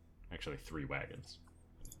 actually 3 wagons.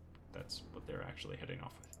 That's what they're actually heading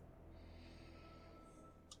off with.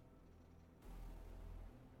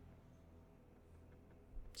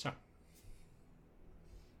 So,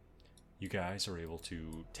 you guys are able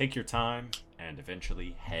to take your time and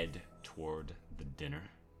eventually head toward the dinner.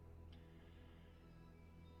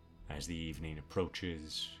 As the evening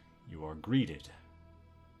approaches, you are greeted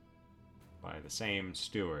by the same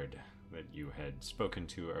steward that you had spoken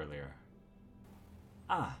to earlier.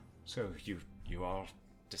 Ah, so you all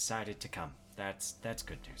decided to come. That's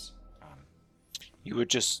good news. You were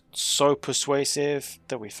just so persuasive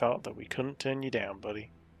that we felt that we couldn't turn you down,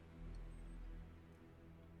 buddy.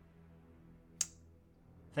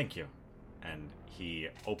 Thank you. And he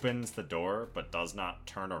opens the door but does not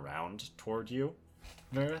turn around toward you,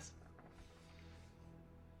 Varys.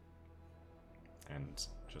 And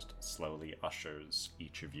just slowly ushers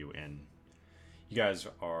each of you in. You guys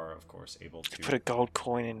are, of course, able to Put a gold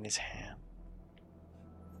coin in his hand.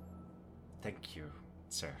 Thank you,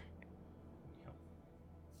 sir. He'll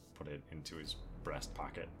put it into his breast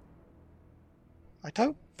pocket. I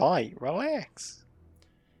don't bite. Relax.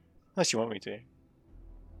 Unless you want me to.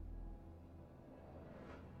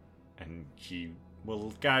 And he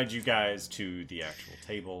will guide you guys to the actual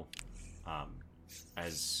table.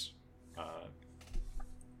 As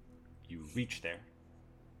you reach there,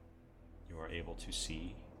 you are able to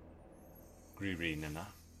see Gririnina.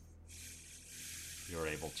 You are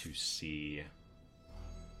able to see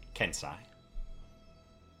Kensai.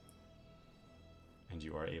 And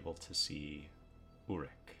you are able to see Urik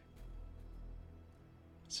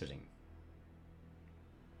sitting.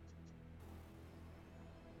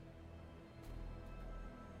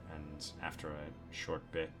 And after a short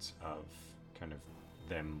bit of kind of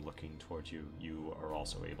them looking towards you, you are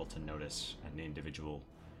also able to notice an individual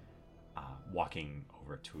walking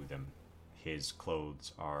over to them. His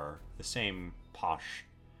clothes are the same posh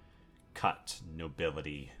cut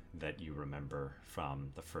nobility that you remember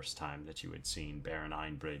from the first time that you had seen Baron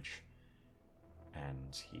Einbridge.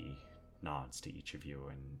 And he nods to each of you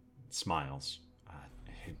and smiles.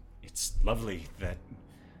 It's lovely that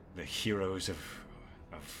the heroes of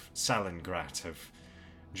Salengrat have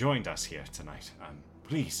joined us here tonight.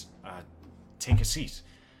 Please, take a seat.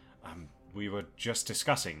 We were just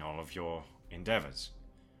discussing all of your endeavors.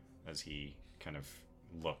 As he kind of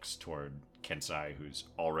looks toward Kensai, who's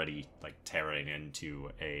already tearing into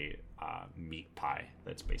a meat pie.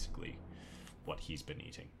 That's basically what he's been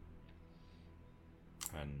eating.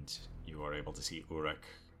 And you are able to see Urik.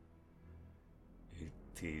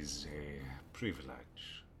 It is a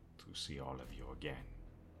privilege to see all of you again.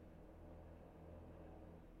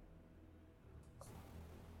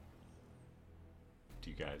 Do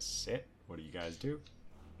you guys sit? What do you guys do?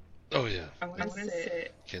 Oh yeah. I want to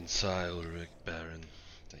sit. Kensai, Ulrich, Baron,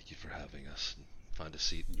 thank you for having us. Find a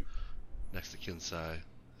seat. next to Kinsai.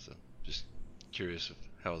 So just curious of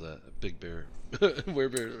how that big bear,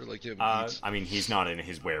 werebear like him eats. I mean, he's not in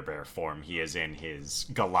his werebear form. He is in his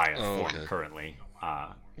Goliath form okay. currently.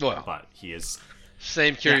 Well, But he is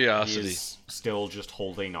same curiosity. he is still just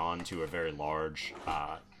holding on to a very large,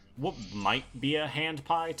 what might be a hand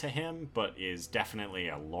pie to him, but is definitely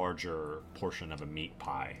a larger portion of a meat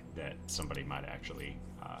pie that somebody might actually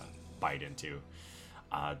bite into.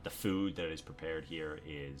 The food that is prepared here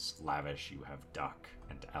is lavish. You have duck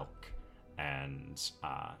and elk and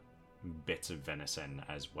bits of venison,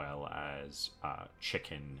 as well as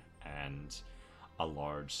chicken and a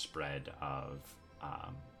large spread of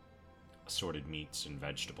assorted meats and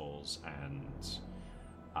vegetables, and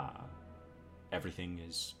everything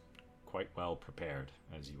is quite well prepared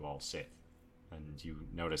as you all sit. And you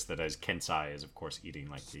notice that as Kensai is, of course, eating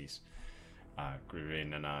like these,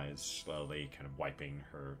 Gurinana is slowly kind of wiping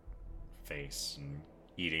her face and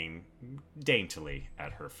eating daintily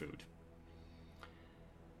at her food.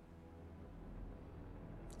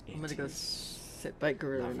 I'm gonna go sit by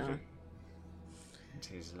Guru now.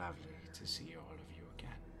 It is lovely to see all of you again.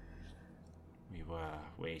 We were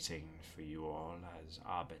waiting for you all as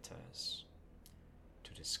arbiters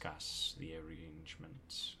to discuss the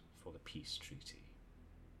arrangement for the peace treaty.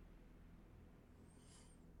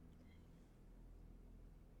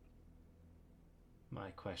 My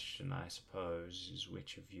question, I suppose, is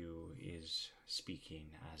which of you is speaking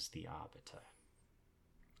as the arbiter?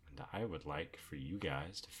 And I would like for you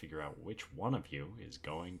guys to figure out which one of you is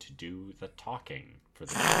going to do the talking for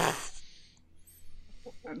the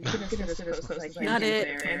I'm gonna sit as close as I can Not it.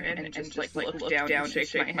 there and just like look down and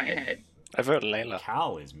shake my head. I vote Layla.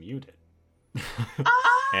 Cal is muted.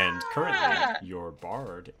 And currently, your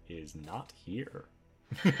bard is not here.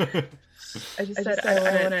 I just said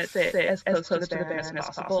I want to sit as close to the Baron as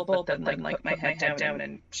possible, but then like put my head down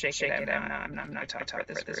and shake it. I'm not talking about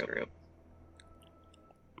this group.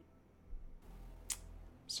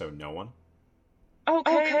 So no one?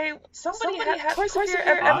 Okay. Somebody of course,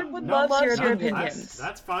 everyone loves your opinions.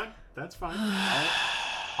 That's fine. That's fine.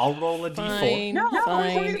 I'll roll a d4. Fine, No,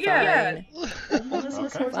 fine, yeah.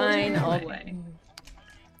 fine. Fine, I'll do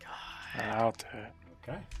it.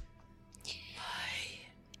 Okay.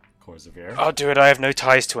 Corsair. I'll do it. I have no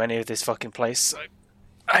ties to any of this fucking place, so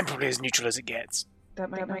I'm probably as neutral as it gets. That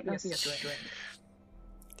might not be a strength.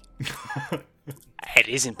 It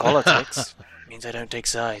is in politics. It means I don't take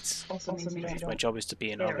sides. Also means My job is to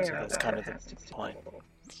be an arbiter. That's kind of the point.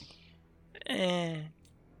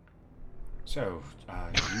 So,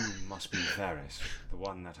 you must be Varys, the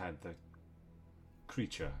one that had the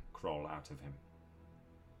creature crawl out of him.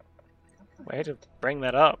 Way to bring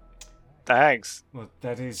that up. Thanks. Well,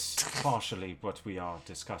 that is partially what we are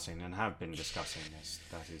discussing and have been discussing, as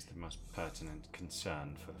that is the most pertinent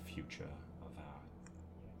concern for the future of our...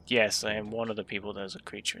 Yes, I am one of the people that has a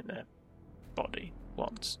creature in their body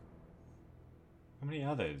once. How many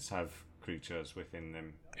others have creatures within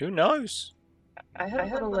them? Who knows? I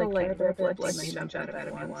had a little like blood jump out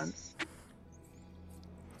of me once.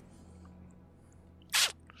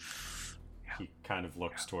 He kind of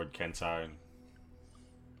looks toward Kensai and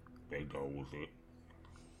they go with it.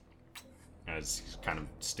 As he's kind of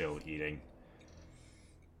still eating.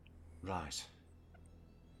 Right.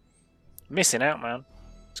 Missing out, man.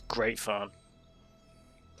 It's great fun.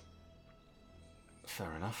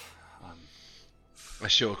 Fair enough. I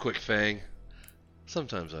show a quick fang.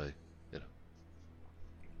 Sometimes I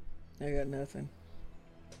got nothing.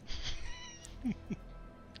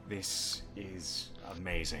 This is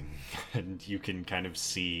amazing. And you can kind of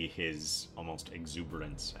see his almost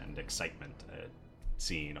exuberance and excitement at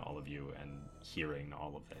seeing all of you and hearing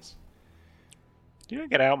all of this. You don't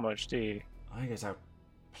get out much, do you? I get out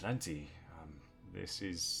plenty. This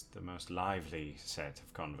is the most lively set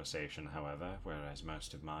of conversation, however, whereas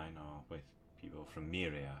most of mine are with people from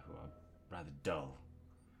Myria who are rather dull.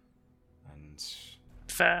 And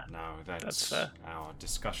Fair. now that That's fair. our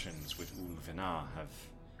discussions with Ulvinar have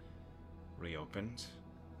reopened,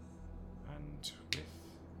 and with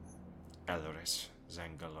Elris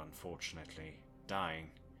Zengel unfortunately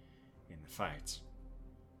dying in the fight,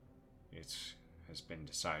 it has been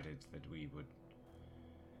decided that we would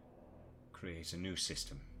create a new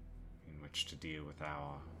system in which to deal with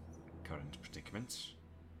our current predicaments,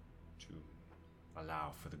 to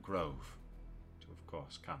allow for the Grove to, of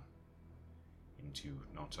course, come into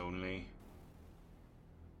not only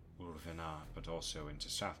Ulvinar, but also into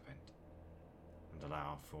Southbend, and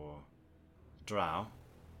allow for the Drow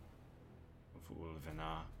of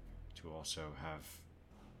Ulvinar to also have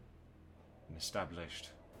an established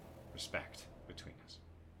respect between us.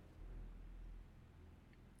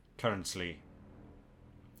 currently,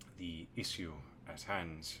 the issue at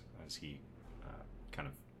hand, as he kind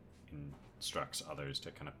of instructs others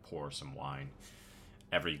to kind of pour some wine.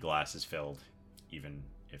 Every glass is filled, even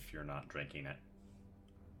if you're not drinking it.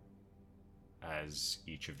 As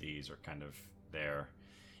each of these are kind of there,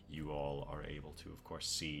 you all are able to, of course,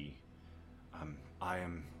 see. I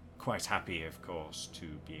am quite happy, of course, to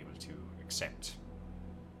be able to accept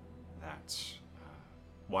that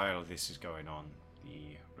while this is going on,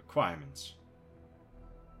 the requirements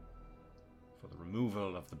for the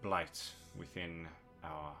removal of the blight within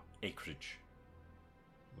our acreage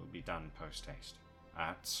will be done post-haste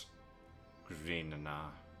at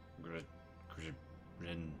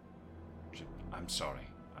I'm sorry,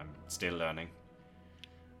 I'm still learning.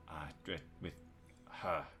 With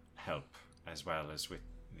her help, as well as with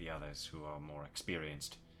the others who are more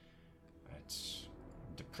experienced at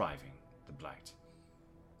depriving the blight.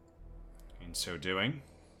 In so doing,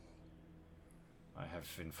 I have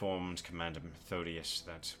informed Commander Methodius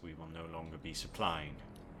that we will no longer be supplying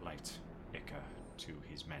blight ichor to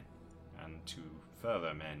his men, and to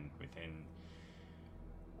further men within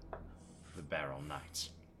the Beryl Knights.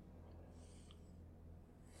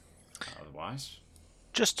 Otherwise...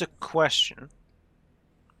 Just a question.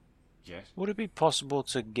 Yes? Would it be possible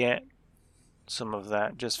to get some of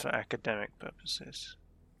that just for academic purposes?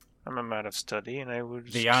 I'm a man of study, and I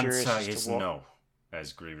would. The answer is no,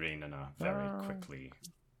 as Gririnana very quickly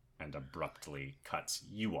and abruptly cuts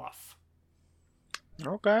you off.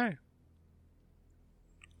 Okay.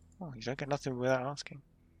 Well, you don't get nothing without asking.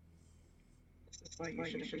 This is why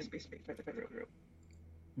you shouldn't be speaking for the group.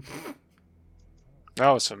 That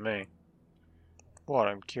was for me. What?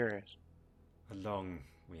 I'm curious. Along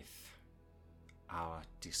with our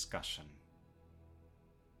discussion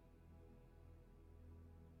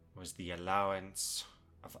was the allowance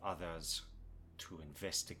of others to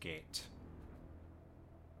investigate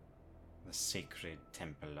the sacred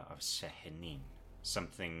temple of Sehenin,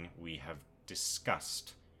 something we have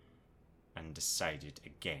discussed and decided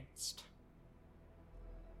against.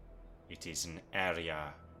 It is an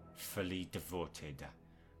area fully devoted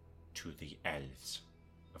to the elves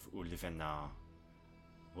of Ulvenar,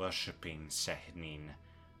 worshipping Sehenin,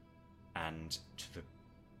 and to the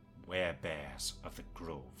werebears of the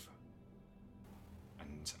grove.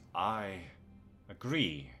 And I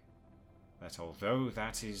agree that although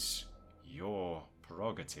that is your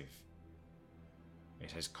prerogative,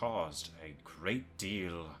 it has caused a great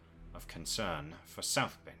deal of concern for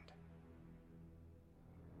South Bend.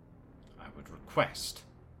 I would request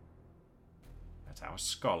that our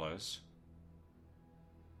scholars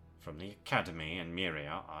from the Academy and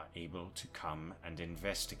Myria are able to come and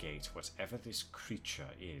investigate whatever this creature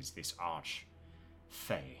is, this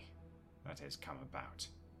arch-fae that has come about,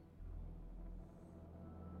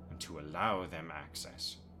 and to allow them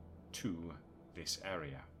access to this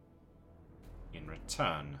area in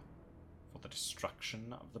return for the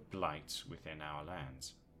destruction of the blight within our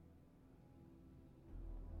lands.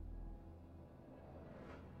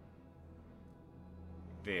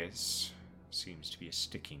 This seems to be a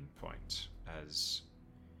sticking point as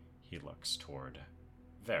he looks toward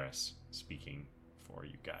Varys, speaking for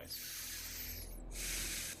you guys.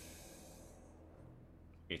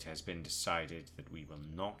 It has been decided that we will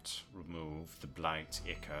not remove the blight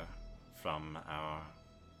ichor from our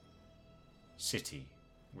city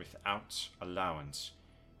without allowance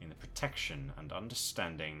in the protection and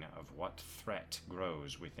understanding of what threat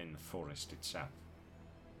grows within the forest itself.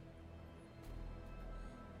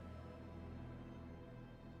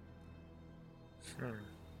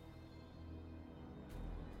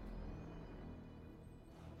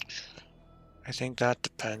 I think that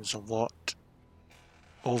depends on what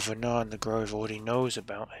Ulvenar and the Grove already knows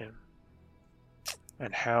about him,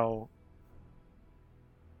 and how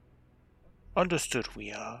understood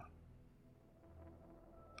we are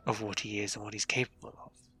of what he is and what he's capable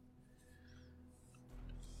of.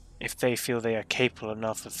 If they feel they are capable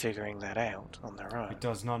enough of figuring that out on their own. It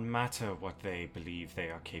does not matter what they believe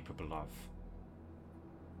they are capable of.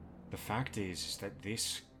 The fact is that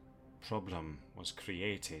this problem was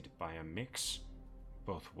created by a mix,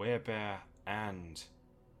 both werebear and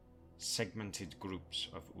segmented groups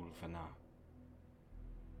of Ulvenar.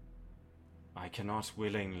 I cannot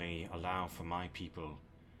willingly allow for my people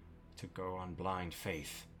to go on blind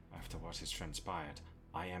faith after what has transpired.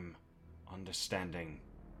 I am understanding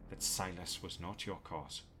that Silas was not your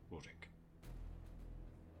cause, Ulrich.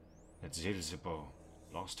 That Zilzebo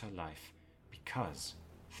lost her life because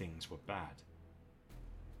things were bad.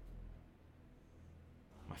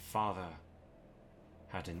 My father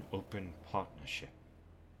had an open partnership,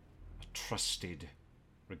 a trusted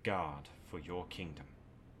regard for your kingdom.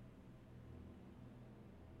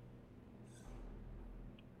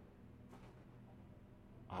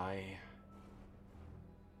 I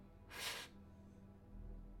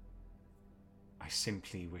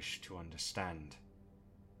simply wish to understand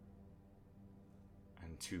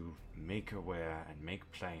and to make aware and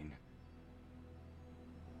make plain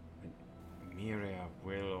that Miria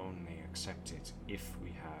will only accept it if we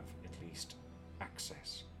have at least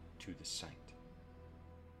access to the site.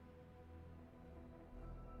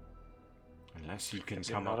 Unless you can Has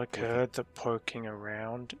it come not up occurred that poking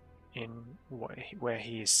around in where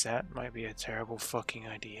he is sat might be a terrible fucking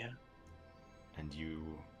idea? And you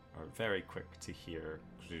are very quick to hear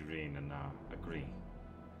Clurina agree.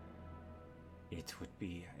 It would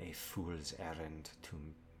be a fool's errand to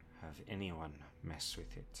have anyone mess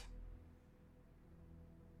with it.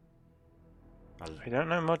 I don't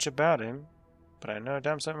know much about him, but I know a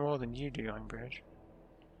damn sight more than you do, Youngbridge.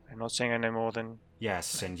 I'm not saying I know more than...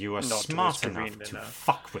 Yes, and you are Not smart towards enough Karina, to no.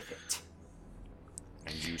 fuck with it.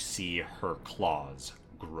 And you see her claws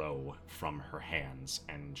grow from her hands,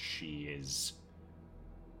 and she is...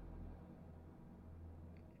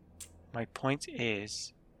 My point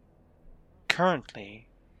is, currently,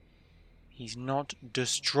 he's not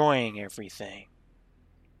destroying everything.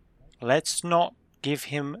 Let's not give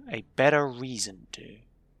him a better reason to.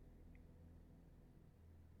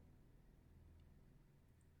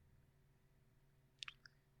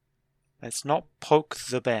 Let's not poke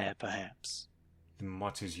the bear, perhaps. Then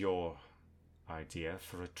what is your idea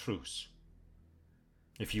for a truce?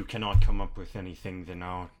 If you cannot come up with anything, then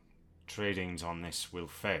our tradings on this will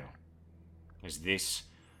fail. As this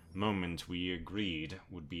moment we agreed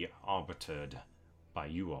would be arbitered by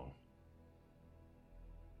you all.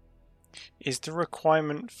 Is the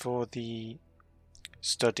requirement for the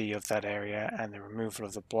study of that area and the removal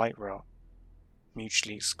of the blight rot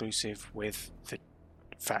mutually exclusive with the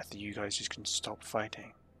fact that you guys just can stop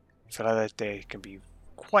fighting? I feel like that they can be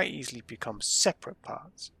quite easily become separate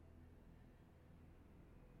parts,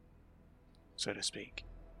 so to speak.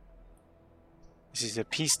 This is a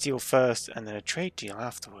peace deal first and then a trade deal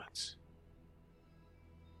afterwards.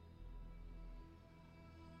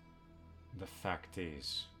 The fact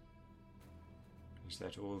is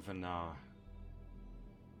that Ulvenar,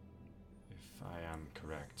 if I am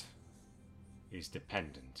correct, is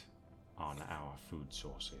dependent on our food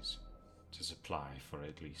sources to supply for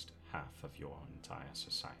at least half of your entire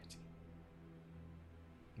society.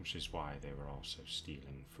 Which is why they were also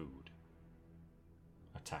stealing food,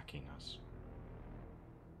 attacking us.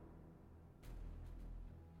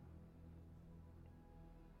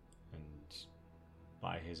 And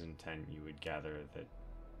by his intent, you would gather that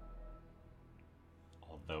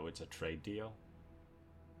although it's a trade deal,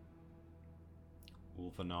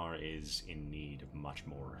 Ulvenar is in need of much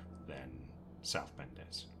more than South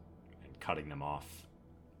Mendes, and cutting them off,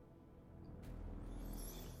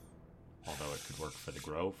 although it could work for the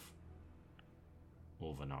Grove,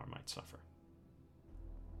 Ulvenar might suffer.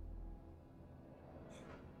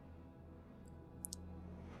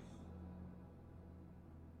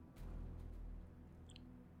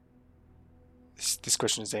 This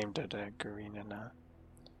question is aimed at Garina now.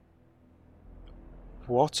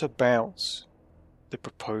 What about the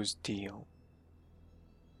proposed deal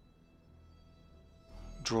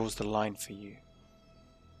draws the line for you?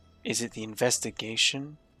 Is it the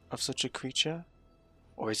investigation of such a creature?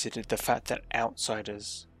 Or is it the fact that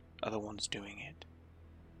outsiders are the ones doing it?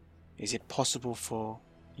 Is it possible for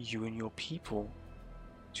you and your people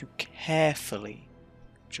to carefully,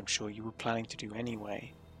 which I'm sure you were planning to do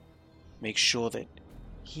anyway, make sure that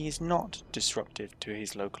he is not disruptive to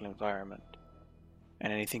his local environment,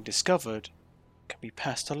 and anything discovered can be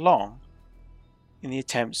passed along in the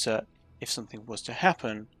attempts that, if something was to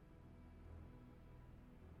happen,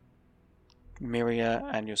 Miria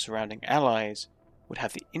and your surrounding allies would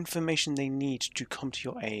have the information they need to come to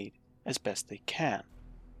your aid as best they can.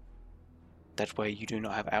 That way you do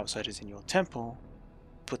not have outsiders in your temple,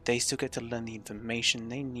 but they still get to learn the information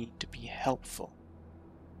they need to be helpful.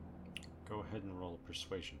 Go ahead and roll a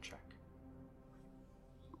persuasion check.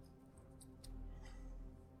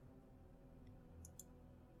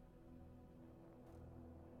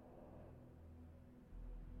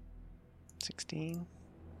 $16.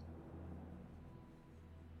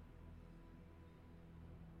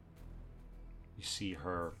 You see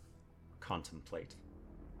her contemplate.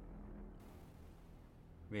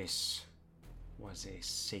 This was a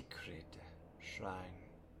sacred shrine,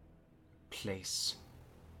 a place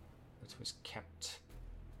that was kept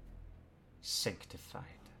sanctified.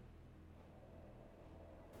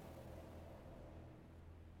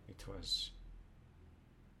 It was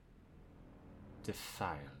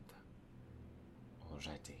defiled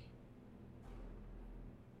already.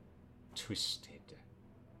 Twisted.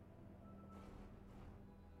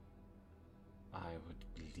 I would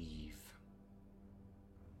believe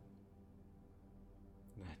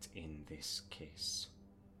that in this case,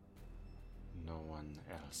 no one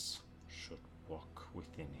else should walk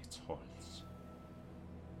within its halls.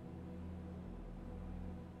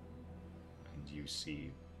 And you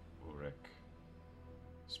see Ulrich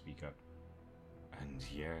speak up. And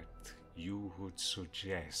yet you would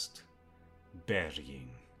suggest burying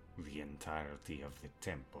the entirety of the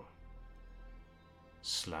temple,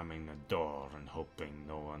 slamming a door and hoping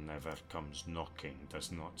no one ever comes knocking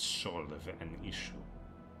does not solve an issue.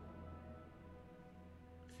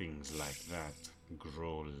 Things like that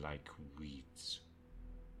grow like weeds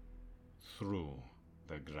through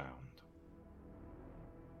the ground.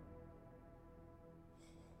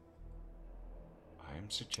 I am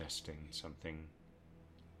suggesting something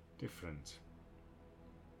different.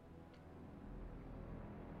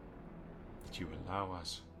 That you allow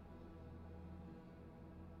us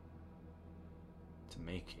to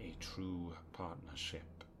make a true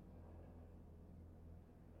partnership.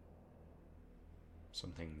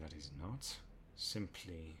 Something that is not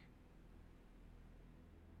simply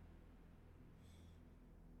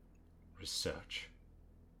research,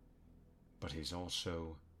 but is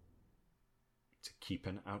also to keep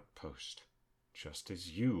an outpost, just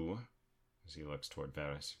as you, as he looks toward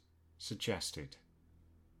Varys, suggested.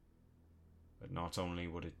 That not only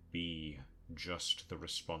would it be just the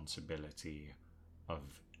responsibility of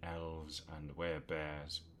elves and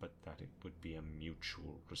werebears, but that it would be a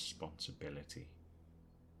mutual responsibility.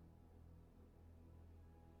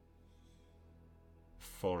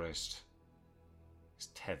 Forest is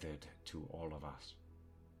tethered to all of us,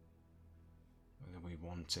 whether we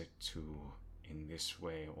want it to in this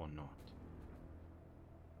way or not.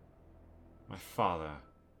 My father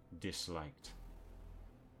disliked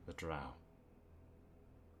the Drow.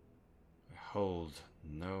 I hold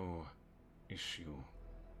no issue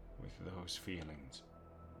with those feelings.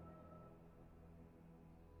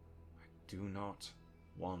 I do not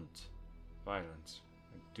want violence.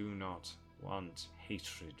 I do not want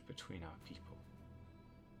hatred between our people.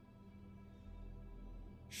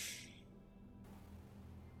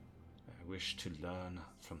 I wish to learn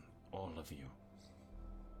from all of you.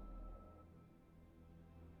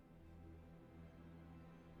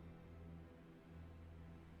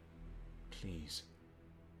 Please,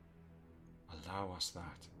 allow us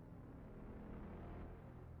that.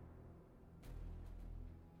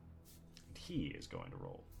 And he is going to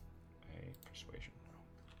roll a persuasion roll.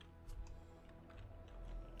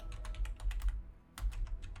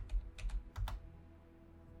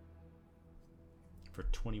 For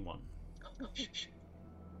 21. Oh, shit.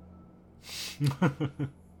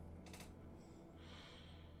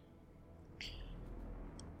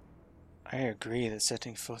 I agree that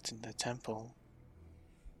setting foot in the temple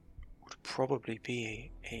would probably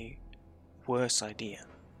be a worse idea.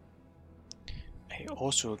 I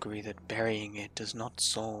also agree that burying it does not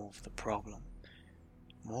solve the problem,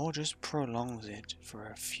 more just prolongs it for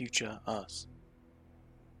a future us.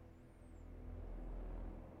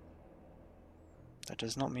 That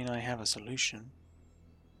does not mean I have a solution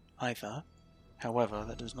either. However,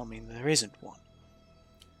 that does not mean there isn't one.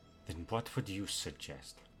 Then what would you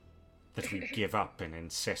suggest? That we give up an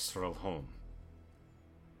ancestral home?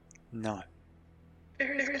 No.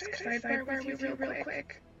 Varys, could I sidebar with you real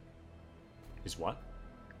quick? Is what?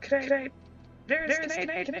 Varys,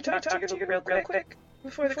 can I talk to you real quick?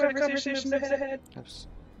 Before the conversation moves ahead?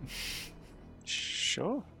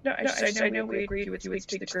 Sure. No, I know we agreed you would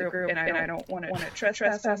speak to the group, and I don't want to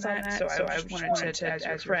trespass on that, so I just wanted to,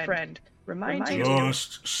 as your friend, remind you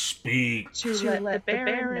Just speak. to let the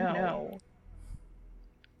Baron know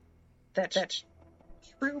that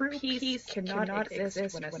true peace cannot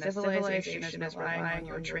exist when a civilization is relying on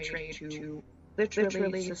your trade to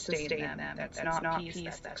literally sustain them. That's not peace,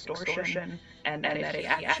 that's extortion. And that if he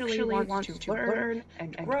actually wants to learn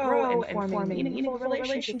and grow and form a meaningful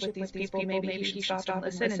relationship with these people, maybe he should stop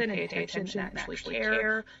and listen and pay attention and actually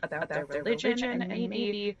care about their religion, and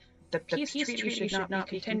maybe the peace treaty should not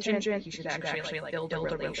be contingent. He should actually build a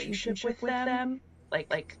relationship with them.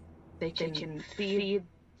 Like they can feed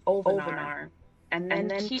Olvenar and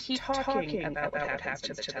then keep talking about what happens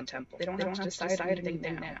to the temple. They don't have to decide anything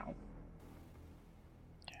now.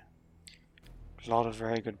 A lot of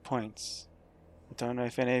very good points. I don't know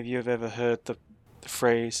if any of you have ever heard the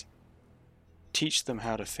phrase, teach them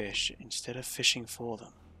how to fish instead of fishing for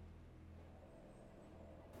them.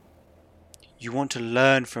 You want to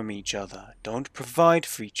learn from each other. Don't provide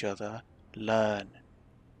for each other. learn.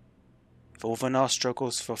 If Ulvenar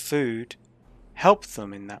struggles for food, help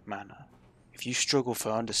them in that manner. If you struggle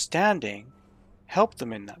for understanding, help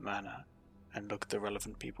them in that manner. And look at the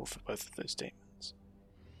relevant people for both of those statements.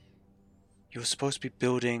 You're supposed to be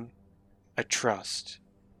building a trust,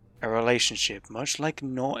 a relationship, much like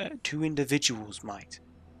two individuals might.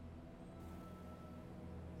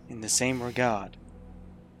 In the same regard.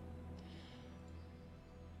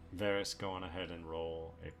 Varys, go on ahead and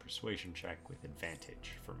roll a persuasion check with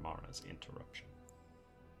advantage for Mara's interruption.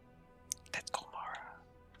 Let's go, Mara.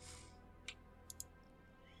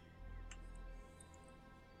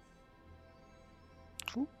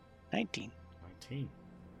 19. 19.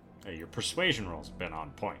 Hey, your persuasion roll's been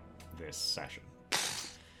on point this session.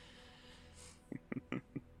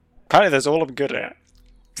 Apparently that's all I'm good at.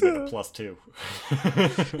 With a +2.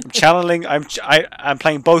 I'm channeling, I'm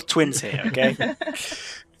playing both twins here, okay? I mean,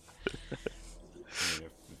 if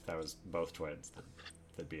that was both twins, then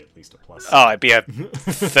there'd be at least a +. Oh, I'd be a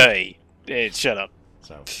 30. Shut up.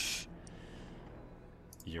 So,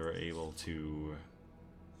 you're able to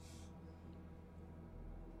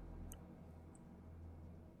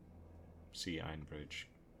see Ironbridge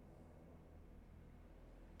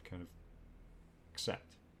kind of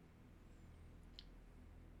accept.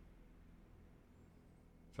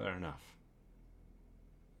 Fair enough.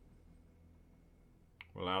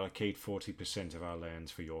 We'll allocate 40% of our lands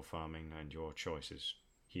for your farming and your choices,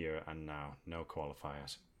 here and now. No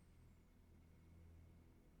qualifiers.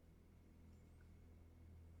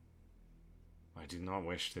 I do not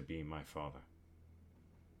wish to be my father.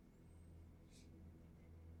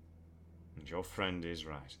 And your friend is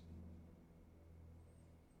right.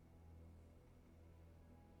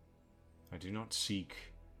 I do not seek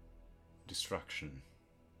destruction.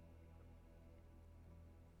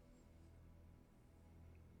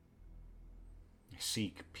 I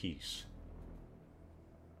seek peace.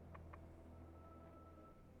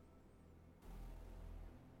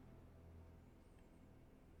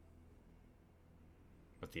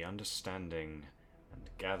 But the understanding and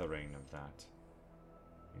gathering of that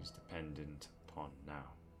is dependent upon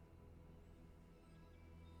now.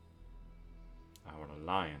 Our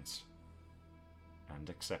alliance and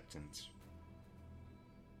acceptance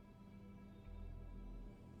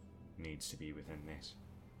needs to be within this.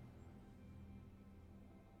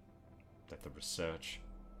 That the research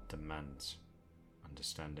demands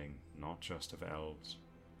understanding not just of elves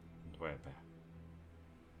and werebear.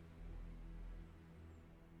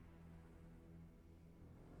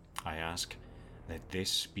 I ask that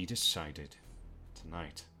this be decided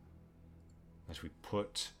tonight, that we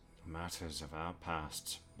put the matters of our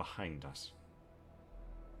pasts behind us.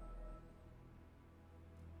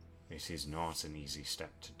 It is not an easy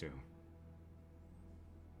step to do.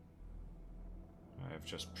 I have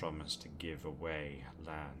just promised to give away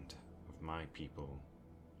land of my people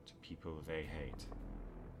to people they hate.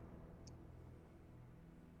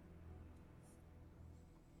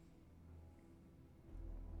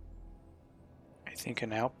 I think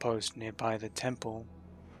an outpost nearby the temple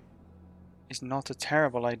is not a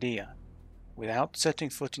terrible idea. Without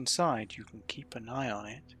setting foot inside, you can keep an eye on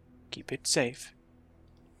it, keep it safe,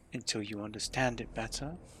 until you understand it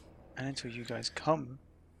better, and until you guys come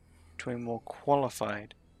to a more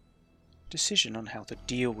qualified decision on how to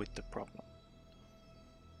deal with the problem.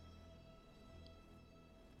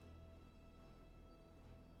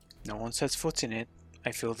 No one sets foot in it.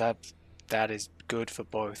 I feel that that is good for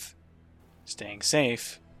both staying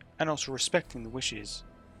safe and also respecting the wishes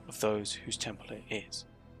of those whose temple it is.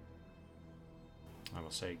 I will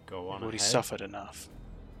say go on We've already ahead. suffered enough.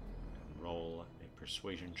 Roll a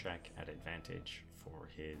persuasion check at advantage for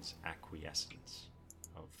his acquiescence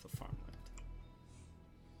of the farmland.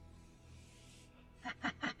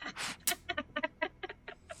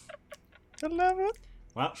 11.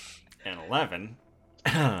 Well, an 11.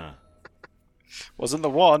 Wasn't the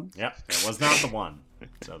one. Yep, it was not the one.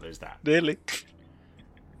 So there's that. Nearly.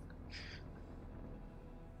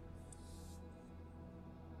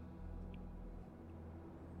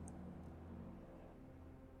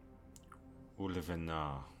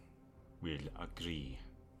 Ulvenar will agree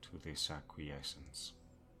to this acquiescence.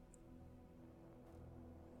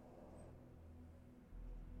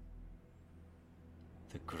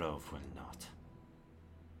 The Grove will not.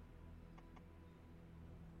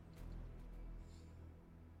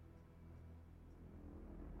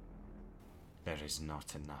 There is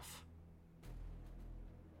not enough.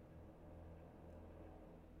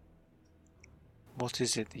 What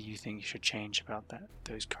is it that you think you should change about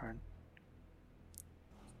those current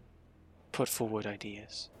put forward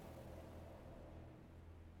ideas?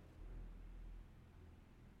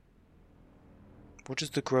 What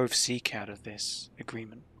does the Grove seek out of this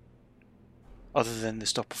agreement? Other than the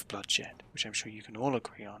stop of bloodshed, which I'm sure you can all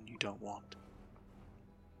agree on you don't want.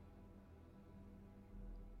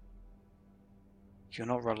 You're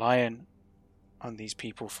not reliant on these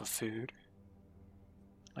people for food,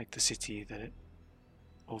 like the city that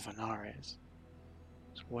Ulvenar is.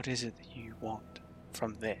 So what is it that you want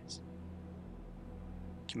from this?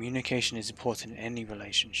 Communication is important in any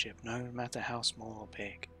relationship, no matter how small or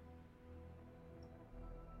big.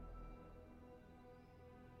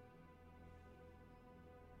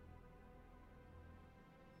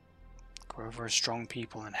 Grove are strong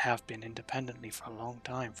people and have been independently for a long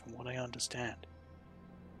time, from what I understand.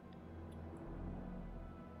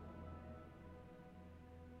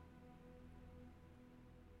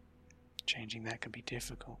 Changing that can be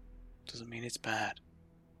difficult. Doesn't mean it's bad.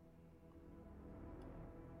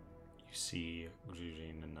 You see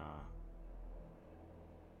Gririna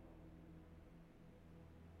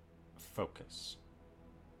focus.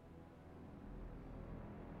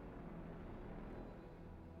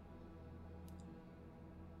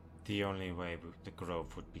 The only way the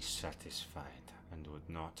Grove would be satisfied and would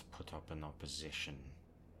not put up an opposition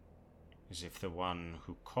is if the one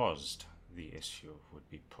who caused the issue would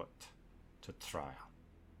be put to trial.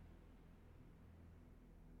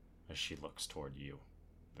 As she looks toward you,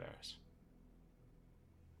 Varys.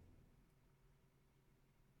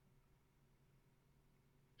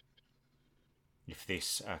 If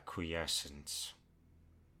this acquiescence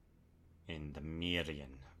in the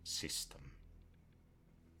Mirian system,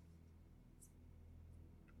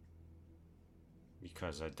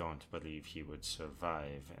 because I don't believe he would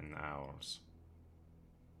survive in ours,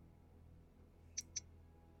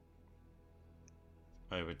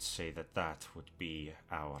 I would say that that would be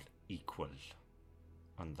our equal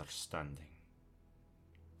understanding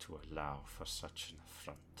to allow for such an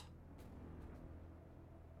affront.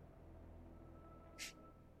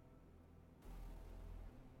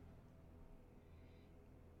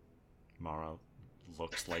 Mara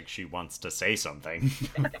looks like she wants to say something.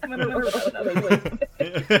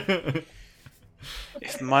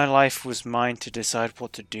 If my life was mine to decide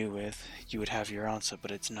what to do with, you would have your answer,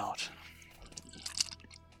 but it's not.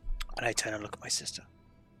 And I turn and look at my sister.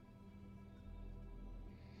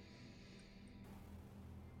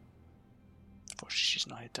 Unfortunately, she's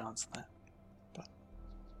not here to answer that. But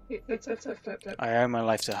I owe my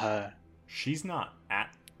life to her. She's not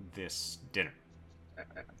at this dinner.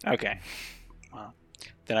 Okay. Well,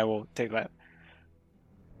 then I will take that.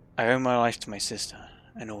 I owe my life to my sister,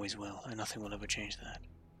 and always will, and nothing will ever change that.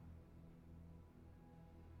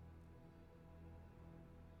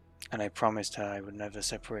 And I promised her I would never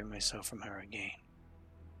separate myself from her again.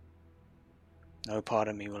 No part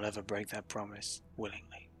of me will ever break that promise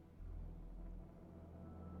willingly.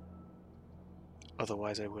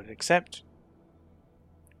 Otherwise I would accept.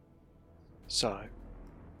 So...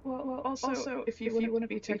 Well, also, if you want to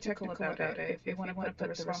be technical about it, if you want to put the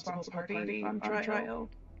responsible party on trial,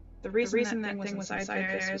 the reason that thing was inside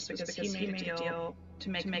Varys was because he made a deal to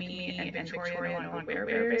make me and Victoria no longer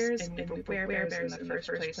werebears, and we were werebears in the first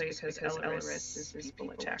place because Elris' people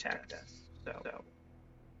attacked us. So,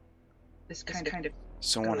 this kind of...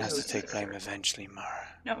 Someone has to take blame eventually, Mara.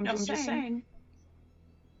 No, I'm just saying.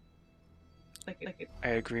 I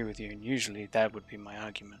agree with you, and usually that would be my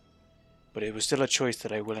argument. But it was still a choice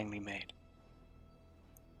that I willingly made.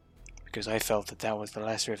 Because I felt that that was the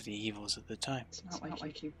lesser of the evils at the time. It's not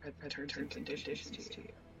like you read the terms and conditions to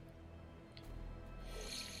you.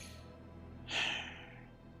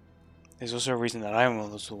 There's also a reason that I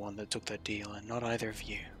was the one that took that deal, and not either of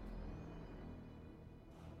you.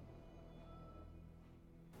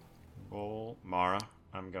 Roll, Mara,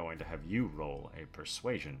 I'm going to have you roll a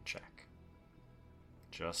persuasion check.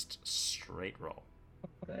 Just straight roll.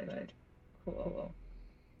 Good. Cool.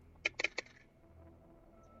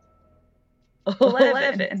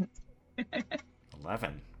 11.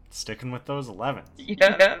 11. Sticking with those 11s.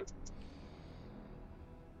 Yeah.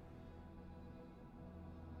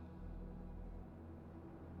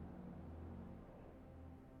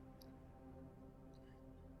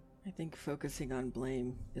 I think focusing on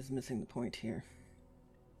blame is missing the point here.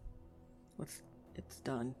 It's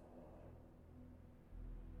done.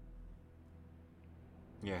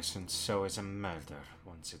 Yes, and so is a murder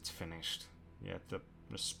once it's finished. Yet the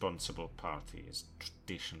responsible party is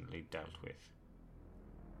traditionally dealt with.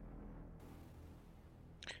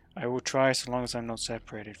 I will try so long as I'm not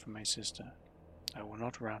separated from my sister. I will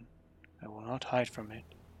not run. I will not hide from it.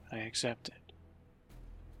 I accept it.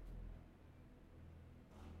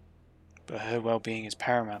 But her well-being is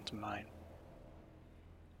paramount to mine.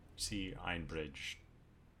 See Einbridge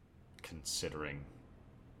considering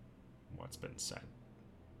what's been said.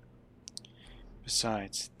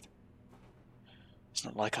 Besides, it's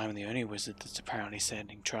not like I'm the only wizard that's apparently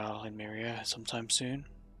sending trial in Myria sometime soon.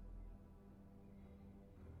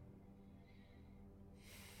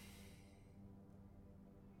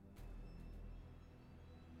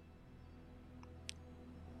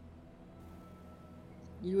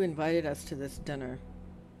 You invited us to this dinner.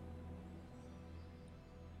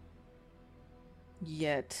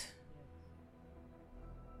 Yet,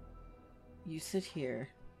 you sit here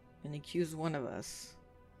and accuse one of us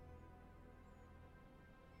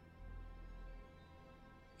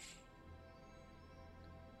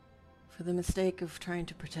for the mistake of trying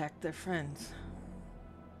to protect their friends.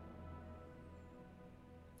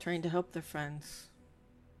 Trying to help their friends.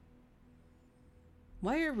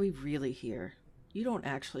 Why are we really here? You don't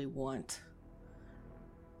actually want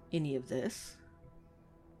any of this.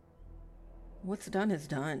 What's done is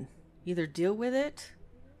done. Either deal with it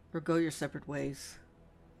or go your separate ways.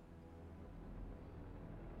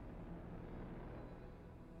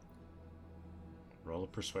 Roll a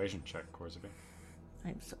persuasion check, Korzabin.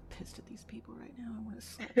 I'm so pissed at these people right now. I want to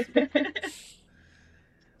slap them.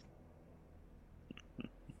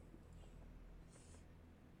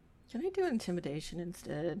 Can I do intimidation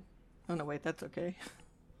instead? Oh no, wait, that's okay.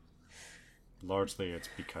 Largely, it's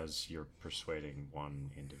because you're persuading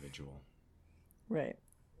one individual. Right.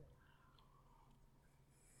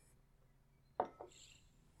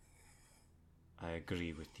 I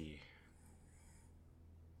agree with the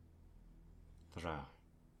Drow.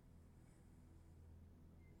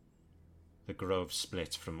 The grove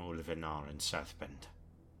split from Ulvenar and Southbend.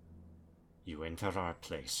 You enter our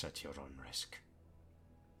place at your own risk.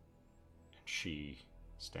 And she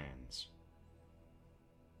stands.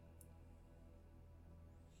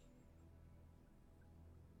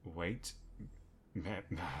 Wait.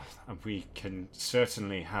 We can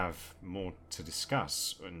certainly have more to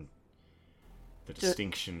discuss, and the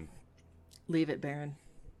distinction... Leave it, Baron.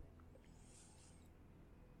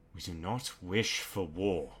 We do not wish for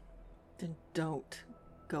war. Then don't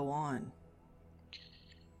go on.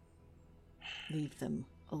 Leave them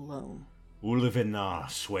alone. Ulvenar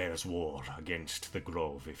swears war against the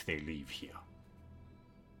grove if they leave here.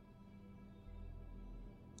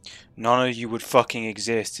 None of you would fucking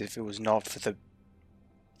exist if it was not for the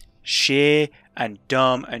sheer and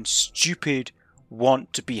dumb and stupid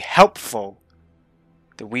want to be helpful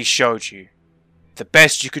that we showed you. The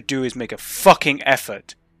best you could do is make a fucking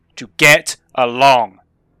effort to get along.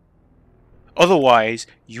 Otherwise,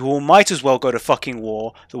 you all might as well go to fucking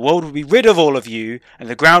war, the world would be rid of all of you, and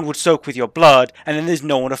the ground would soak with your blood, and then there's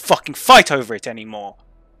no one to fucking fight over it anymore.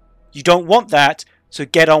 You don't want that, so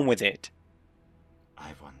get on with it.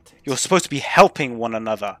 I want it. You're supposed to be helping one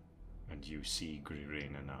another. And you see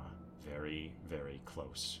Gririnana very, very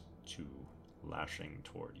close to lashing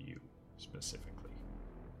toward you, specifically.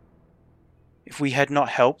 If we had not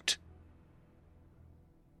helped,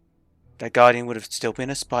 that guardian would have still been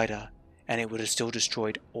a spider, and it would have still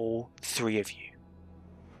destroyed all three of you.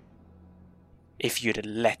 If you'd have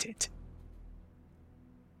let it.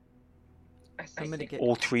 I'm gonna get...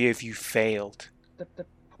 All three of you failed The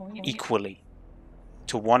point... equally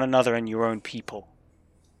to one another and your own people.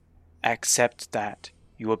 Accept that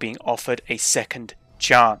you are being offered a second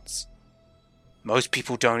chance. Most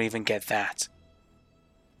people don't even get that.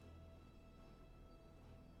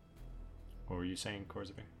 What were you saying,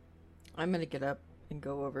 Korzabin? I'm gonna get up and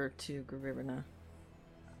go over to Garirina.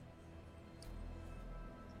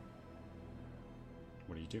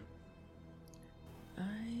 What do you do?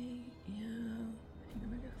 Hang on,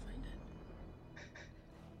 I gotta find it.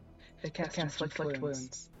 They cast inflict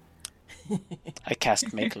wounds. I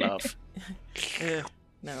cast make love. Ugh,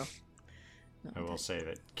 no. I will say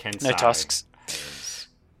that Kensai No tusks. has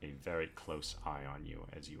a very close eye on you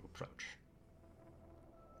as you approach.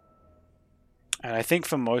 And I think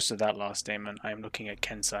for most of that last statement, I am looking at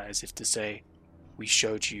Kensai as if to say, we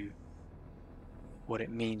showed you what it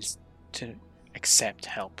means to accept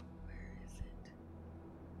help. Where is it?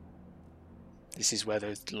 This is where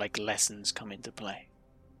those lessons come into play.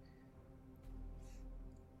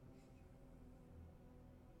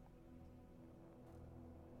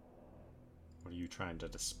 What are you trying to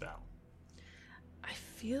dispel? I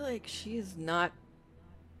feel like she is not...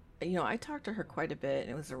 I talked to her quite a bit,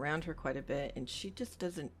 and it was around her quite a bit, and she just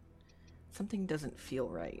doesn't... Something doesn't feel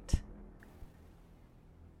right.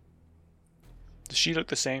 Does she look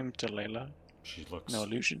the same to Layla? She looks No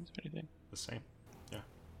illusions or anything? the same. Yeah.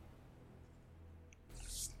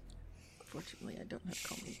 Fortunately, I don't have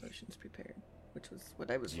calm emotions prepared, which was what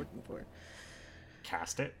I was looking for.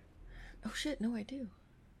 Cast it. Oh shit, no I do.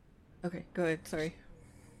 Okay, go ahead, sorry.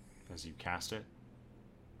 as you cast it.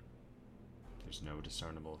 There's no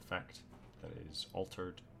discernible effect that is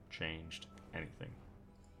altered, changed, anything.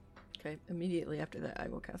 Okay, immediately after that, I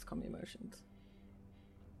will cast Calm Emotions.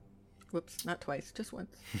 Whoops, not twice, just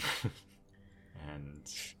once.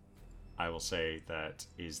 And I will say that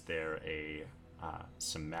is there a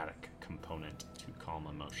somatic component to Calm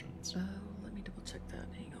Emotions? Oh, let me double check that.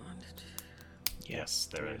 Hang on. Yes,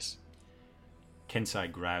 there is.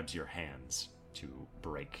 Kensai grabs your hands to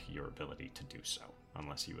break your ability to do so,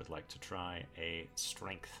 unless you would like to try a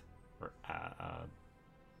strength or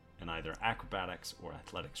an either acrobatics or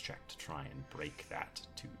athletics check to try and break that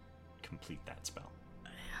to complete that spell. I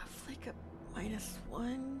have like a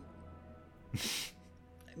 -1.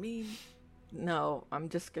 I mean, no, I'm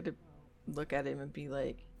just gonna look at him and be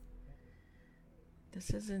like, this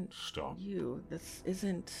isn't Stop. you. This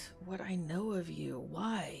isn't what I know of you.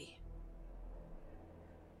 Why?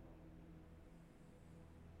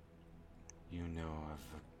 You know of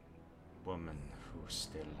a woman who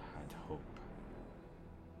still had hope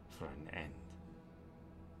for an end.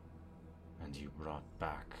 And you brought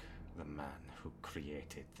back the man who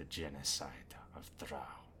created the genocide of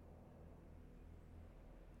Drow.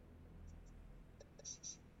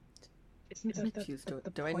 Isn't I'm that confused. the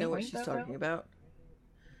Do I know what point, she's though? talking about?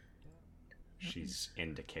 She's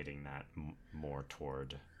indicating that more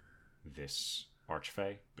toward this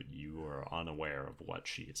Archfey, but you are unaware of what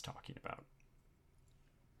she is talking about.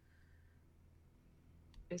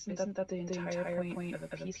 Isn't that the entire point of a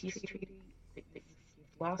peace treaty? You've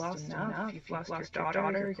lost enough. You've lost your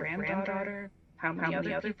daughter, your granddaughter, how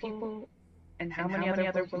many other people, and how many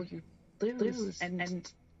other will you lose?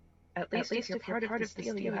 And at least if you're part of this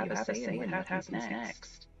deal, you have a say in what happens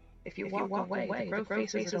next. If you walk away, the Grove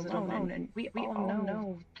faces it alone, and we all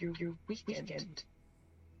know you're weakened.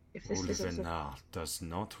 If this is Ulvenar does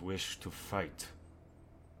not wish to fight.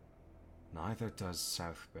 Neither does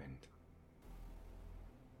Southbend.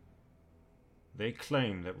 They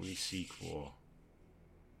claim that we seek war.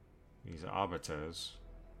 These arbiters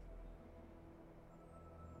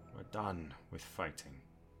were done with fighting.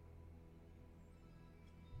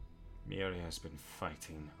 Miri has been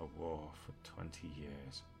fighting a war for 20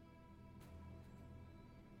 years.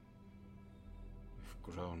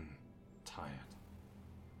 We've grown tired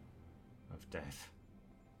of death.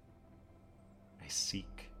 I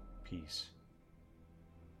seek peace.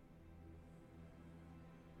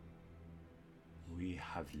 We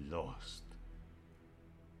have lost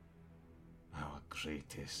our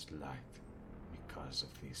greatest light because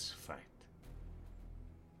of this fight.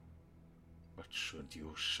 But should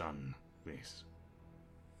you shun this,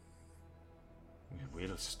 we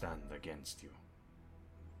will stand against you.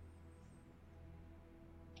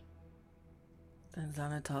 Then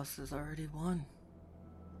Xanatos has already won.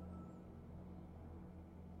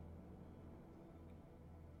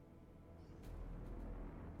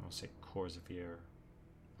 I'll say Corsair,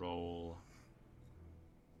 roll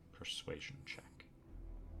persuasion check.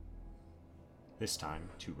 This time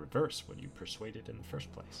to reverse what you persuaded in the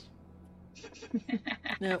first place.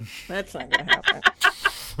 Nope, that's not gonna happen.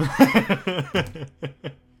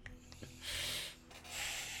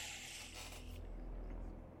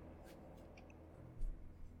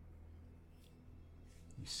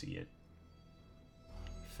 You see it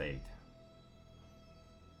fade.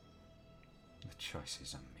 The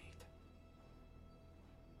choices are made.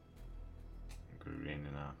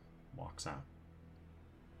 Greenina walks out.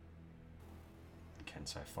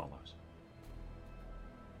 Kensai follows.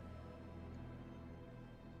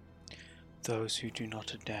 Those who do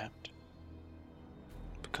not adapt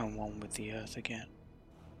become one with the earth again.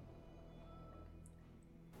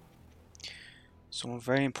 Someone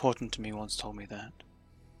very important to me once told me that.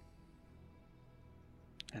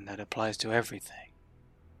 And that applies to everything.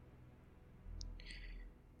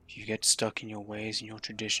 If you get stuck in your ways and your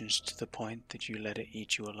traditions to the point that you let it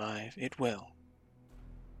eat you alive, it will.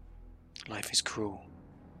 Life is cruel.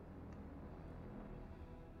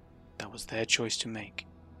 That was their choice to make.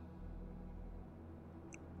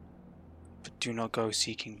 But do not go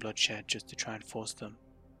seeking bloodshed just to try and force them.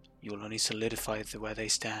 You will only solidify where they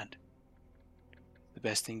stand. The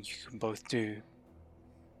best thing you can both do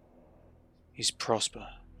is prosper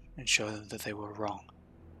and show them that they were wrong.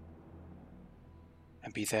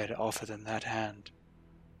 And be there to offer them that hand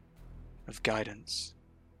of guidance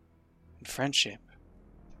and friendship,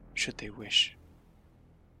 should they wish.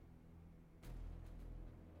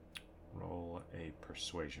 Roll a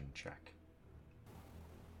persuasion check.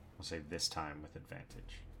 I'll say this time with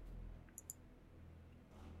advantage.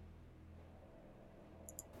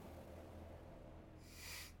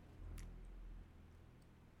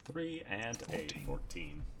 Three and 14. a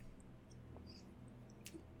 14.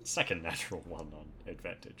 Second natural one on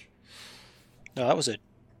advantage. No, that was a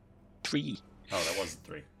 3. Oh, that was a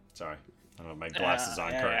 3. Sorry. I don't have my glasses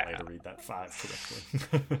on currently to read that 5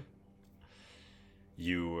 correctly.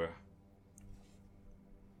 You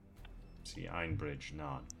see Einbridge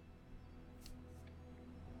nod.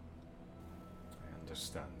 I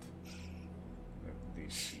understand that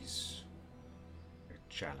this is a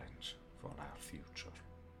challenge for our future.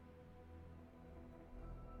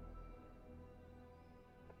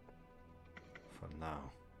 For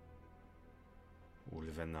now,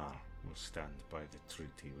 Ulvenar will stand by the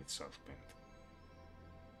treaty with Southbend.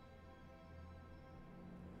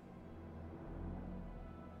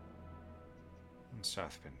 And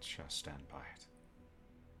Southbend shall stand by it.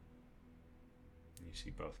 You see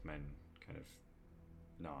both men kind of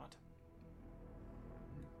nod.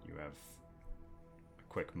 You have a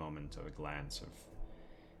quick moment of a glance of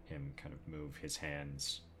him kind of move his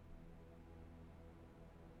hands.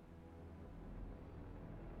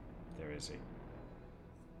 There is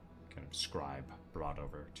a kind of scribe brought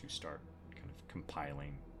over to start kind of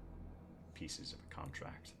compiling pieces of a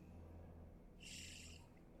contract.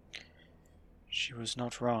 She was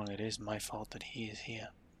not wrong. It is my fault that he is here.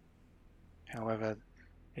 However,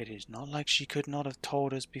 it is not like she could not have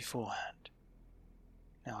told us beforehand.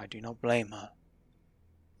 Now, I do not blame her.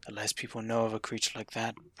 The less people know of a creature like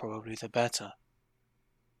that, probably the better.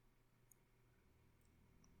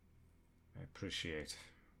 I appreciate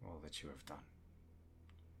all that you have done.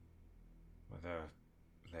 Whether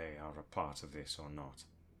they are a part of this or not,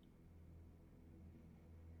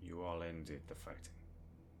 you all ended the fighting.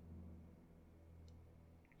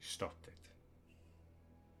 You stopped it.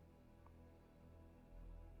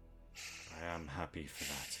 I am happy for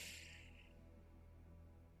that.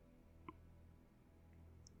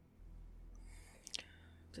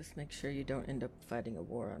 Just make sure you don't end up fighting a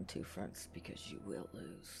war on 2 fronts, because you will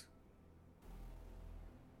lose.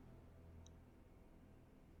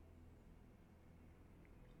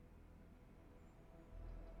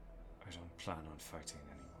 I don't plan on fighting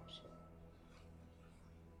anymore. So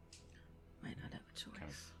Might not have a choice. kind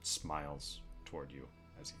of smiles toward you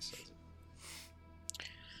as he says it.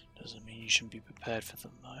 Doesn't mean you shouldn't be prepared for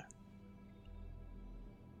them, though.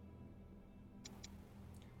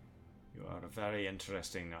 You are a very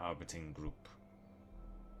interesting arbitering group.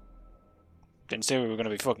 Didn't say we were going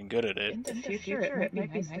to be fucking good at it. In the future, it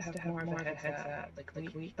might be nice to have more of a heads up. Like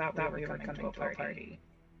we thought we were coming to a party.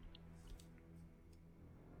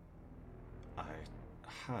 I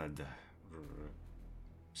had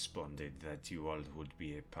responded that you all would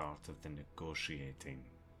be a part of the negotiating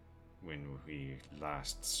when we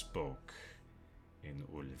last spoke in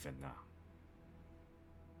Ulvena.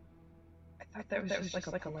 I thought that was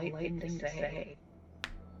just like a light thing to say.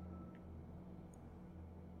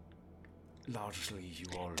 Largely, you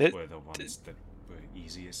all Did- were the ones that were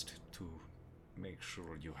easiest to make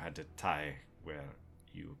sure you had a tie where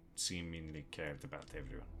you seemingly cared about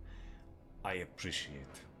everyone. I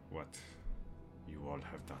appreciate what you all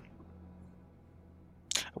have done.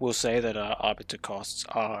 I will say that arbiter costs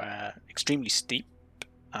are extremely steep,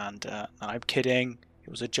 and I'm kidding. It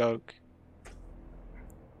was a joke.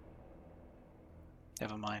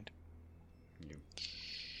 Never mind. You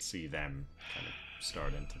see them kind of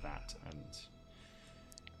start into that, and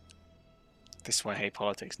This is why I hate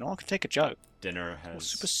politics. No one can take a joke. dinner It's all has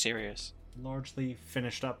super serious. largely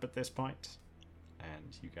finished up at this point,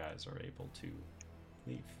 and you guys are able to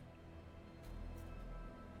leave.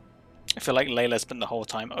 I feel like Layla spent the whole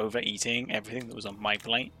time overeating everything that was on my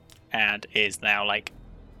plate, and is now like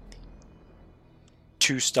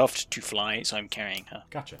too stuffed to fly, so I'm carrying her.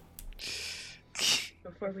 Gotcha.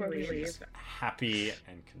 Before we leave, Happy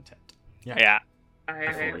and content. Yeah. I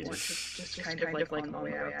Before we want do. to just kind of like on the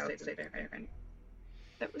way out say to Baron.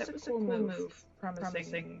 That was a cool move,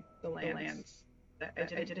 promising the lands. That I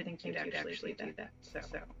didn't think you'd actually do that. So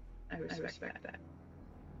I respect that.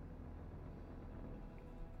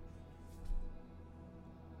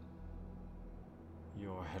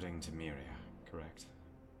 You're heading to Miria, correct?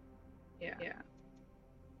 Yeah.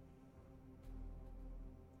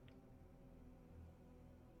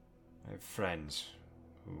 I have friends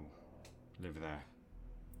who live there.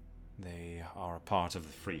 They are a part of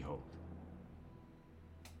the Freehold.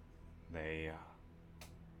 They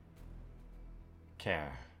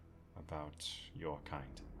care about your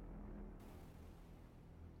kind.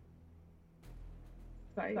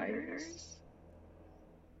 Fighters?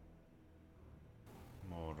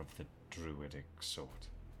 More of the druidic sort.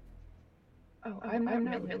 Oh, I'm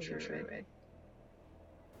not really druid.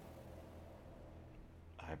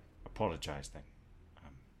 I apologize then.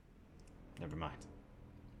 Never mind.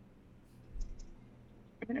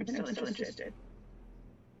 I'm still interested.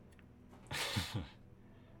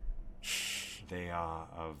 They are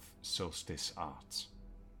of Solstice Arts.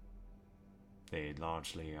 They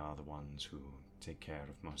largely are the ones who take care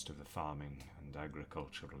of most of the farming and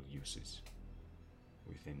agricultural uses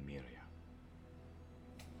within Miria.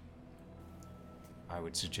 I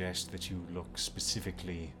would suggest that you look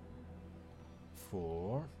specifically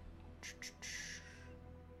for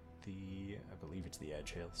I believe it's the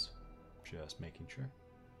Edge Hills. Just making sure.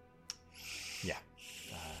 Yeah.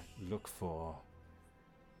 Look for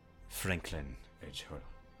Franklin Edgehill.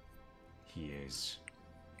 He is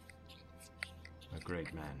a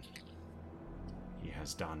great man. He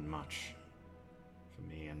has done much for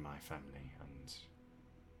me and my family, and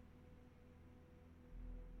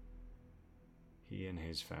he and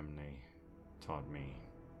his family taught me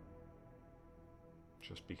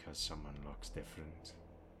just because someone looks different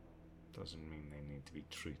doesn't mean they need to be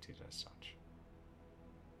treated as such.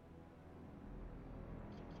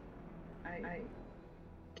 Can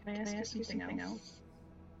I ask you something else?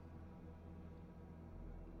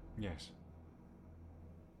 Yes.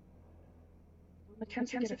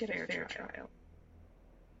 Mackenzie get a fair trial.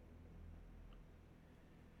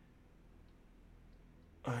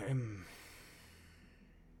 I am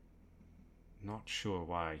not sure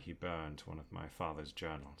why he burned one of my father's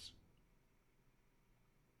journals.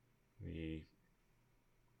 The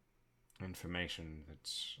information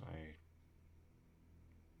that I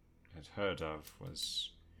had heard of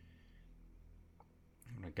was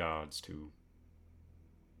in regards to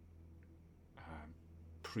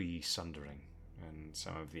pre-sundering, and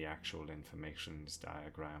some of the actual information's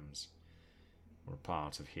diagrams were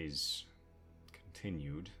part of his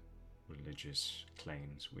continued religious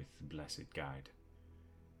claims with the Blessed Guide.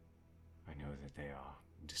 I know that they are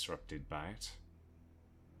disrupted by it.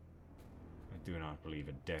 I do not believe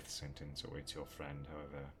a death sentence awaits your friend,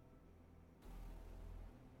 however.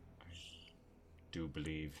 I do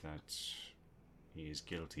believe that he is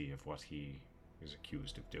guilty of what he is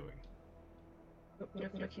accused of doing. But what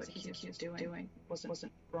if what he's accused of doing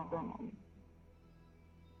wasn't wrong?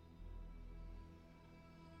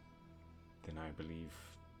 Then I believe...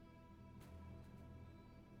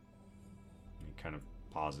 He kind of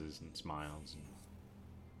pauses and smiles, and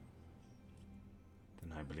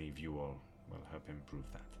then I believe you all will help him prove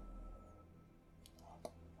that.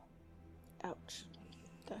 Ouch.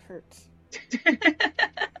 That hurts.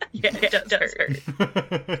 Yeah, it does hurt.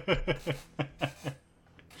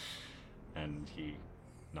 And he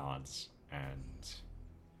nods, and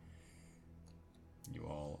you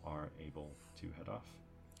all are able to head off.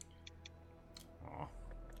 Aw.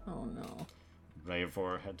 Oh no.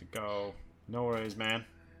 Rayvor had to go. No worries, man.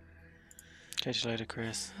 Catch you later,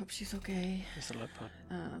 Chris. Hope she's okay. It's a lot, bud.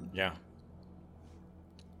 Yeah.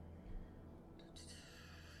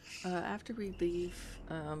 After we leave,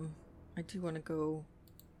 I do want to go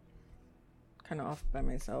kind of off by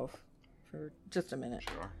myself for just a minute.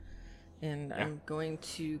 Sure. And Yeah. I'm going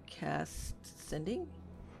to cast Sending.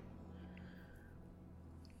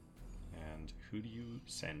 And who do you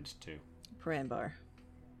send to? Paranbar.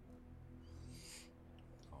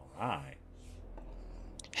 Alright.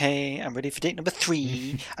 Hey, I'm ready for date number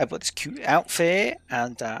 3. I've got this cute outfit,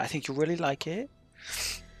 and I think you'll really like it.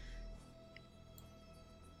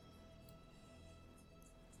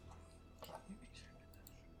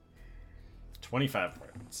 25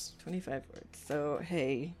 words. 25 words. So,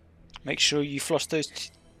 hey. Make sure you floss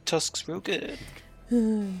those tusks real good.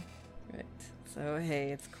 Right. So,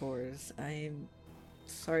 hey, it's Kors. I'm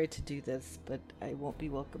sorry to do this, but I won't be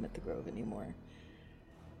welcome at the Grove anymore.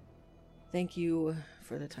 Thank you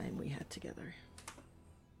for the time we had together.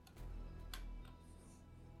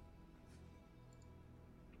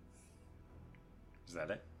 Is that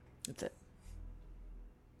it? That's it.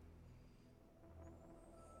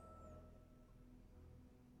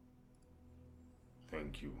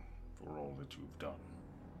 Thank you for all that you've done.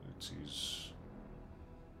 It is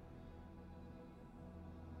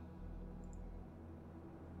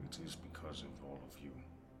because of all of you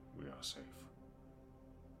we are safe.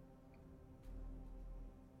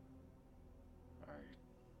 I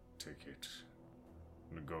take it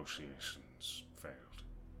negotiations failed.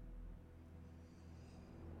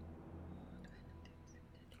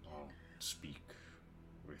 I'll speak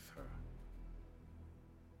with her.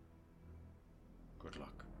 Good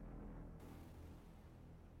luck.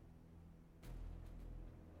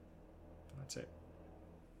 That's it.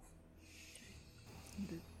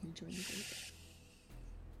 Rejoin the group.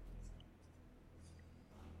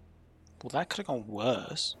 Well, that could have gone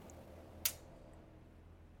worse.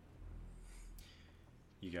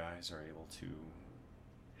 You guys are able to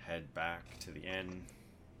head back to the inn,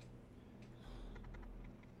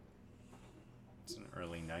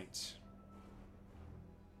 early night.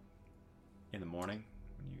 In the morning,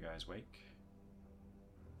 when you guys wake,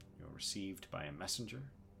 you're received by a messenger.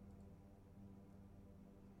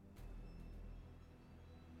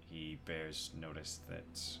 He bears notice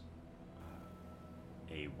that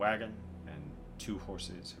a wagon and 2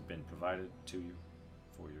 horses have been provided to you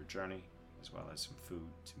for your journey, as well as some food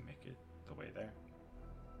to make it the way there.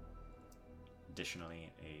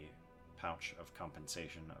 Additionally, a pouch of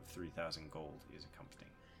compensation of 3,000 gold is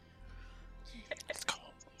accompanying. Let's go.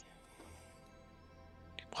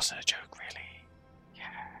 It wasn't a joke, really. Yeah.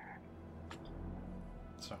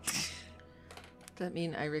 So, Does that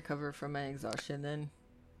mean I recover from my exhaustion then?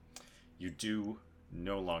 you do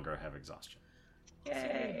no longer have exhaustion.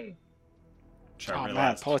 Yay! Char Oh man,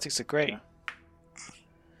 realized- politics are great.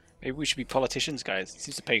 Maybe we should be politicians, guys. It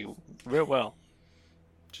seems to pay real well.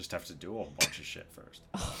 Just have to do a whole bunch of shit first.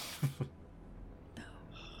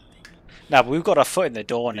 Now, but we've got our foot in the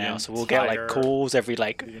door The now, so we'll get like entire- calls every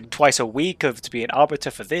twice a week of to be an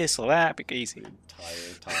arbiter for this or that. Be easy. The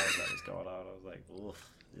entire time that was going on, I was like,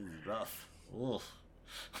 oof, this is rough. Oof.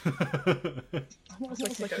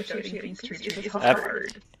 Almost like negotiating peace treaties is That-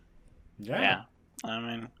 hard. Yeah. I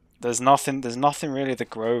mean, there's nothing really the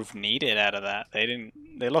Grove needed out of that.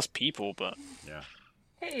 They lost people, but Yeah.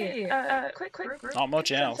 Hey, quick group. not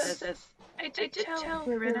much else. I did tell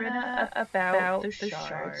Verena about the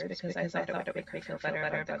shards because I thought it would make her feel better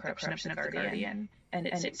about the corruption of the Guardian, and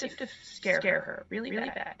it seemed to scare her really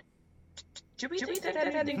bad. Do we think that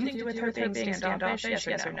had anything to do with her being standoffish,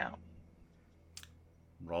 yes or no?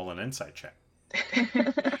 Roll an insight check.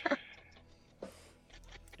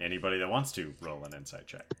 Anybody that wants to, roll an insight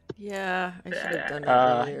check. Yeah, I should have done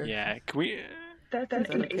that earlier. Yeah, can we? That's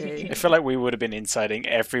an 18. I feel like we would have been inciting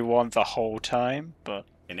everyone the whole time, but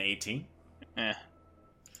An 18? eh.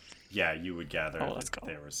 Yeah, you would gather Oh, let's that go.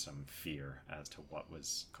 there was some fear as to what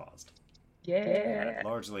was caused. Yeah.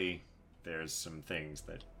 Largely, there's some things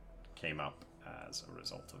that came up as a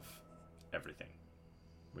result of everything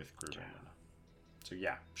with Grubin. So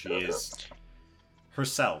yeah, she is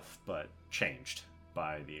herself, but changed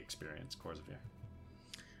by the experience, Corsavir.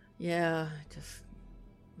 Yeah,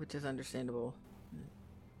 which is understandable.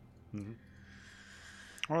 I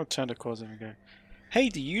want to turn to Corsair and go, hey,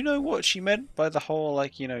 do you know what she meant by the whole,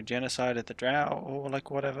 genocide of the Drow, or,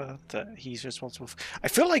 whatever, that he's responsible for? I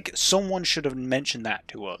feel like someone should have mentioned that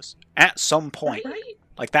to us at some point. Right?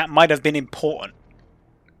 Like, that might have been important.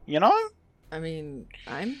 You know? I mean,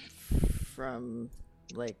 I'm from,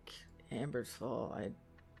 Amber's Fall. I'm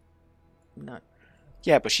not...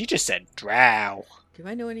 Yeah, but she just said Drow. Do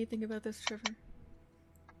I know anything about this, Trevor?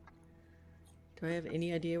 Do I have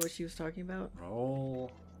any idea what she was talking about? Roll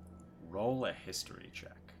a history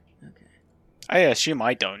check. Okay. I assume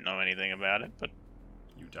I don't know anything about it, but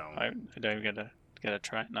You don't. I don't get a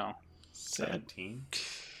try. No. 17.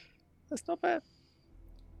 That's not bad.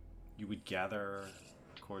 You would gather,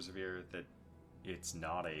 Corsavir, that it's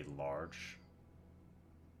not a large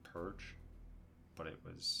purge, but it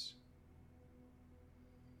was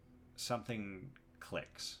something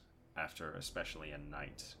clicks after especially a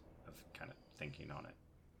night of kind of thinking on it.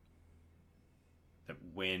 That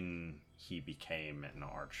when he became an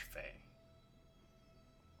Archfey,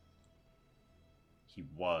 he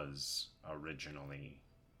was originally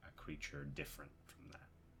a creature different from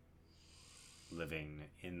that, living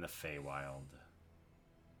in the Feywild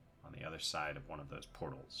on the other side of one of those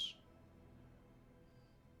portals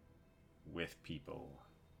with people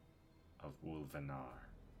of Ulvenar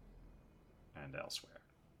and elsewhere.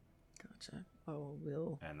 Gotcha. Oh,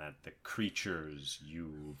 Will. And that the creatures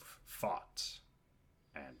you've fought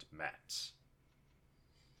and met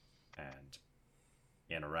and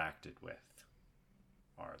interacted with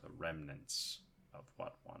are the remnants of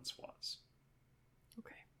what once was.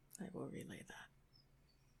 Okay. I will relay that.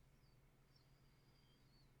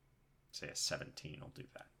 Say a 17 will do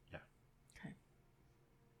that. Yeah. Okay.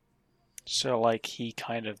 So, he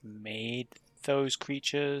kind of made those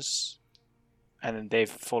creatures, and then they've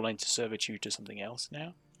fallen into servitude to something else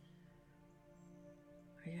now?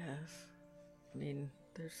 I guess. I mean,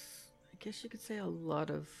 I guess you could say a lot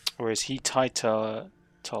of... Or is he tied to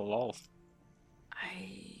Lolth?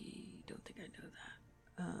 I don't think I know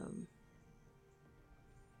that.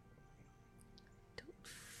 Don't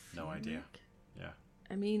No feel idea. like- Yeah.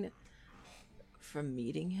 I mean, from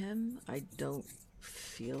meeting him, I don't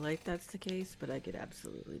feel like that's the case, but I could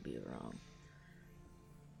absolutely be wrong.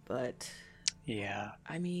 But, Yeah.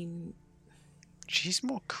 I mean, She's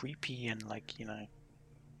more creepy and,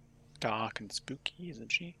 dark and spooky,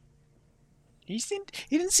 isn't she? He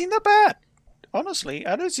didn't seem that bad. Honestly,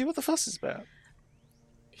 I don't see what the fuss is about.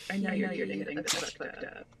 I know you're getting things fucked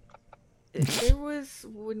up. There was,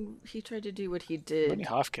 when he tried to do what he did, Only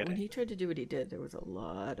half when kidding. he tried to do what he did, there was a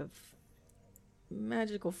lot of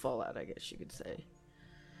magical fallout, I guess you could say.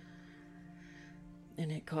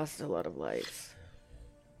 And it cost a lot of lives.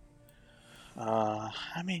 I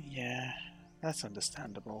mean, yeah, that's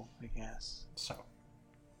understandable, I guess. So,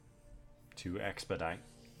 to expedite,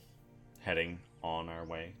 heading on our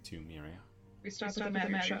way to Miria. We stop at the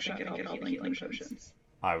magic shop and get all the healing potions.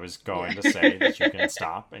 I was going to say that you can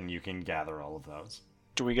stop and you can gather all of those.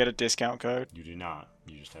 Do we get a discount code? You do not.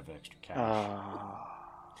 You just have extra cash.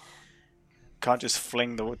 Can't just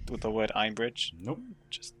fling the word Einbridge. Nope.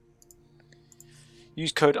 Just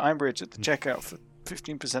use code Einbridge at the checkout for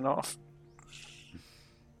 15% off.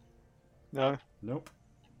 No? Nope.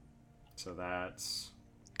 So that's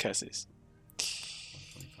Curses.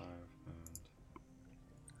 125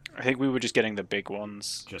 and I think we were just getting the big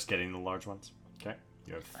ones. just getting the large ones. Okay.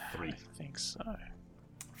 You have 3 I think so.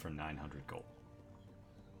 for 900 gold.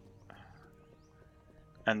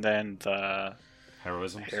 And then the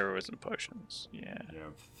Heroism. heroism potions. Yeah. You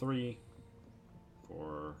have 3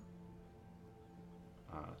 for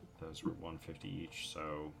those were 150 each,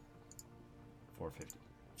 so 450.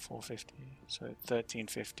 450. So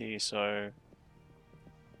 1350. So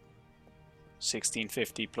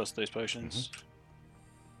 1650 plus those potions.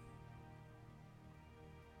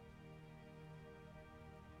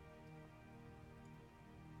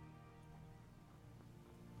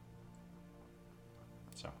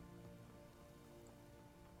 So,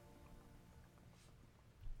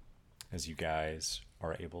 as you guys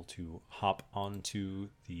are able to hop onto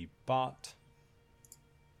the bot,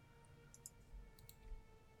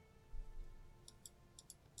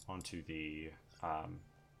 onto the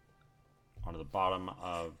bottom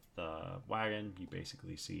of the wagon, you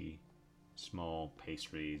basically see small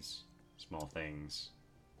pastries, small things,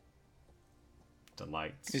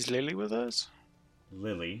 delights. Is Lily with us?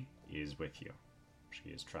 Lily is with you. She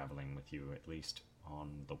is traveling with you, at least on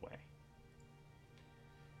the way.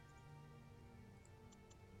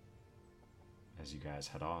 As you guys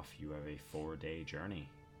head off, you have a 4-day journey.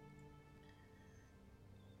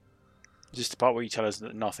 Just the part where you tell us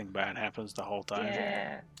that nothing bad happens the whole time.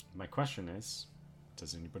 Yeah. My question is,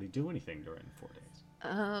 does anybody do anything during 4 days?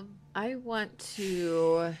 I want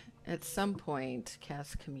to, at some point,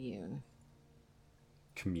 cast Commune.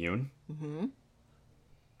 Commune? Mm-hmm.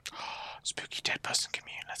 Spooky dead person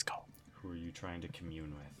commune. Let's go. Who are you trying to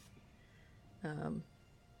commune with? Let me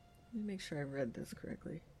make sure I read this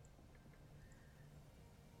correctly.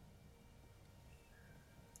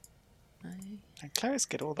 And clerics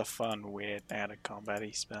get all the fun, weird, out of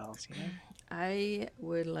combat-y spells, you know? I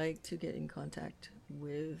would like to get in contact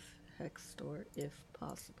with Hextor if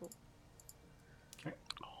possible. Okay.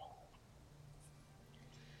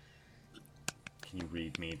 Can you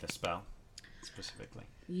read me the spell specifically?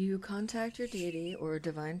 You contact your deity or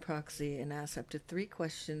divine proxy and ask up to 3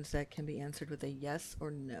 questions that can be answered with a yes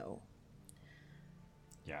or no.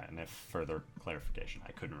 Yeah, and if further clarification,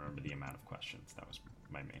 I couldn't remember the amount of questions. That was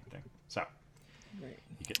my main thing. So, Right.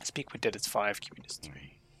 you get Speak with dead, it's 5, commune is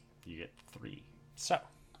 3. You get 3. So,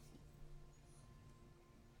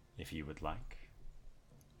 if you would like,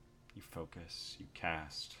 you focus, you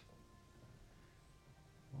cast.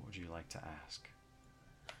 What would you like to ask?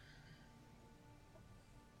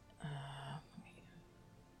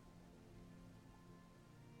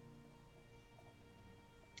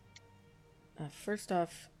 First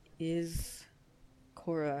off, is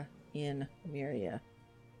Cora in Miria?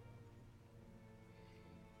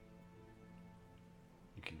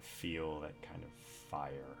 You can feel that kind of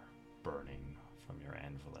fire burning from your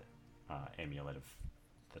amulet of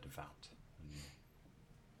the devout. And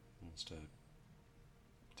almost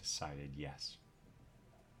a decided yes.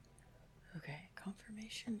 Okay,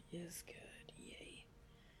 confirmation is good. Yay.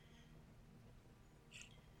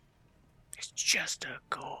 It's just a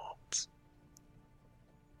corpse.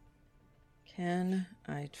 Can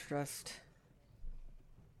I trust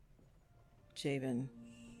Jabin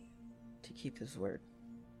to keep his word?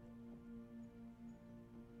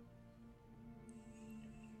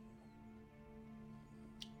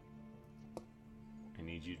 I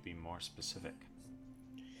need you to be more specific.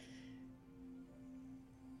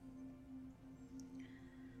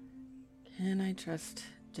 Can I trust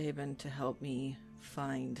Jabin to help me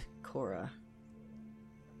find Cora?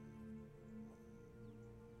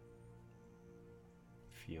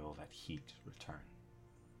 Feel that heat return.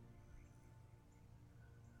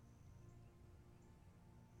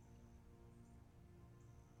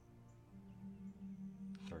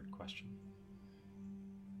 Third question.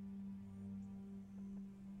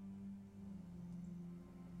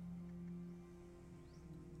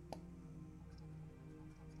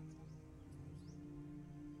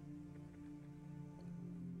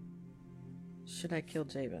 should I kill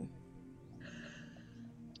Jabin?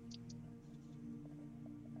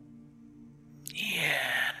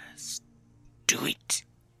 Yes. Do it.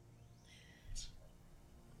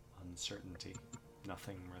 Uncertainty.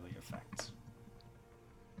 Nothing really affects.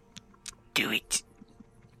 Do it.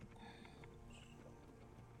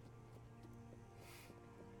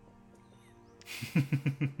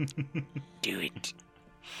 Do it.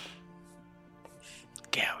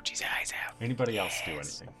 Gouge his eyes out. Anybody else do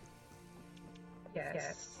anything?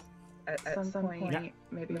 Yes. At some point, Yeah.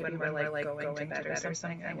 maybe when we're like going to bed or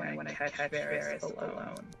something, I want to catch Varys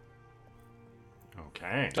alone.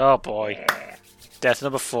 Okay. Oh boy. Yeah. Death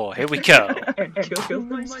number 4. Here we go. And kill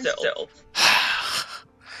myself. So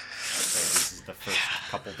this is the first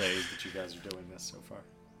couple days that you guys are doing this so far.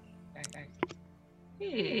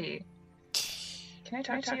 Hey. Can I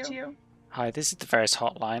talk to you? Hi, this is the Varys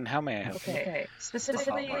hotline. How may I help you? Okay.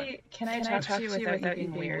 Specifically, can I talk to you without you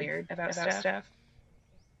being weird about stuff?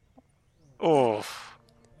 Oh,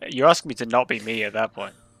 you're asking me to not be me at that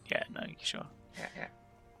point. Yeah, no, sure. Yeah.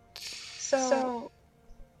 So,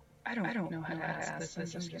 I don't know how to ask this. I'm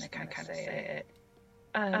just gonna kind of say it.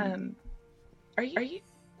 Are you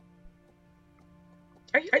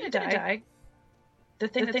gonna die? The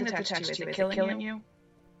thing that's attached to you, is it killing you?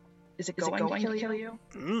 Is it going to kill you?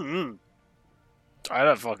 Mm-hmm. I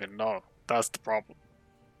don't fucking know. That's the problem.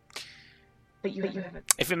 But you haven't.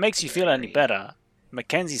 If it makes you feel any better,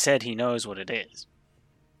 Mackenzie said he knows what it is.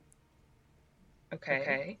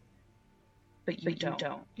 Okay. But you don't.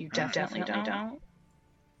 You definitely don't.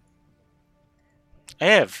 I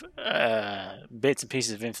have bits and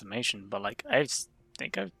pieces of information, but like I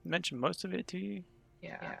think I've mentioned most of it to you.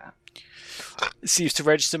 Yeah. It seems to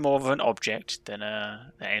register more of an object than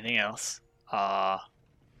anything else. It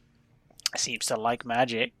seems to like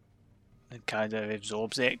magic and kind of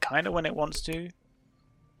absorbs it, kind of when it wants to.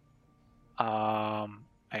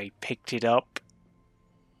 I picked it up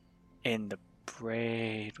in the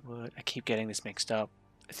Braidwood. I keep getting this mixed up.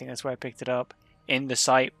 I think that's where I picked it up. In the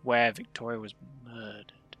site where Victoria was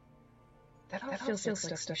murdered. That all feels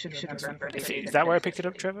like stuff you should remember. Is that where I picked it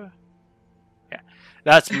up, Trevor? Yeah.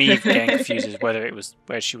 That's me getting confused as whether it was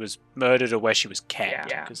where she was murdered or where she was kept.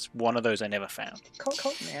 Yeah. Because one of those I never found.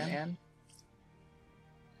 Cold man.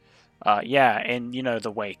 Yeah, in,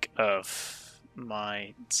 the wake of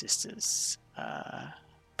my sister's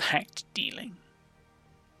pact dealing.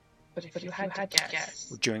 But if you had to guess,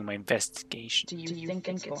 During my investigation. do you think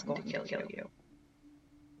it's going to kill you?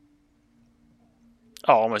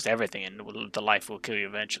 Oh, almost everything in the life will kill you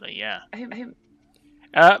eventually, yeah.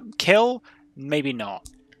 Kill? Maybe not.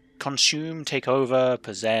 Consume, take over,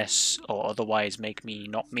 possess, or otherwise make me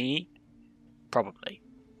not me? Probably.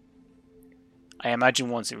 I imagine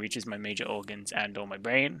once it reaches my major organs and or my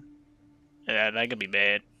brain, that could be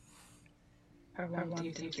bad. How long do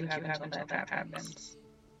you think you have until that happens?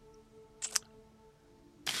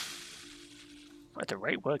 At the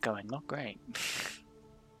rate we're going, not great.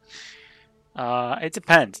 It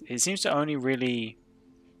depends. It seems to only really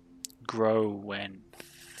grow when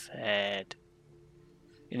fed.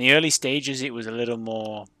 In the early stages, it was a little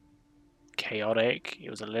more chaotic. It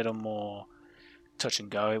was a little more touch and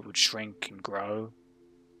go. It would shrink and grow.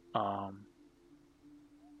 The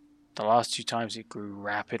last 2 times it grew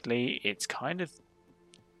rapidly. It's kind of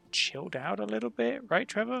chilled out a little bit, right,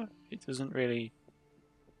 Trevor? It doesn't really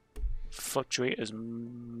fluctuate as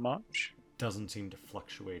much. Doesn't seem to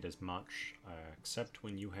fluctuate as much, except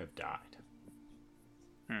when you have died.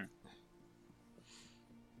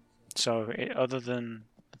 So, other than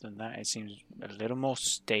that, it seems a little more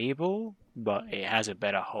stable, but it has a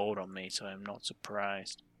better hold on me, so I'm not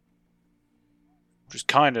surprised. Which is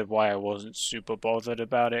kind of why I wasn't super bothered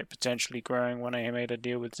about it potentially growing when I made a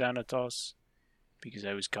deal with Xanatos, because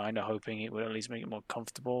I was kind of hoping it would at least make it more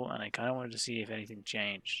comfortable, and I kind of wanted to see if anything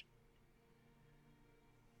changed.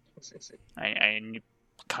 I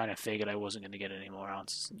kind of figured I wasn't going to get any more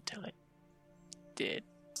answers until it did,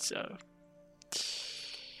 so...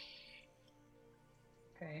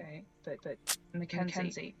 Okay, but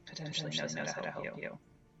Mackenzie potentially knows how to help you.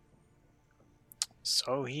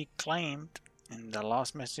 So he claimed in the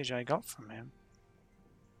last message I got from him.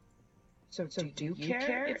 So do you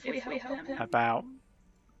care if we help him? About...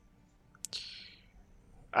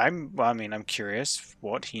 I'm curious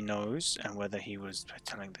what he knows and whether he was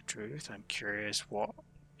telling the truth. I'm curious what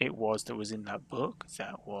it was that was in that book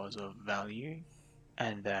that was of value,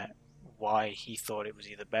 and that why he thought it was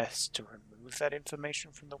either best to remove that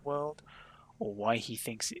information from the world, or why he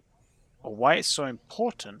thinks it, or why it's so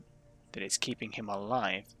important that it's keeping him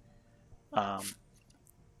alive.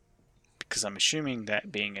 Because I'm assuming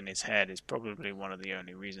that being in his head is probably one of the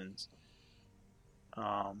only reasons.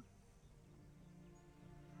 I'm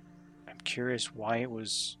curious why it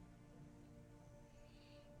was.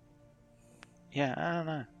 Yeah, I don't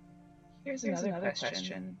know. Here's another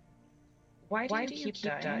question. Why do you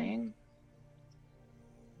keep dying?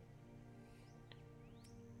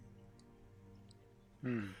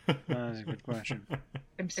 That's a good question.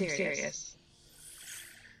 I'm serious.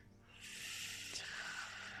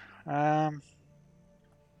 I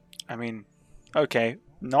mean, okay,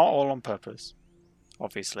 not all on purpose,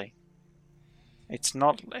 obviously. It's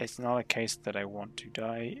not a case that I want to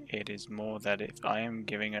die. It is more that if I am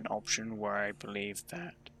giving an option where I believe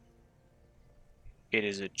that it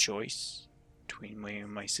is a choice between me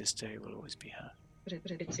and my sister, it will always be her. But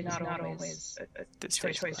it's not always a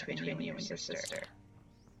choice between you and your sister.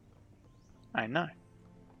 I know,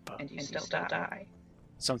 but And you still die.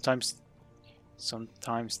 sometimes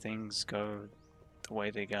things go the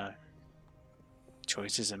way they go.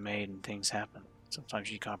 Choices are made and things happen.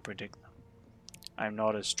 Sometimes you can't predict them. I'm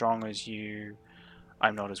not as strong as you.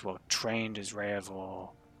 I'm not as well trained as Reavor.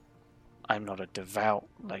 I'm not a devout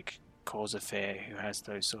like Corsair who has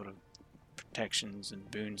those sort of protections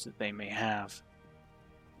and boons that they may have.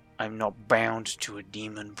 I'm not bound to a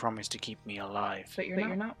demon promised to keep me alive. But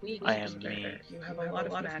you're not weak. I am me. You have a lot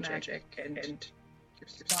of magic and you're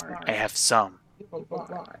smart. I have some. A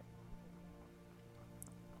lot.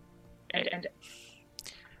 And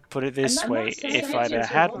Put it this I'm not way, saying if that I'd you're have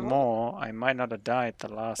had wrong. more, I might not have died the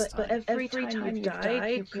last But time. every time you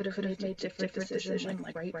died, you could have made a different decision,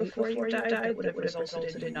 like right before you died, that would have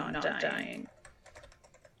resulted in not dying.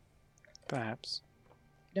 Perhaps.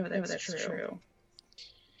 No, that's true.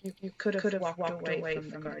 You could have walked away from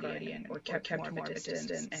the Guardian, or kept more of a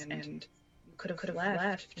distance, and you could have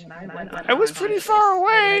left. And I went on. I was pretty far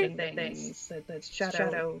away! Things that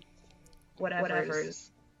shadow,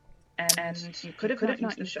 whatever's. And you could have not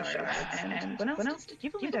used the shards. And when else?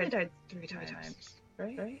 You've only died 3 times,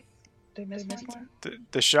 right? Did I miss one?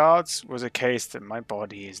 The shards was a case that my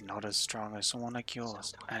body is not as strong as someone like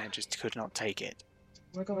yours, and it just could not take it.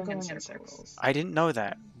 We're going in circles. I didn't know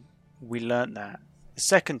that. We learnt that. The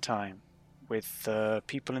second time, with the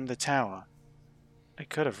people in the tower, I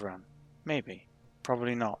could have run. Maybe.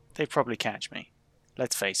 Probably not. They'd probably catch me.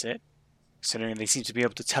 Let's face it. Considering they seem to be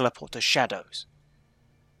able to teleport to shadows.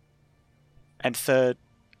 And third,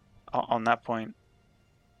 on that point,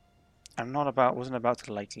 wasn't about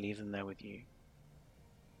to like leave them there with you.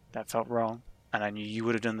 That felt wrong, and I knew you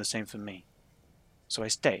would have done the same for me. So I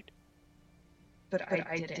stayed. But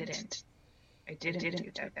I didn't. I didn't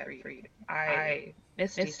do that for you. I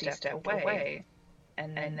Misty stepped away,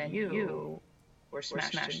 and then you were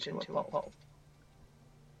smashed into a pulp.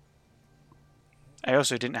 I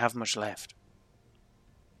also didn't have much left.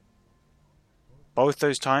 Both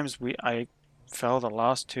those times I fell the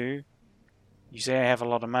last 2. You say I have a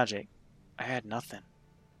lot of magic. I had nothing.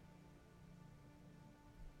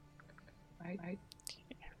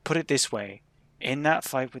 Put it this way. In that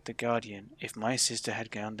fight with the Guardian, if my sister had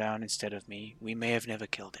gone down instead of me, we may have never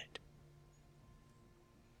killed it.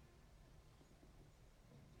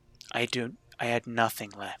 I had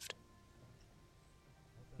nothing left.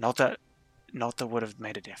 Not that would have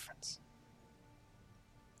made a difference.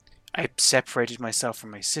 I separated myself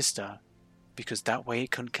from my sister because that way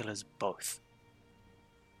it couldn't kill us both.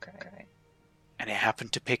 Okay. And it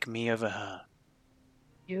happened to pick me over her.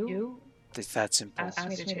 You It's that simple. asked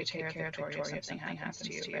me to take care of Victoria if something happens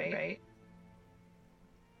to you, right?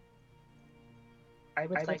 I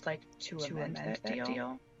would like to amend that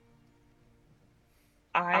deal.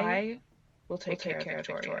 I will take care of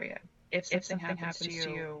Victoria if something happens to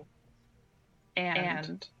you,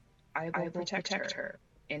 and I will protect her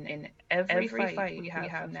in every fight we have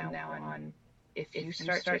from now on. If you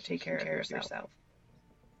start to take care of yourself.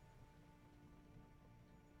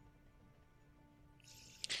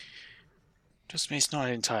 Trust me, it's not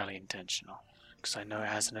entirely intentional, because I know it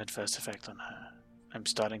has an adverse effect on her. I'm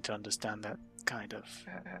starting to understand that kind of.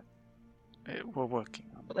 We're working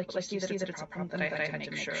on it. But like you see that it's a problem that I had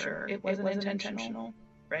to make sure it wasn't intentional,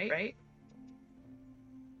 right?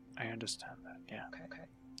 I understand that, yeah. Okay.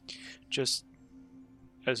 Just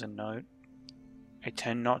as a note, I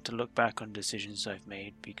tend not to look back on decisions I've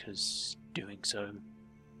made because doing so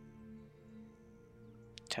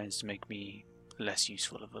tends to make me less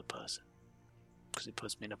useful of a person. Because it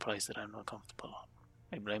puts me in a place that I'm not comfortable on.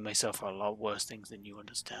 I blame myself for a lot worse things than you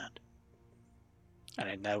understand.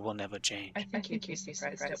 And that will never change. I think you'd be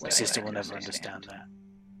surprised at My what sister I will never understand that.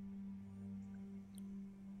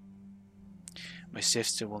 My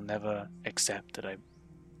sister will never accept that I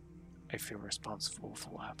feel responsible for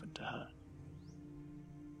what happened to her.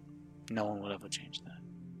 No one will ever change that.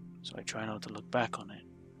 So I try not to look back on it.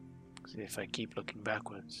 Because if I keep looking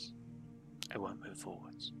backwards, I won't move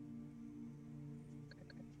forwards.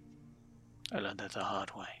 I learned that the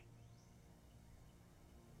hard way.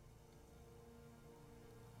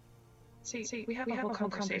 See, we have a whole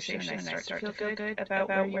conversation, and I start to feel good about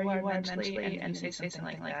where you are mentally, and you say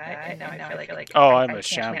something like that, and now I feel like Oh, I'm a can't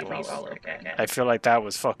shambles. leave all over again. I feel like that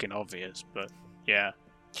was fucking obvious, but yeah.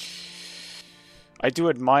 I do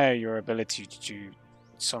admire your ability to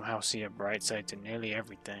somehow see a bright side to nearly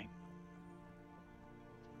everything.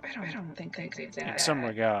 I don't think I do In that. some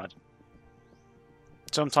regard.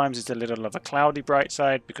 Sometimes it's a little of a cloudy bright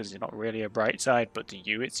side because it's not really a bright side, but to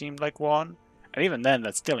you it seemed like one. And even then,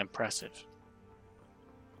 that's still impressive.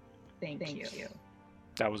 Thank you.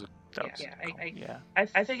 That was Yeah, cool. Yeah.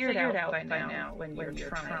 I figured it out by now when you're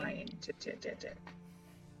trying to.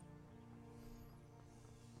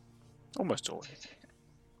 Almost always.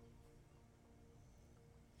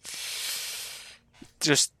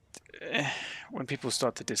 Just when people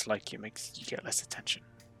start to dislike you, makes you get less attention.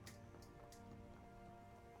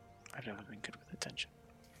 I've never been good with attention.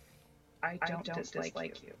 I don't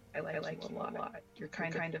dislike you. I like you a lot. You're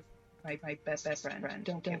kind of my best friend.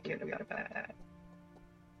 Don't get about that.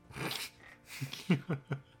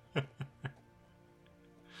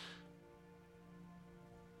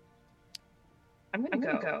 I'm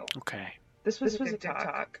gonna go. Okay. This was a good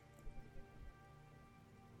talk.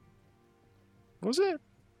 Was it?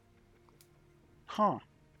 Huh.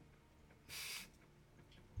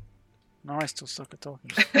 No, I still suck at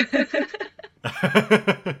talking.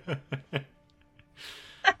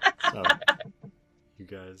 So, you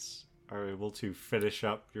guys are able to finish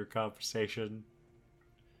up your conversation.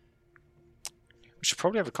 We should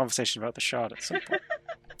probably have a conversation about the shard at some point.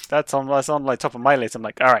 That's on like top of my list. I'm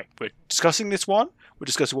like, all right, we're discussing this one. We're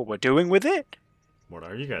discussing what we're doing with it. What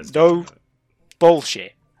are you guys No. doing with it?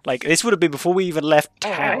 Bullshit. Like this would have been before we even left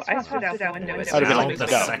town. I popped it out the window. It's I'd have been now like, the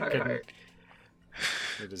go. second.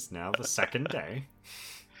 It is now the second day.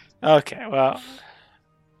 Okay, well,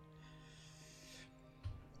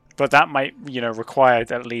 but that might, require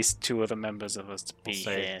at least two other members of us to be We'll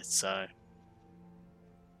say- here. So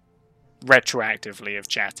retroactively have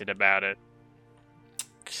chatted about it.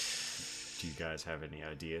 Do you guys have any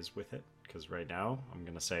ideas with it? Because right now, I'm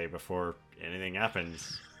gonna say before anything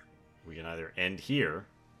happens, we can either end here.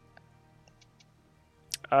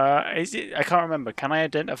 Is it? I can't remember. Can I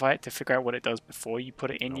identify it to figure out what it does before you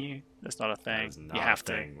put it in Nope. you? That's not a That thing. is not You have a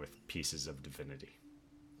to. thing with pieces of divinity.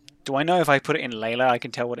 Do I know if I put it in Layla, I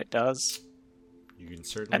can tell what it does, You can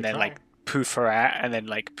certainly and then try. like poof her out, and then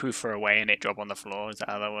like poof her away, and it drop on the floor? Is that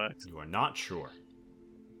how that works? You are not sure.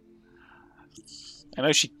 I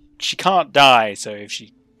know she can't die, so if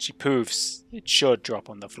she poofs, it should drop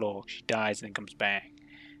on the floor. She dies and then comes back,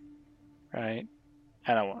 right?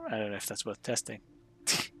 I don't know if that's worth testing.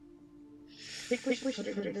 I think we should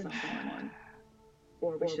put it in someone,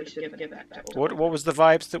 or we should give it back to What was the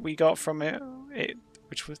vibes that we got from it?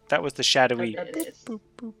 That was the shadowy. Abyss. Boop,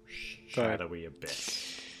 boop. Vibe. Shadowy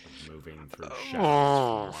abyss. Of moving through Oh. shadows from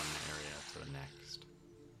one area to the next.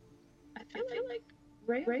 I feel like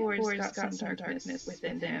Raybor's got some darkness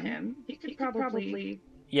within him. He could probably.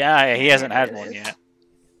 Yeah, he hasn't had one yet.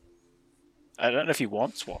 I don't know if he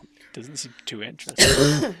wants one. Doesn't seem too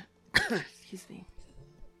interested. Excuse me.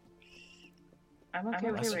 I'm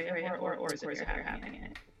okay with Raybor or is having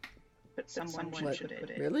it. But someone should put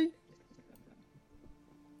it. Really?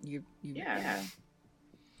 You Yeah.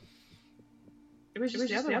 It was just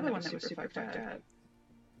the other one that was super fucked up.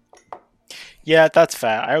 Yeah, that's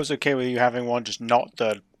fair. I was okay with you having one, just not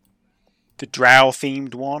the drow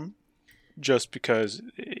themed one, just because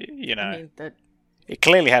I mean that it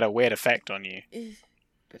clearly had a weird effect on you.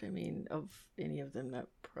 but I mean of any of them that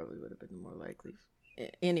probably would have been more likely.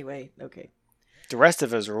 Anyway, okay. The rest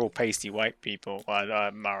of us are all pasty white people.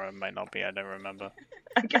 Well, Mara might not be. I don't remember.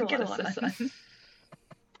 I get a lot of sun.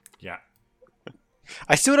 Yeah.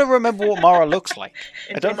 I still don't remember what Mara looks like.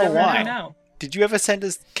 I don't know why. I know. Did you ever send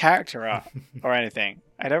his character up or anything?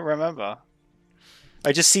 I don't remember.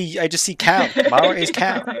 I just see Count. Mara is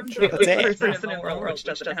Count. That's it. Person in the world which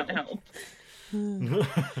doesn't help.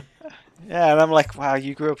 Yeah, and I'm like, wow,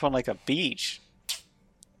 you grew up on like a beach.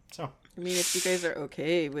 So, I mean, if you guys are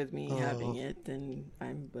okay with me having it, then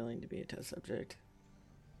I'm willing to be a test subject.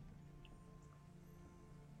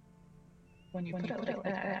 When you put it like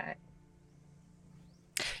that.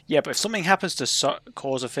 Yeah, but if something happens to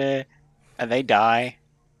Corsair and they die,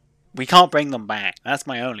 we can't bring them back. That's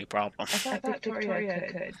my only problem. I thought Victoria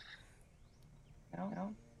could.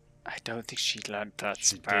 No? I don't think she learned that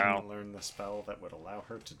She spell. didn't learn the spell that would allow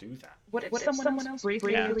her to do that. What if someone else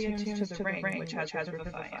briefly attunes to the ring, which has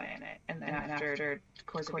Revivify in it, and then after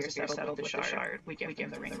Corsair settled the shard, we give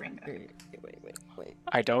them the ring back? Wait.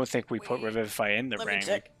 I don't think we put Revivify in the Let me ring.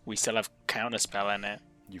 check. We still have Counterspell in it.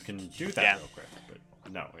 You can do that Yeah. real quick,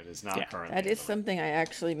 but no, it is not Yeah. currently. That in is the ring. something I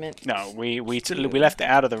actually meant. No, we left it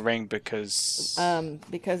out of the ring because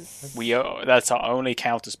Because that's our only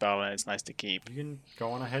Counterspell, and it's nice to keep. You can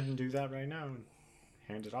go on ahead and do that right now and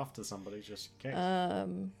hand it off to somebody just in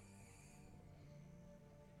case.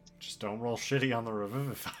 Just don't roll shitty on the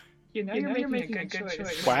Revivify. You know you're making a good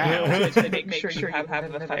choice. Wow. To make sure you have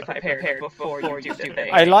Revivify prepared before you do things.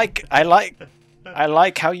 I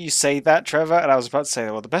like how you say that, Trevor. And I was about to say,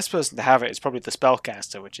 well, the best person to have it is probably the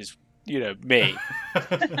spellcaster, which is me.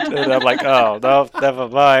 And I'm like, oh no, never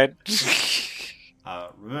mind.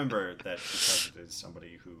 Remember that because it is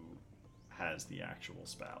somebody who has the actual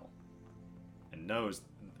spell and knows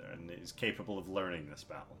and is capable of learning the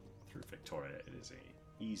spell through Victoria, it is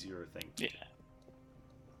a easier thing to do. Yeah.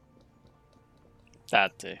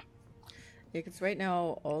 That too. Yeah, because right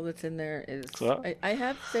now all that's in there is Cool. I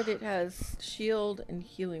have said it has shield and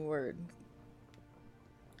healing word.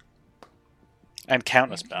 And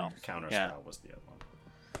Counterspell. Counterspell Yeah. was the other one.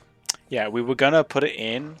 Yeah, we were gonna put it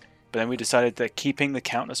in, but then we decided that keeping the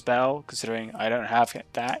Counterspell, considering I don't have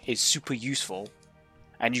that, is super useful.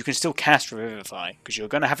 And you can still cast Revivify, because you're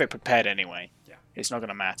gonna have it prepared anyway. Yeah. It's not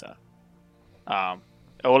gonna matter.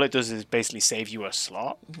 All it does is basically save you a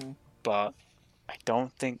slot, but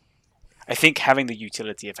I think having the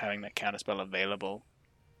utility of having that Counterspell available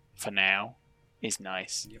for now is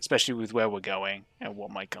nice, especially with where we're going and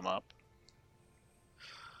what might come up.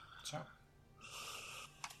 So,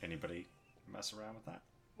 anybody mess around with that?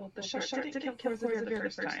 Well, the shard didn't kill Corsair the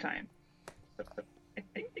first time. I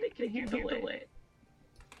think they can handle it.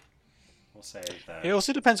 We'll say that. It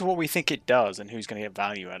also depends on what we think it does and who's going to get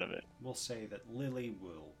value out of it. We'll say that Lily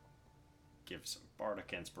will give some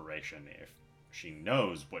bardic inspiration if she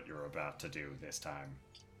knows what you're about to do this time.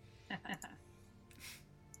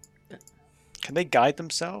 Can they guide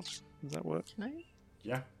themselves? Does that work? Can I?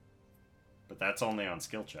 Yeah, but that's only on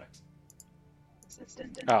skill checks.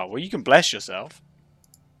 Oh, well, you can bless yourself.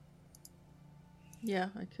 Yeah,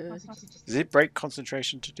 I could. Does it break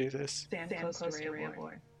concentration to do this? Stand close to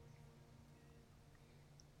Rayborn.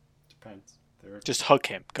 Depends. There are Just hug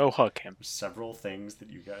him. Go hug him. several things that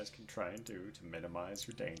you guys can try and do to minimize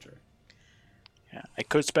your danger. Yeah, I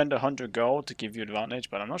could spend 100 gold to give you advantage,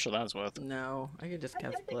 but I'm not sure that's worth it. No, I could just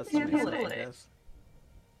cast bless can on handle myself, I it. guess.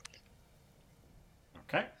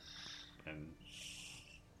 Okay. And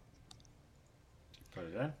put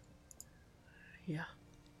it in. Yeah.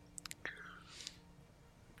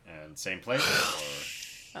 And same place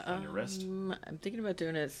or on your wrist? I'm thinking about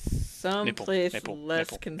doing it someplace less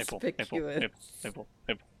conspicuous. Nipple.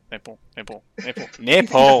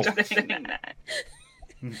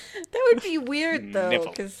 That would be weird though,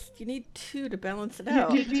 Nipple. because you need two to balance it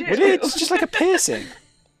out. Would it? It's just like a piercing.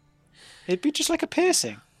 It'd be just like a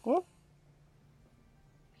piercing. What?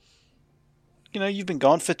 You know, you've been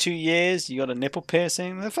gone for 2 years. You got a nipple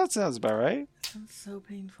piercing. That sounds about right. Sounds so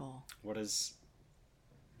painful. What does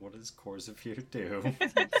Corsair do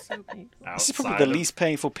Sounds so painful. This is probably outside the least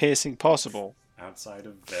painful piercing possible. outside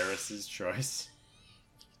of Varys's choice?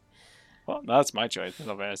 Well, that's my choice.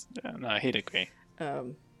 Not Varys. No, he'd agree.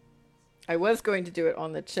 I was going to do it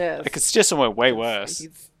on the chest. I could suggest somewhere way worse.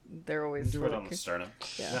 They're always Do it on the sternum.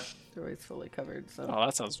 yeah, they're always fully covered. So Oh,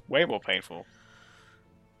 that sounds way more painful.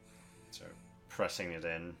 So pressing it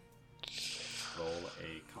in, roll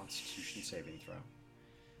a Constitution saving throw.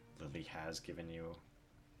 Lily has given you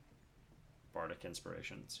bardic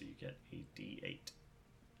inspiration, so you get a D8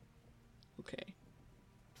 okay.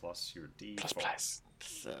 plus your D4. Plus.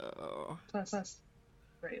 So Plus.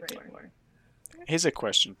 Rayborn. Here's a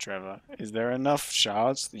question, Trevor. Is there enough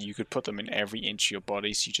shards that you could put them in every inch of your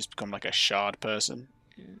body so you just become like a shard person?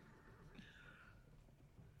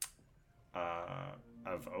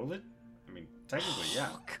 Of Olid? I mean, technically, yeah.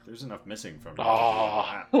 There's enough missing from you.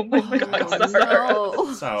 Oh. Oh my god,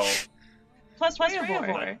 no. So, Plus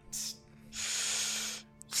Rayborn. so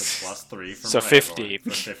plus 3 from So Rayborn 50. for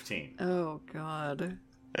 15. Oh god.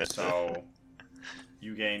 So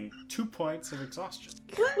you gain 2 points of exhaustion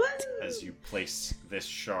as you place this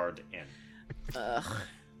shard in. Ugh.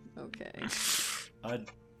 Okay.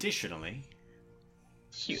 Additionally,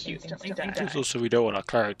 You instantly die. Also, we don't want our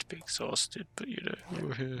cleric to be exhausted, but you know,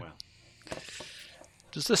 we're here. well,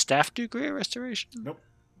 Does the staff do great restoration? nope.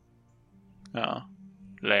 Oh,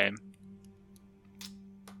 lame.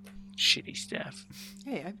 Shitty staff.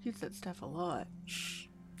 Hey, I've used that stuff a lot.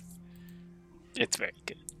 It's very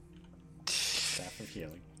good. Staff of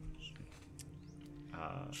Healing.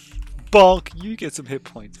 Bonk, you get some hit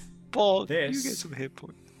points. Bonk, you This- get some hit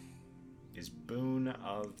points. Is Boon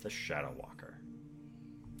of the Shadow Walker.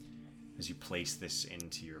 As you place this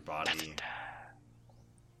into your body, you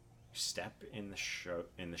step in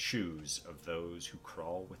the shoes of those who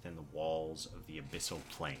crawl within the walls of the abyssal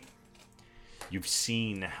plane. You've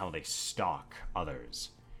seen how they stalk others,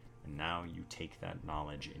 and now you take that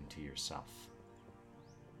knowledge into yourself.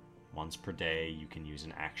 Once per day, you can use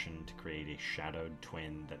an action to create a shadowed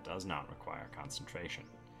twin that does not require concentration.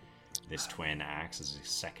 This twin acts as a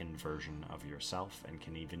second version of yourself and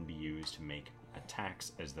can even be used to make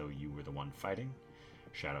attacks as though you were the one fighting.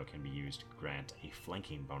 Shadow can be used to grant a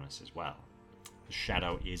flanking bonus as well. The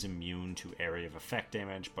shadow is immune to area of effect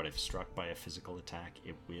damage, but if struck by a physical attack,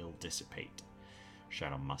 it will dissipate.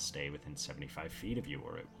 Shadow must stay within 75 feet of you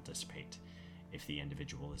or it will dissipate. If the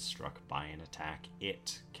individual is struck by an attack,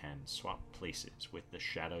 it can swap places with the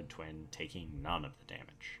shadowed twin, taking none of the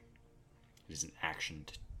damage. It is an action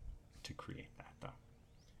to create that,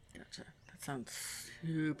 though. Gotcha. That sounds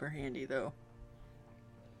super handy, though.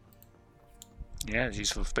 Yeah, it's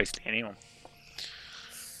useful for basically anyone.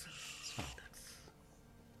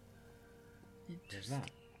 There's that.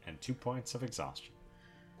 And 2 points of exhaustion.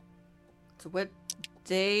 So what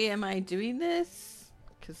day am I doing this?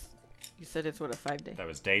 Because you said it's what, a 5-day? That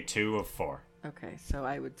was day 2 of 4. Okay, so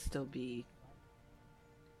I would still be...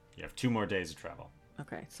 You have 2 more days of travel.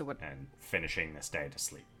 Okay, so what... And finishing this day to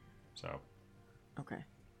sleep. So, Okay,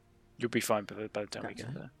 You'll be fine by the time we get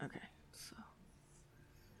gotcha. there. Okay,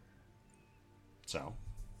 so,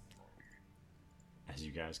 as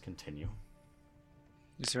you guys continue,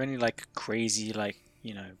 Is there any like crazy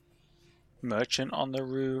merchant on the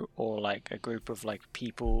route, or like a group of like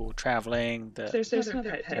people traveling that There's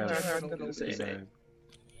another peddler Yeah. that'll lose it.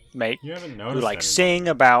 make you haven't who noticed like anybody. sing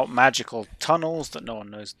about magical tunnels that no one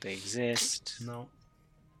knows they exist. No.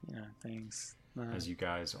 Things. No. As you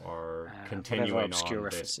guys are whatever continuing obscure on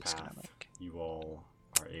this references can I path, make? you all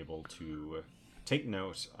are able to take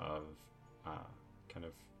note of kind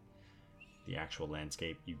of the actual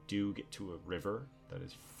landscape. You do get to a river that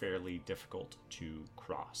is fairly difficult to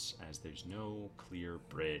cross, as there's no clear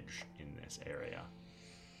bridge in this area.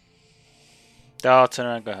 I'll turn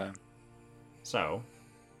around and go home. So,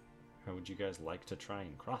 how would you guys like to try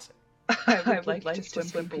and cross it? I would like to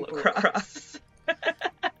swim people across.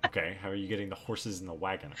 Okay, how are you getting the horses and the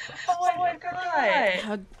wagon across? Oh my god!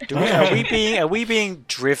 How... Are we being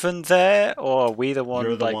driven there, or are we the one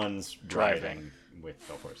You're the like ones driving? driving with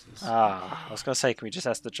the horses. I was gonna say, can we just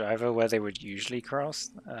ask the driver where they would usually cross?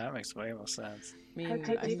 That makes way more sense. I mean, How I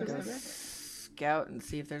deep can is the go river? scout and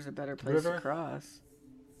see if there's a better place River? to cross.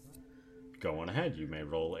 Go on ahead. You may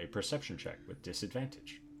roll a perception check with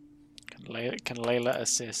disadvantage. Can Layla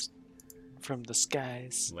assist from the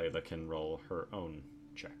skies? Layla can roll her own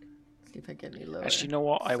check. See if I get any lower. Actually, you know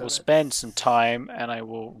what? I So will that's- spend some time and I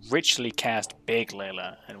will richly cast Big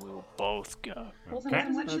Layla, and we will both go. Okay.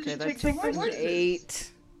 Okay, that's an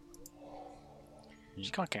 8.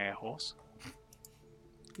 You can't carry a horse.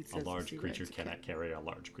 He A says large he creature rides a cannot cat. carry a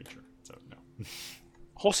large creature, so no.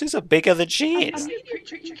 Horses are bigger than she is.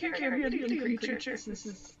 Creature carry a living creature. This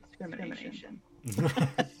is discrimination.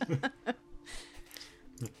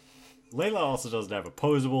 Layla also doesn't have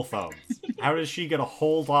opposable thumbs. How is she gonna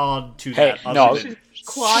hold on to Hey, that? no. other than-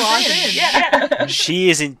 Claws in, yeah. She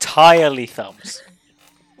is entirely thumbs.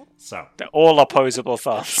 So, They're all opposable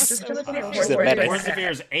thumbs. Just look at your She's a horse. medic.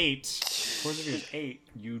 Corsavir's 8. Corsavir's 8.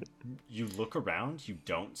 You look around. You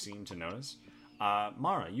don't seem to notice.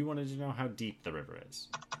 Mara, you wanted to know how deep the river is.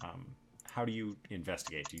 How do you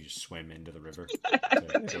investigate? Do you just swim into the river to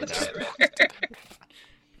go down?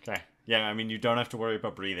 Okay. Yeah, I mean, you don't have to worry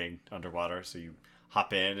about breathing underwater, so you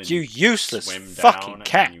hop in and You useless swim fucking down,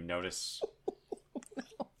 cat. and then you notice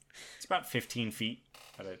it's about 15 feet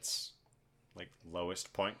at its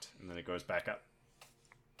lowest point, and then it goes back up.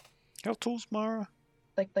 How tall's Mara?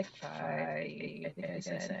 Like 5, I think I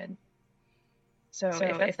said. So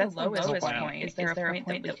if that's the lowest point, is there a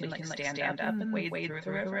point that we can stand up and wade through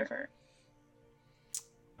the river?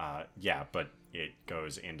 Yeah, but it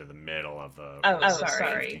goes into the middle of the Oh, river,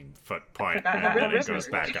 sorry. 15-foot point, Forgot and about then the it goes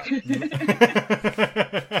back up.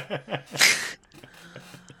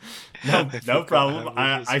 No problem.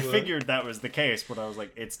 I figured that was the case, but I was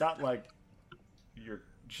like, it's not like you're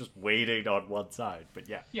just waiting on one side. But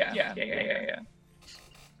yeah. Yeah.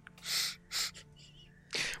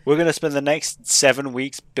 We're gonna spend the next 7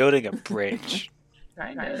 weeks building a bridge.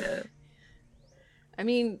 Kind of. I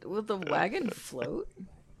mean, will the wagon float?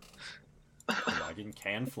 The wagon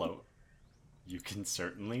can float. You can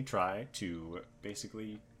certainly try to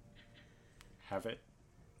basically have it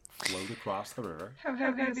float across the river. How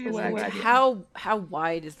heavy is the Like, wagon? how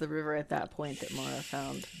wide is the river at that point that Mara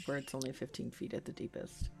found, where it's only 15 feet at the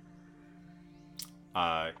deepest?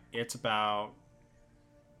 It's about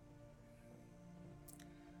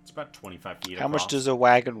 25 feet How across. much does a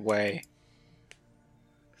wagon weigh?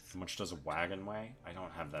 How much does a wagon weigh? I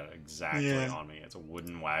don't have that exactly on me. It's a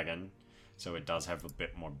wooden wagon, so it does have a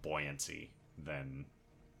bit more buoyancy than...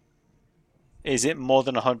 Is it more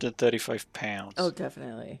than 135 pounds? Oh,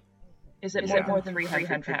 definitely. Is it more than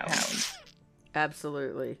 300 pounds?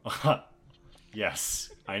 Absolutely.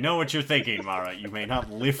 Yes. I know what you're thinking, Mara. You may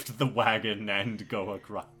not lift the wagon and go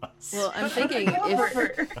across. Well, I'm thinking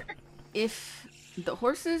if the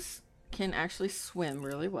horses can actually swim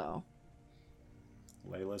really well.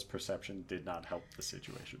 Layla's perception did not help the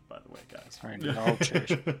situation, by the way, guys. I know,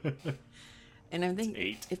 Church. And I'm thinking,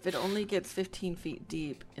 8. if it only gets 15 feet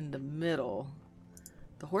deep in the middle,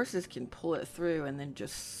 the horses can pull it through and then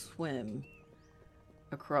just swim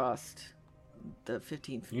across the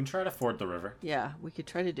 15 You feet. can try to ford the river. Yeah, we could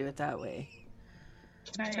try to do it that way.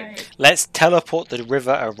 Let's teleport the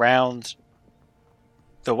river around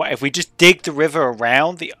the if we just dig the river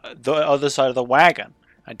around the other side of the wagon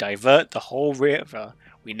and divert the whole river,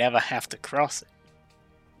 we never have to cross it.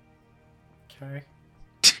 Okay.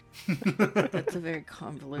 That's a very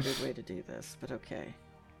convoluted way to do this, but okay.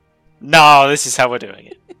 No, this is how we're doing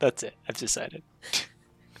it. That's it. I've decided.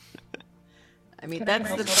 I mean, that's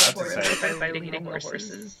the... by leading the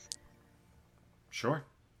horses. Sure.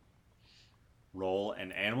 Roll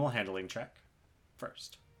an animal handling check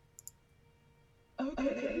first.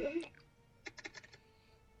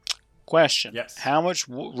 Question. Yes. How much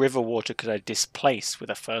river water could I displace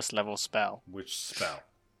with a first level spell? Which spell?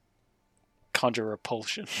 Conjure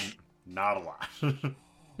repulsion. Not a lot.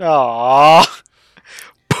 Aww.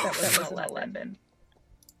 That was 11.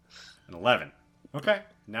 An 11. Okay.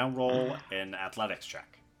 Now roll an athletics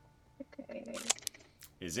check. Okay.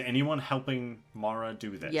 Is anyone helping Mara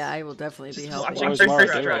do this? Yeah, I will definitely be helping. What was Watching Mara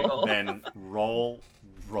her doing? struggle. Then roll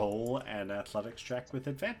an athletics check with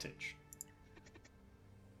advantage.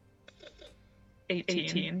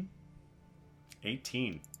 18.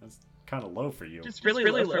 18. That's kind of low for you. It's really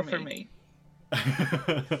low for me.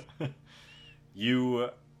 You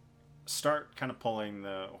start kind of pulling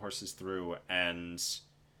the horses through, and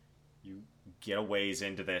you get a ways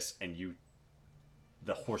into this, and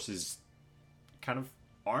the horses kind of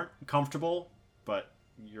aren't comfortable, but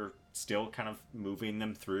you're still kind of moving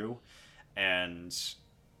them through, and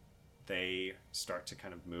they start to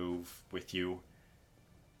kind of move with you.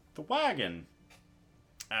 The wagon,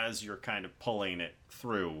 as you're kind of pulling it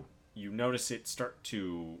through, you notice it start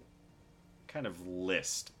to kind of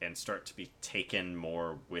list and start to be taken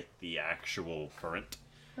more with the actual current.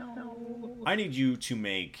 No. I need you to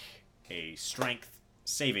make a strength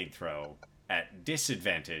saving throw at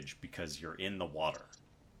disadvantage because you're in the water.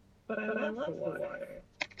 But I love the water.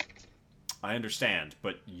 I understand,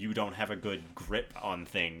 but you don't have a good grip on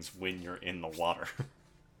things when you're in the water.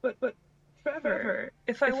 But Trevor,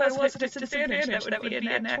 if I was at disadvantage, that would be a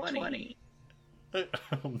nat 20.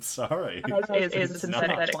 I'm sorry. Is not.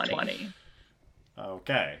 synthetic 20.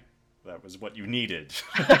 Okay, that was what you needed.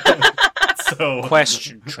 So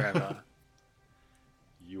Question, Trevor.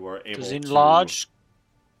 you are able Does to enlarge...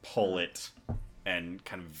 pull it and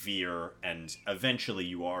kind of veer, and eventually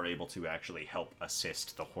you are able to actually help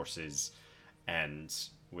assist the horses, and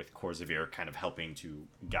with Corsavir kind of helping to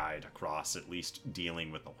guide across, at least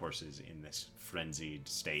dealing with the horses in this frenzied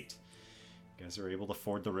state. You guys are able to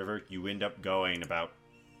ford the river. You end up going about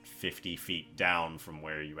 50 feet down from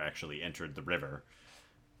where you actually entered the river,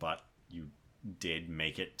 but you did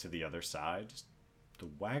make it to the other side. The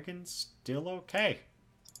wagon's still okay.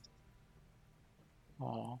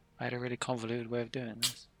 Oh, I had a really convoluted way of doing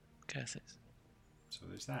this. Curses. So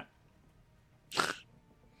there's that.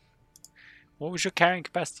 What was your carrying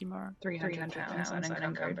capacity, Mara? 300 pounds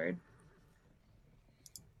unencumbered.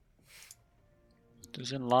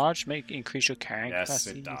 Does enlarge increase your carrying Yes,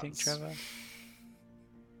 capacity, it do you think, does. Trevor?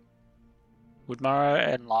 Would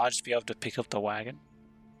Mara enlarged be able to pick up the wagon?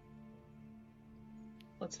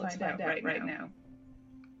 Let's find out right now.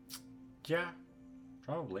 Yeah,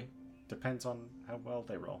 probably. Depends on how well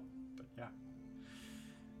they roll. But yeah.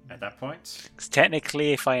 At that point, 'Cause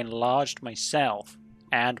technically, if I enlarged myself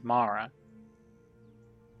and Mara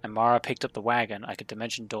picked up the wagon, I could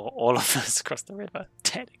dimension door all of us across the river,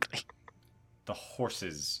 technically. the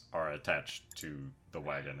horses are attached to the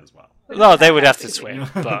wagon as well. No, they would have to swim,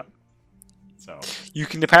 but So You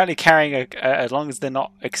can apparently carrying as long as they're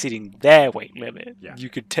not exceeding their weight limit, Yeah. you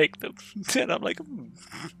could take them. And I'm like,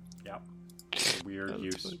 yeah, weird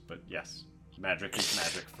use, but yes, magic is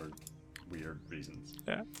magic for weird reasons.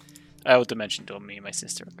 I will dimension door me and my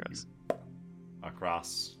sister across.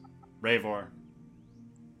 Across, Ravor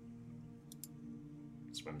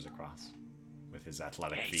swims across with his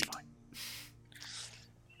athletic Yeah, he's feet, fine.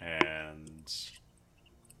 and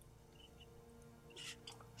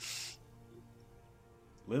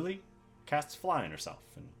Lily casts fly on herself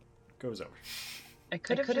and goes over. I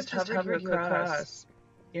could have just hovered you across.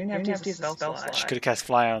 You didn't have to use a spell slot. She could have cast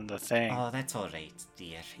fly on the thing. Oh, that's all right,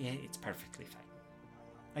 dear. Yeah, it's perfectly fine.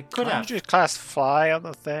 I Could could you have. just cast fly on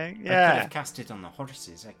the thing? I could Yeah. have cast it on the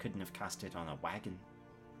horses. I couldn't have cast it on a wagon.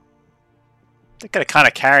 They could have kind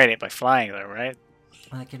of carried it by flying, though, right?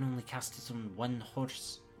 Well, I can only cast it on one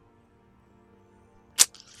horse.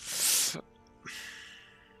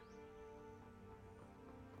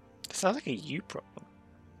 Sounds like a you problem.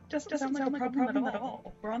 Doesn't sound like a problem at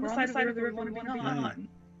all. We're on the side of the river we want to be on.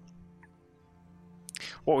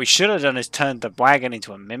 What we should have done is turned the wagon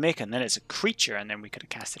into a mimic, and then it's a creature, and then we could have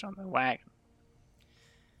cast it on the wagon.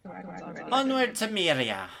 Onward to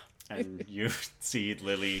Miria. And you see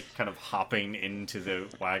Lily kind of hopping into the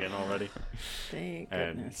wagon already. Thank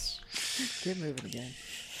And goodness. Get moving again.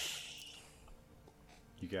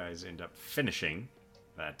 you guys end up finishing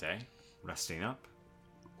that day, resting up.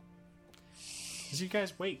 As you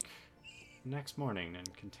guys wake next morning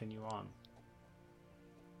and continue on,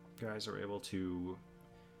 you guys are able to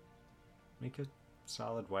make a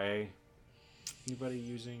solid way.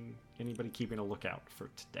 Anybody keeping a lookout for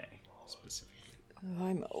today specifically? Oh,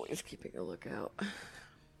 I'm always keeping a lookout.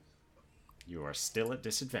 You are still at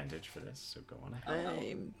disadvantage for this, so go on ahead.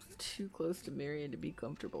 I'm too close to Marion to be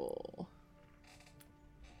comfortable.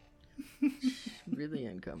 Really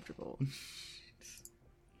uncomfortable.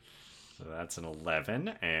 So that's an 11,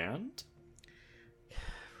 and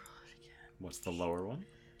what's the lower one?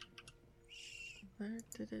 Where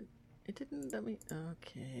did it? It didn't let me.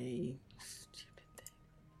 Okay. Stupid thing.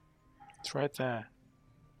 It's right there.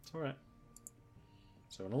 It's alright.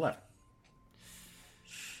 So an 11.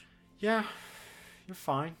 Yeah, you're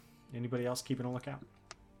fine. Anybody else keeping a lookout?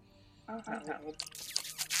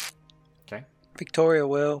 Okay. Victoria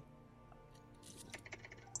will.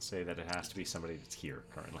 Say that it has to be somebody that's here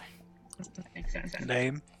currently.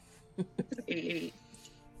 Name. 8.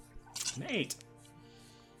 An 8.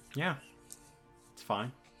 Yeah. It's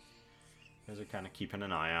fine. You guys are kind of keeping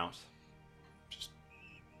an eye out. Just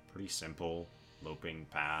pretty simple loping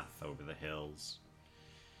path over the hills.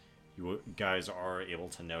 You guys are able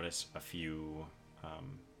to notice a few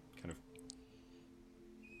kind of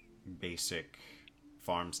basic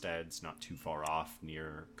farmsteads not too far off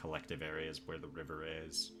near collective areas where the river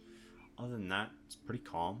is. Other than that, it's pretty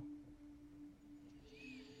calm.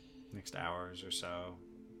 Next hours or so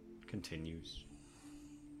continues.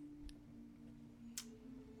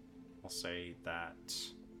 I'll say that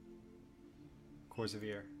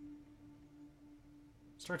Corsavier,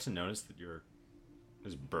 start to notice that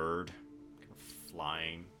this bird kind of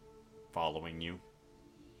flying, following you.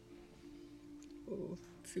 Oh,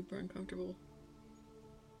 super uncomfortable.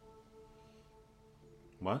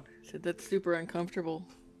 What? Said that's super uncomfortable.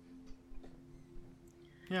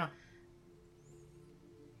 Yeah.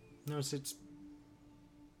 Notice it's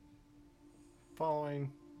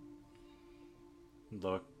following.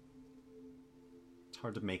 Look. It's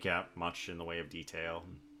hard to make out much in the way of detail.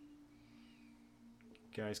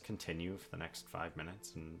 You guys continue for the next 5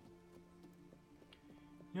 minutes, and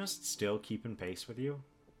it's still keeping pace with you.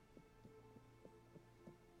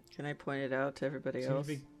 Can I point it out to everybody else?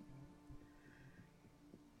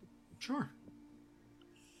 Sure.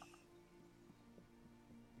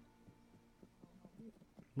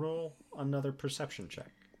 Roll another perception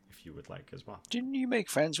check if you would like as well. Didn't you make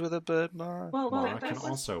friends with a bird, Mara? Mara can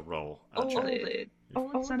also roll a check.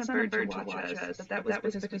 Oh, sent a bird to watch us, but that was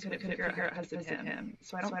because we couldn't figure out how to visit him.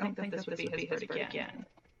 So I don't think that this would be his bird again.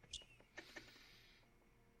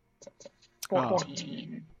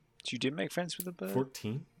 14. So you did make friends with a bird?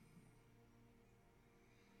 14.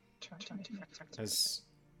 As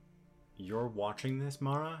you're watching this,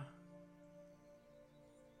 Mara,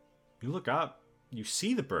 you look up, you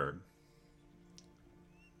see the bird.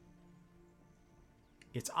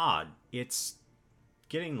 It's odd. It's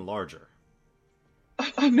getting larger.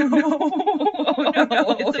 Oh no! Oh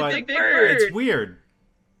no! It's a big bird. It's weird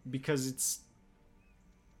because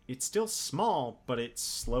it's still small, but it's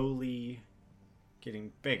slowly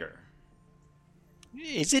getting bigger.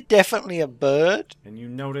 Is it definitely a bird? And you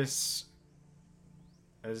notice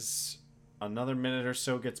as another minute or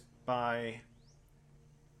so gets by,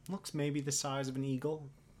 looks maybe the size of an eagle.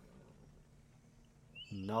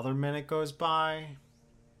 Another minute goes by.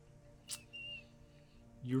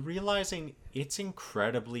 You're realizing it's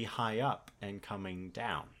incredibly high up and coming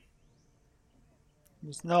down.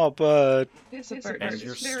 It's not a bird. It's a bird. And It's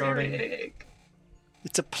you're very starting- big.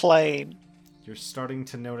 It's a plane. You're starting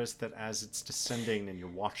to notice that as it's descending and you're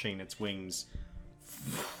watching its wings,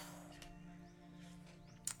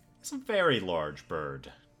 it's a very large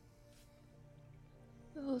bird.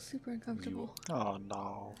 Oh, super uncomfortable. Oh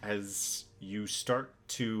no. As you start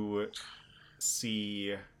to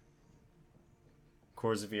see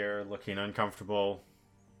Corsavier looking uncomfortable,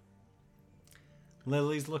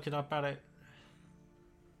 Lily's looking up at it.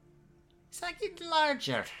 It's like getting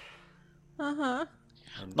larger. Uh-huh.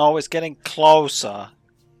 No, it's getting closer.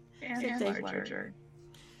 And It's larger.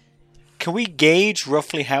 Can we gauge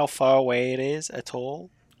roughly how far away it is at all?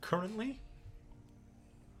 Currently,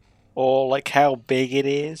 Or like how big it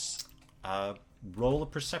is? roll a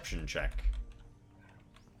perception check.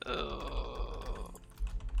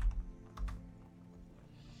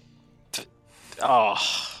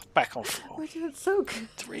 Back on 4. We're doing so good,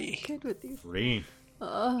 3. good with these. 3.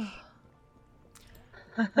 Oh,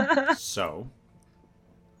 So,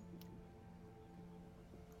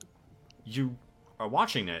 you are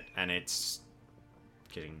watching it, and it's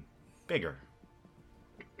getting bigger.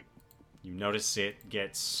 You notice it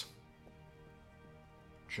gets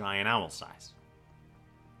giant owl size.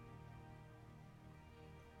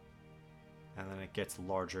 And then it gets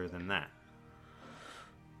larger than that.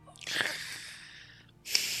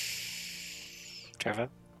 Trevor?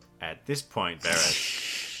 At this point,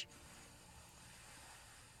 Varys,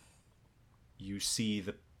 you see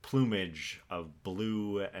the plumage of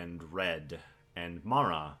blue and red. And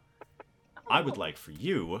Mara, I would like for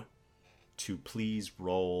you to please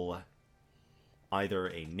roll either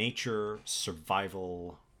a nature,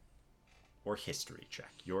 survival, or history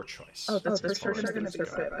check. Your choice. Oh, that's for sure going to be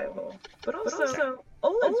survival. But also,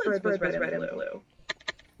 Olin's bird was red and blue.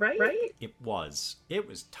 Right? It was. It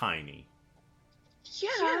was tiny.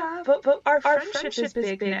 Yeah, but our friendship is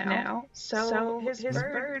big now. So his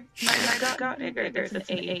bird might have gotten bigger. That's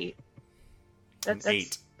an 8. That's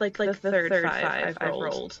 8. like the third 5 I've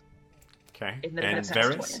rolled. Okay. In the And past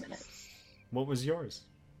Varys, 20 minutes. what was yours?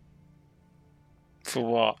 For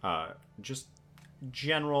what? Just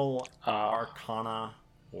general arcana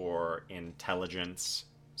or intelligence,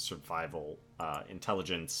 survival,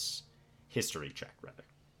 intelligence, history check, rather.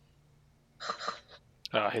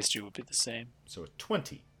 History would be the same. So a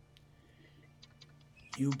 20.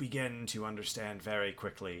 You begin to understand very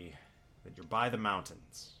quickly that you're by the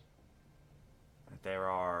mountains, that there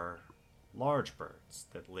are large birds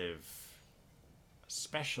that live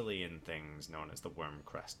especially in things known as the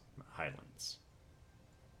Wormcrest Highlands,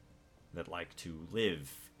 that like to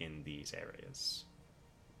live in these areas.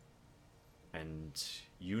 And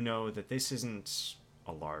you know that this isn't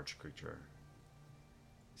a large creature.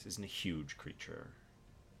 This isn't a huge creature.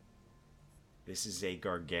 This is a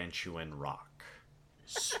gargantuan rock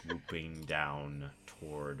swooping down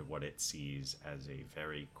toward what it sees as a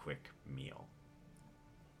very quick meal.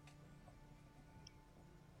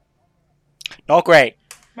 Not great.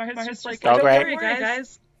 Mark's just like, Not don't great. worry,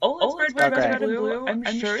 guys. Olin's bird Not was great. red and blue.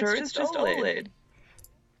 I'm sure it's just Olid.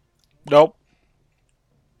 Nope.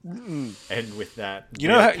 And with that, You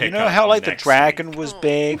know how like the dragon was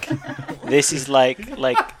big. This is like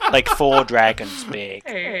 4 dragons big.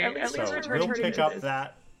 Hey, at least So we're we'll turning pick to up this.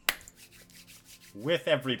 that with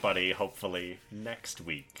everybody, hopefully, next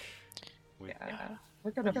week. With Yeah,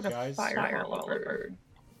 we're gonna guys. fire all over bird.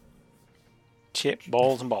 Chip,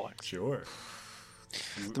 balls, and bollocks. Sure.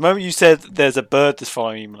 The moment you said there's a bird that's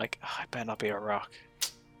following you, I'm like, oh, it better not be a rock.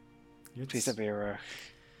 Please don't be a rock.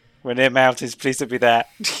 We're near mountains, please don't be that.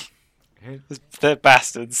 They're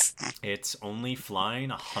bastards. It's only flying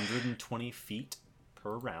 120 feet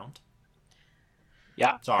per round.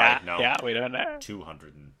 Yeah. Sorry, yeah, no. Yeah, we don't know.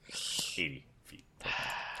 280 feet per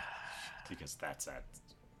round. Because that's at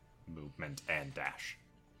movement and dash.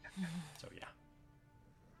 So, yeah.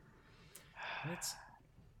 It's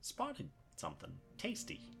spotted something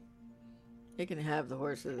tasty. you can have the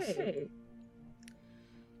horses. Hey.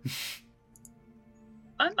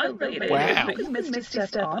 Unrelated, Wow. but you Misty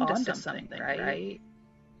stepped onto something, right?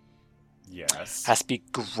 Yes. Has to be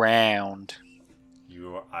ground.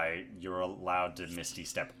 You're allowed to Misty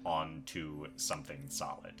step onto something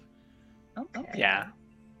solid. Okay. Yeah.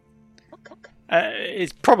 Okay.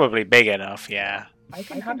 It's probably big enough, yeah. I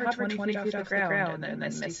can hover 20 feet off the ground and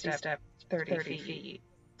then Misty step 30 feet.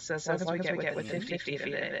 So as long as we get within 50 feet of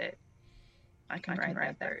it, I can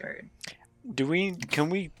ride that bird. Can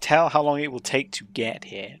we tell how long it will take to get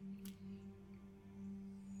here?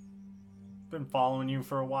 Been following you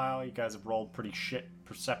for a while. You guys have rolled pretty shit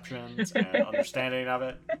perceptions and understanding of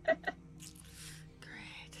it.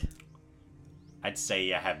 Great. I'd say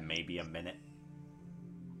you have maybe a minute.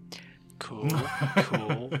 Cool.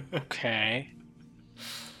 Okay.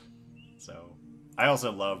 So, I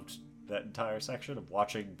also loved that entire section of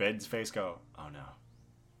watching Ben's face go, "Oh no,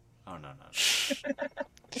 oh no, no."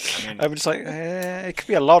 I mean, I'm just like, it could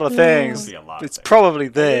be a lot of things. It could be a lot of It's things. probably I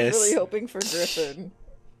was this. really hoping for Griffin.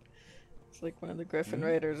 It's like one of the Griffin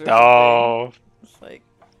Raiders or Oh, something.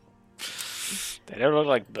 It's like, they don't look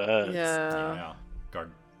like birds. yeah. yeah,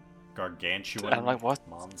 gargantuan I'm like, what? Like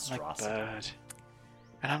monstrosity. bird.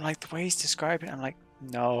 And I'm like, the way he's describing it, I'm like,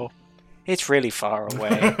 no. It's really far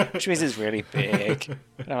away, which means it's really big.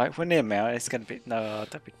 And I'm like, we're near mountain, it's gonna be no,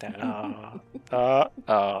 don't be that.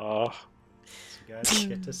 So you guys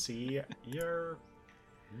get to see your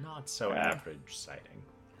not so average sighting.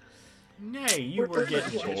 Nay, you were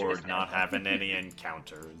getting bored not having any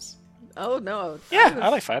encounters. Oh no. Yeah, I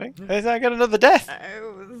like fighting. I got another death. I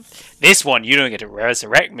was. This one, you don't get to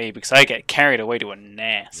resurrect me because I get carried away to a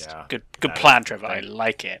nest. Yeah, Good that plan, is the Trevor. I thing.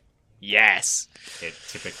 like it. Yes. It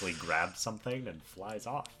typically grabs something and flies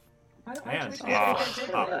off. Why don't And we if- just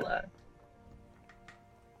oh. Layla?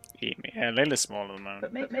 Eat me. Yeah, Layla's smaller than mine.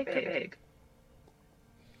 But make it big.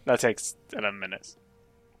 That takes 11 minutes.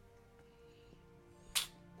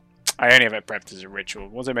 I only have it prepped as a ritual.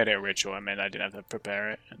 Once I made it a ritual, I meant I didn't have to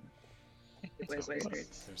prepare it. And... There's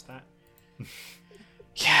that.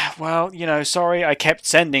 Yeah, well, sorry I kept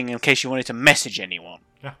sending in case you wanted to message anyone.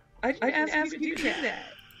 I didn't ask you to do that.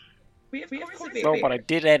 We of course Well, but I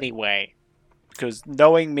did anyway. Because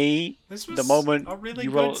knowing me, This the was moment a really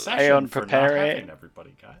you good will session Aeon for prepare not it. having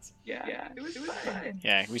everybody, guys. Yeah, it was fun.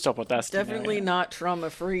 Yeah, we stop with that. Definitely not trauma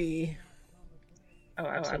free. Oh,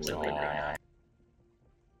 absolutely not.